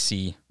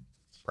NBC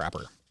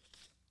proper.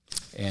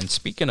 And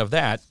speaking of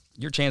that,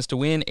 your chance to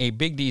win a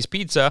Big D's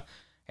Pizza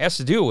has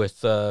to do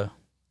with the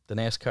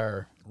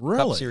NASCAR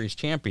Cup Series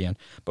champion.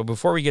 But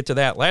before we get to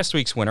that, last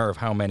week's winner of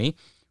how many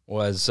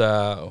was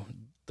the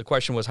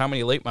question was how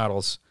many late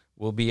models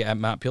will be at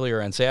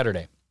Montpelier on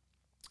Saturday.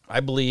 I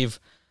believe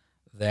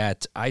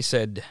that I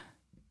said,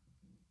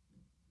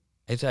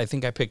 I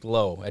think I picked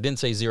low. I didn't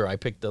say 0. I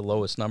picked the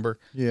lowest number.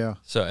 Yeah.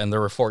 So, and there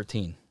were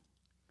 14.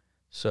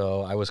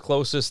 So I was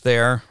closest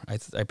there.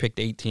 I picked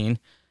 18.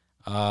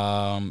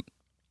 And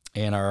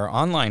our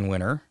online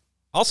winner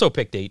also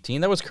picked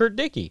 18. That was Kurt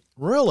Dickey.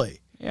 Really?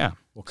 Yeah.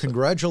 Well,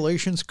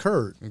 congratulations,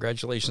 Kurt.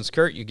 Congratulations,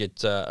 Kurt. You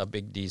get a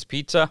Big D's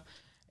Pizza.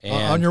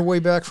 And on your way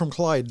back from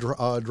Clyde,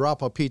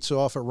 drop a pizza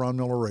off at Ron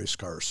Miller Race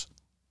Cars.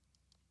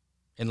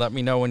 And let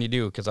me know when you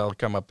do, because I'll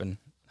come up and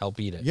help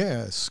eat it.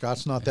 Yeah,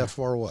 Scott's not that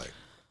far away.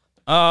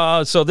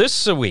 So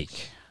this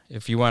week,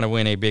 if you want to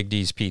win a Big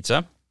D's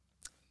Pizza,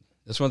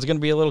 this one's going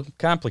to be a little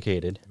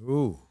complicated.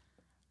 Ooh.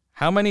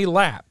 How many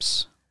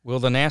laps will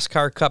the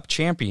NASCAR Cup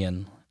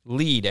champion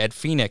lead at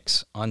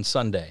Phoenix on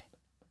Sunday?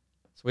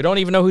 So we don't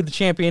even know who the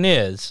champion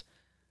is.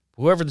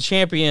 Whoever the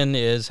champion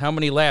is, how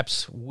many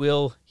laps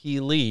will he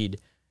lead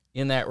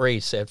in that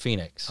race at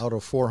Phoenix? Out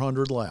of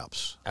 400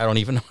 laps. I don't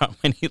even know how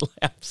many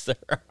laps there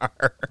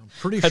are. I'm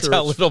pretty That's sure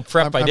how little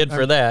prep I did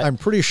for that. I'm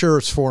pretty sure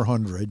it's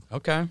 400.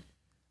 Okay.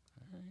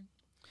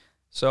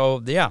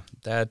 So, yeah,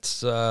 that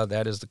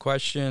is the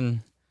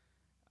question.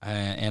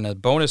 And a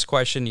bonus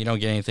question, you don't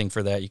get anything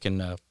for that. You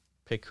can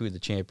pick who the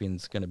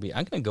champion's going to be.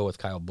 I'm going to go with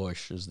Kyle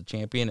Busch as the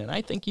champion, and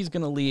I think he's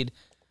going to lead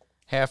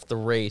half the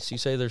race. You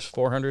say there's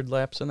 400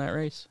 laps in that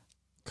race?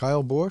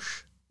 Kyle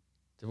Busch?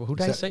 Who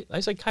did I say? I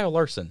said Kyle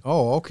Larson.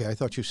 Oh, okay. I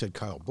thought you said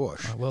Kyle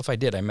Busch. Well, if I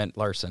did, I meant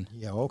Larson.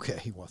 Yeah,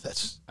 okay. Well,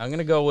 that's... I'm going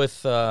to go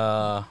with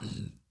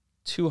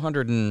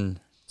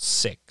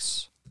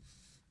 206.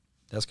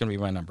 That's going to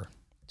be my number.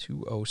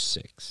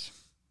 206.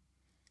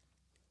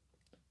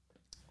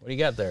 What do you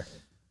got there?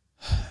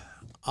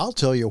 I'll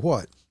tell you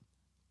what.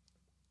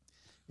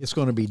 It's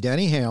going to be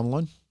Denny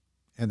Hamlin,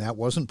 and that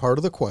wasn't part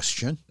of the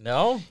question.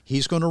 No?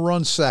 He's going to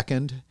run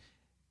second,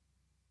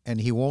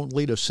 and he won't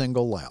lead a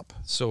single lap.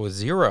 So a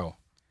 0.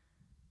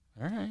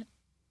 All right.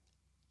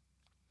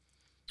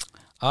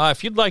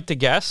 If you'd like to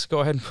guess,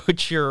 go ahead and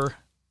put your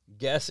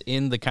guess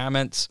in the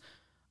comments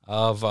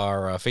of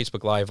our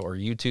Facebook Live or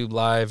YouTube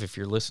Live. If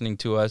you're listening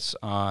to us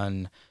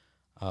on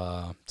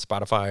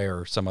Spotify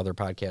or some other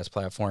podcast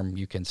platform,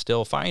 you can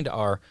still find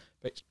our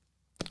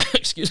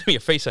excuse me, a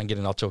face I'm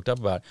getting all choked up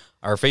about,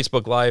 our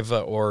Facebook Live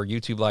or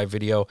YouTube Live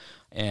video,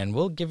 and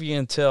we'll give you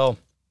until,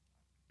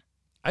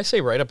 I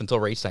say right up until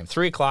race time,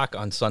 3 o'clock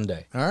on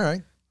Sunday. All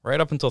right.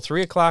 Right up until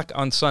 3 o'clock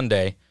on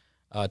Sunday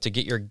to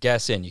get your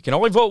guess in. You can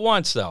only vote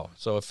once, though,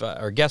 so if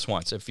or guess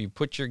once. If you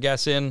put your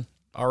guess in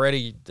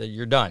already,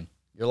 you're done.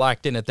 You're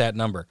locked in at that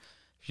number.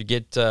 If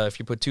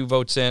you put 2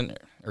 votes in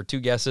or 2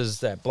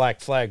 guesses, that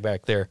black flag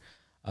back there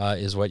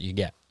is what you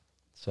get.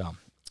 So,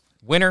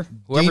 winner,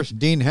 whoever.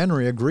 Dean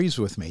Henry agrees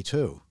with me,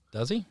 too.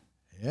 Does he?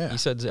 Yeah. He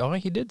said,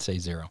 he did say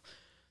 0.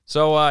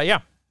 So, yeah.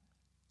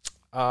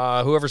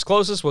 Whoever's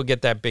closest will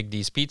get that Big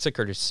D's Pizza,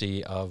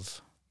 courtesy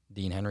of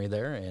Dean Henry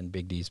there and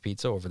Big D's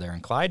Pizza over there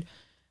in Clyde.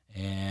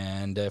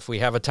 And if we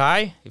have a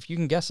tie, if you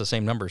can guess the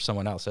same number as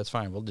someone else, that's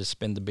fine. We'll just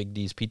spin the Big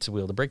D's Pizza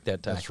wheel to break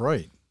that tie. That's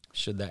right.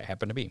 Should that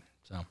happen to be.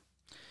 So,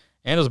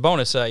 and as a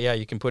bonus,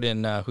 you can put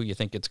in who you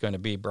think it's going to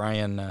be.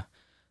 Brian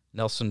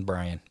Nelson.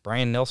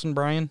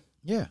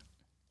 Yeah.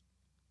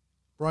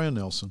 Brian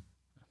Nelson.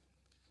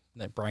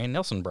 Brian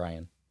Nelson.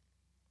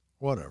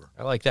 Whatever.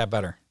 I like that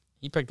better.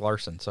 He picked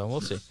Larson, so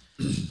we'll see.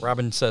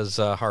 Robin says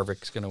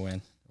Harvick's going to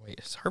win. Wait,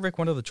 is Harvick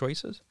one of the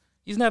choices?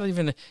 He's not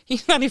even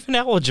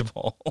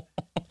eligible.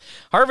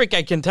 Harvick,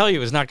 I can tell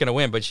you, is not going to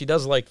win, but she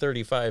does like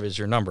 35 as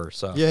your number,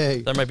 so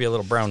Yay. There might be a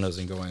little brown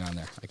nosing going on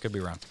there. I could be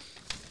wrong.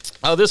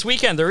 This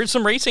weekend, there is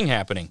some racing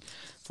happening.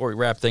 Before we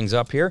wrap things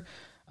up here,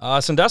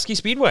 Sandusky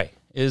Speedway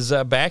is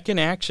back in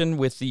action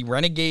with the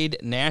Renegade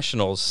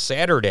Nationals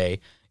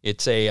Saturday.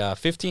 It's a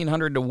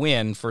 1,500 to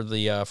win for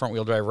the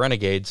front-wheel drive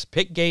Renegades.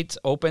 Pit gates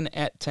open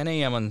at 10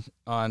 a.m.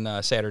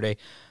 on Saturday.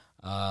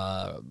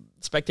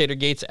 Spectator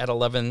gates at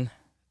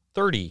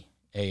 11:30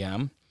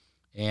 a.m.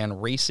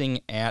 and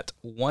racing at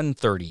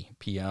 1:30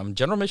 p.m.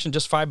 General admission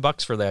just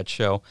 $5 for that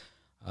show.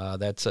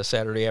 That's a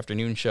Saturday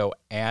afternoon show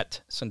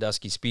at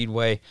Sandusky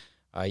Speedway.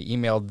 I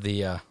emailed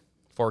the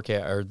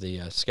forecast or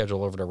the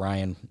schedule over to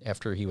Ryan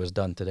after he was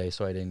done today,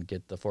 so I didn't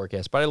get the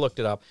forecast. But I looked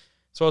it up.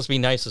 It's supposed to be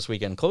nice this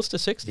weekend, close to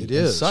 60. It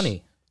is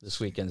sunny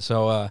this weekend,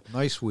 so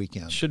nice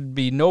weekend. Should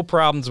be no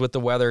problems with the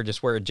weather.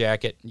 Just wear a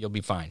jacket, you'll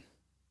be fine.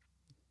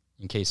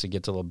 In case it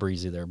gets a little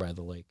breezy there by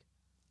the lake.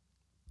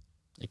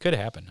 It could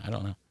happen. I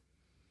don't know.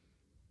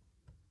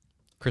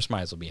 Chris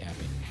Mize will be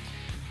happy.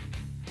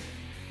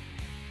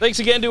 Thanks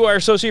again to our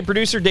associate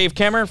producer, Dave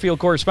Kemmer, field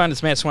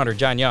correspondents Matt Swanner,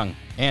 John Young,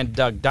 and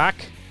Doug Dock.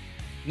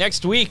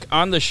 Next week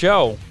on the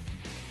show,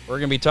 we're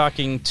going to be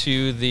talking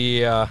to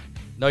the...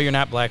 no, you're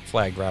not Black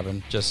Flag,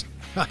 Robin. Just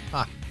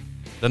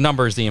the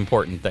number is the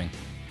important thing.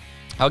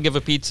 I'll give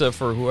a pizza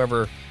for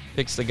whoever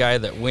picks the guy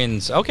that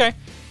wins. Okay,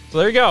 so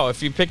there you go.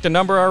 If you picked a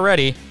number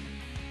already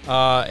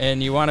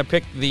and you want to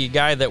pick the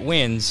guy that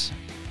wins...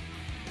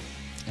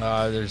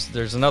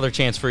 there's another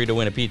chance for you to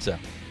win a pizza.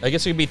 I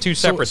guess it could be 2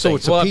 separate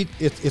things. So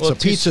it's a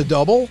pizza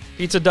double?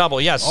 Pizza double,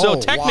 yes. Oh, so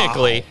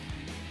technically, wow.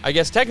 I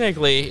guess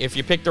technically, if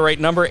you pick the right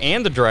number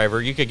and the driver,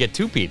 you could get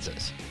 2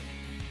 pizzas.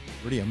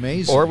 Pretty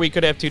amazing. Or we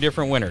could have 2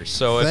 different winners.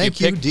 So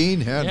Thank you you,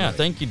 Dean Henry. Yeah,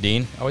 thank you,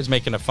 Dean. Always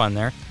making it fun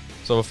there.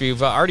 So if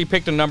you've already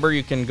picked a number,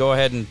 you can go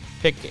ahead and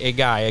pick a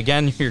guy.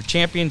 Again, your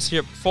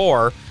championship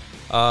 4,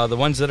 the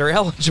ones that are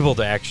eligible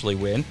to actually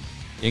win,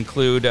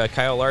 include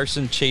Kyle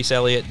Larson, Chase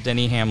Elliott,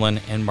 Denny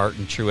Hamlin, and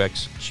Martin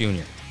Truex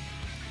Jr.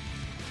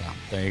 So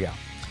there you go.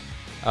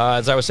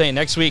 As I was saying,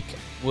 next week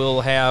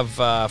we'll have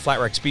Flat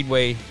Rock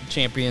Speedway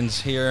champions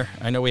here.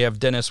 I know we have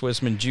Dennis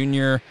Wisman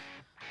Jr.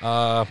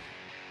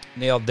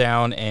 Nailed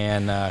down,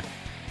 and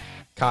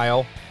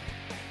Kyle.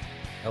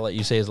 I'll let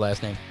you say his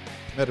last name.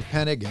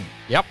 Metapenigan.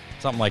 Yep,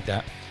 something like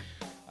that.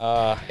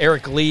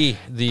 Eric Lee,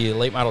 the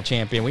late model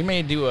champion. We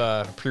may do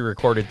a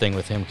pre-recorded thing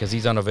with him because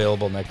he's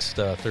unavailable next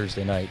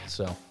Thursday night.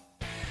 So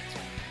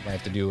might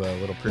have to do a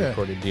little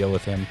pre-recorded deal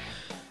with him.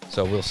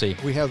 So we'll see.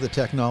 We have the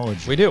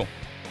technology. We do.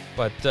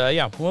 But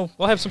yeah, we'll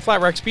have some Flat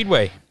Rock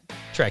Speedway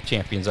track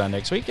champions on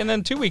next week. And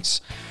then 2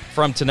 weeks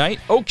from tonight,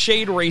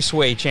 Oakshade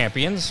Raceway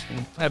champions.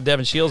 We'll have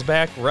Devin Shields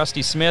back,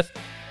 Rusty Smith,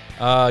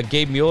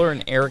 Gabe Mueller,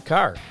 and Eric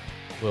Carr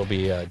will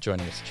be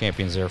joining us,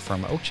 champions there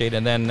from Oakshade.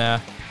 And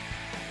then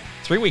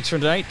 3 weeks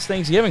from tonight, it's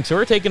Thanksgiving, so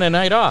we're taking a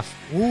night off.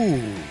 Ooh.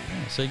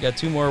 Yeah, so you got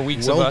 2 more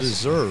weeks of us. Well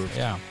deserved.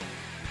 Yeah.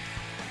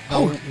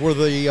 Now, were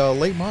the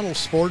late model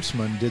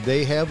sportsmen, did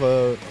they have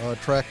a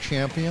track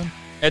champion?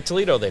 At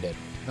Toledo they did.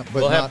 No,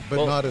 but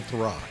not at the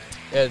Rock.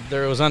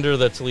 There was under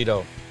the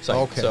Toledo site.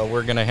 Okay. So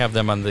we're going to have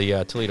them on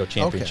the Toledo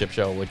Championship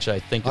show, which I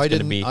think is going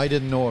to be... I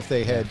didn't know if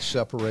they had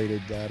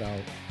separated that out.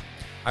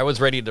 I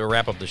was ready to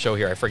wrap up the show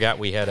here. I forgot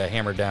we had a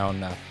hammer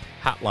down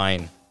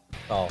hotline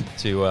call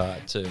to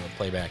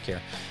play back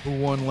here. Who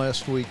won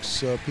last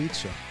week's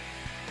pizza?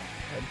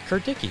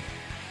 Kurt Dickey.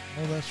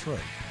 Oh, that's right.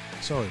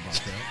 Sorry about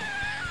that.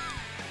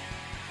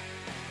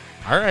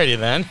 All righty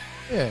then.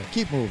 Yeah,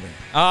 keep moving.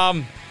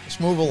 Let's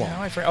move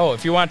along.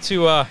 If you want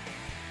to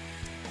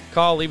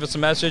call, leave us a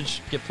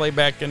message, get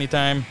playback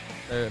anytime.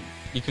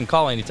 You can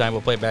call anytime.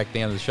 We'll play it back at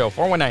the end of the show.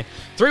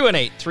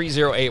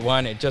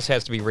 419-318-3081. It just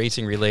has to be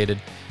racing related.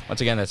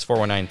 Once again, that's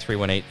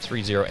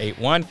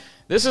 419-318-3081.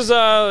 This is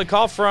a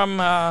call from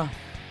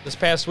this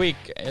past week.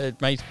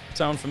 It might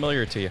sound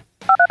familiar to you.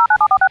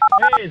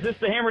 Hey, is this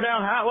the Hammer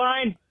Down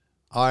hotline?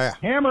 Oh, yeah.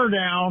 Hammer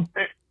Down.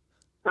 Hey,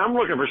 I'm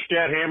looking for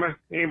Scat Hammer.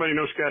 Anybody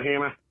know Scat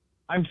Hammer?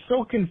 I'm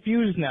so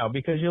confused now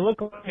because you look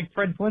like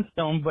Fred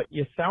Flintstone, but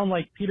you sound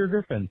like Peter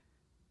Griffin.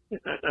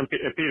 I'm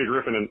Peter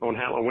Griffin on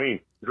Halloween,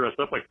 dressed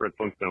up like Fred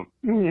Flintstone.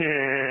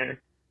 Yeah.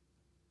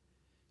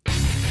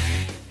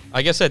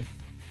 I guess that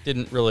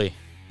didn't really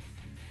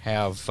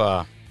have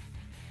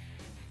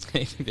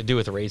anything to do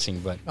with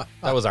racing, but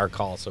that was our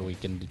call, so we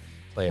can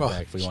play it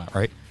back if we want,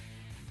 right?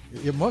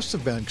 It must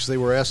have been because they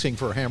were asking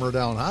for a Hammer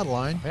Down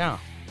hotline. Yeah,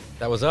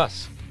 that was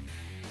us.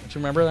 Don't you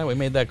remember that? We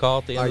made that call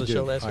at the end of the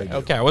show last week?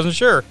 Okay, I wasn't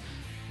sure.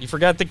 You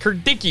forgot the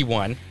Kurdicki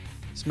one.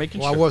 Just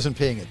making sure. I wasn't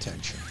paying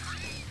attention.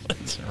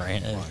 That's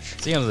right.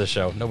 It's the end of the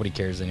show. Nobody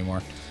cares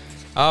anymore.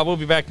 We'll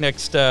be back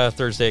next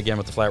Thursday again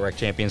with the Flat Rock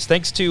Champions.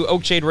 Thanks to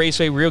Oakshade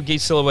Raceway, Real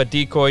Geese Silhouette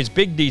Decoys,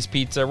 Big D's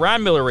Pizza,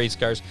 Ron Miller Race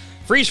Cars,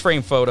 Freeze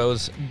Frame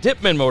Photos,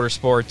 Dipman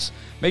Motorsports.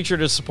 Make sure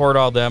to support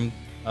all them.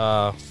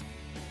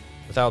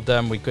 Without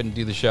them, we couldn't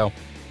do the show.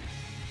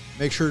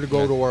 Make sure to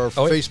go to our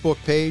Facebook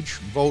page,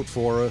 vote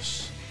for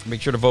us.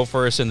 Make sure to vote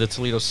for us in the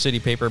Toledo City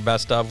Paper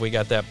Best Of. We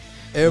got that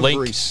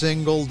every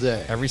single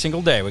day. Every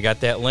single day. We got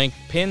that link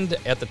pinned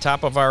at the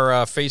top of our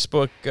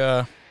Facebook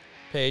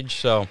page.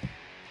 So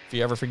if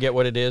you ever forget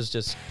what it is,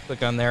 just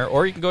click on there.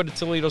 Or you can go to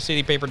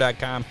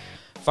ToledoCityPaper.com,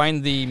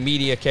 find the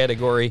media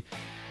category,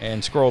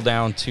 and scroll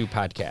down to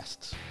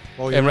podcasts.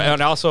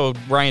 And also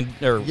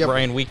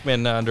Ryan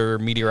Weekman under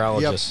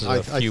meteorologist.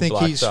 Yep. I think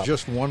he's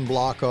just one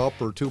block up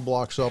or 2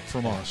 blocks up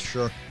from us.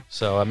 Sure.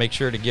 So make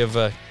sure to give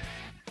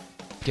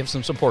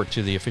some support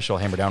to the official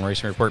Hammer Down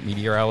Racing Report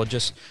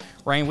meteorologist,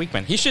 Ryan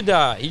Weekman. He should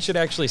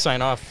actually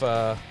sign off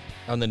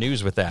on the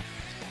news with that.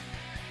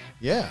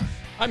 Yeah.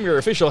 I'm your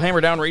official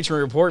Hammer Down Racing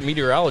Report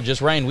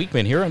meteorologist, Ryan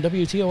Weekman, here on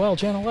WTOL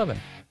Channel 11.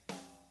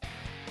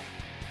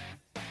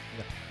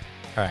 Yeah.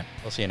 All right.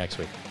 We'll see you next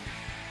week.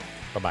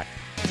 Bye-bye.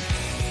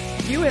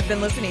 You have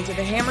been listening to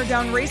the Hammer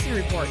Down Racing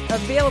Report,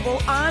 available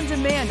on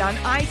demand on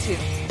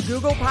iTunes,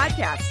 Google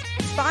Podcasts,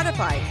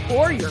 Spotify,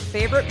 or your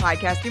favorite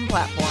podcasting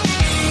platform.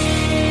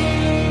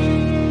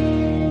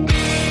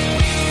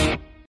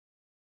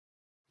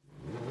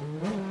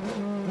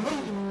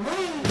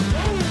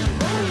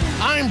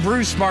 I'm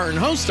Bruce Martin,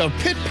 host of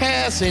Pit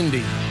Pass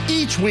Indy.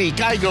 Each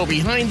week, I go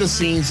behind the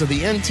scenes of the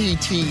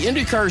NTT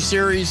IndyCar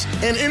Series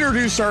and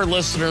introduce our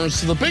listeners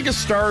to the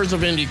biggest stars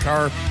of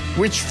IndyCar,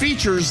 which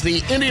features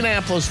the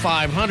Indianapolis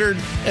 500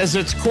 as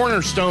its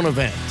cornerstone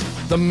event.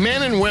 The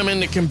men and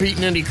women that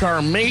compete in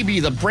IndyCar may be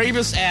the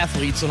bravest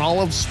athletes in all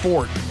of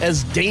sport,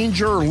 as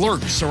danger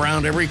lurks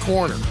around every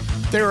corner.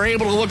 They are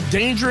able to look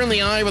danger in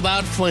the eye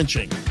without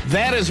flinching.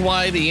 That is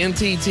why the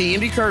NTT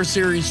IndyCar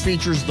Series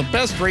features the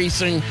best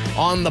racing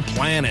on the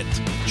planet.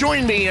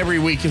 Join me every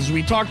week as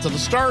we talk to the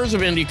stars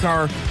of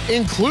IndyCar,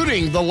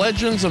 including the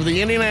legends of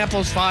the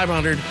Indianapolis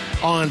 500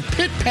 on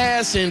Pit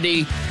Pass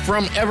Indy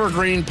from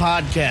Evergreen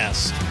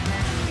Podcast.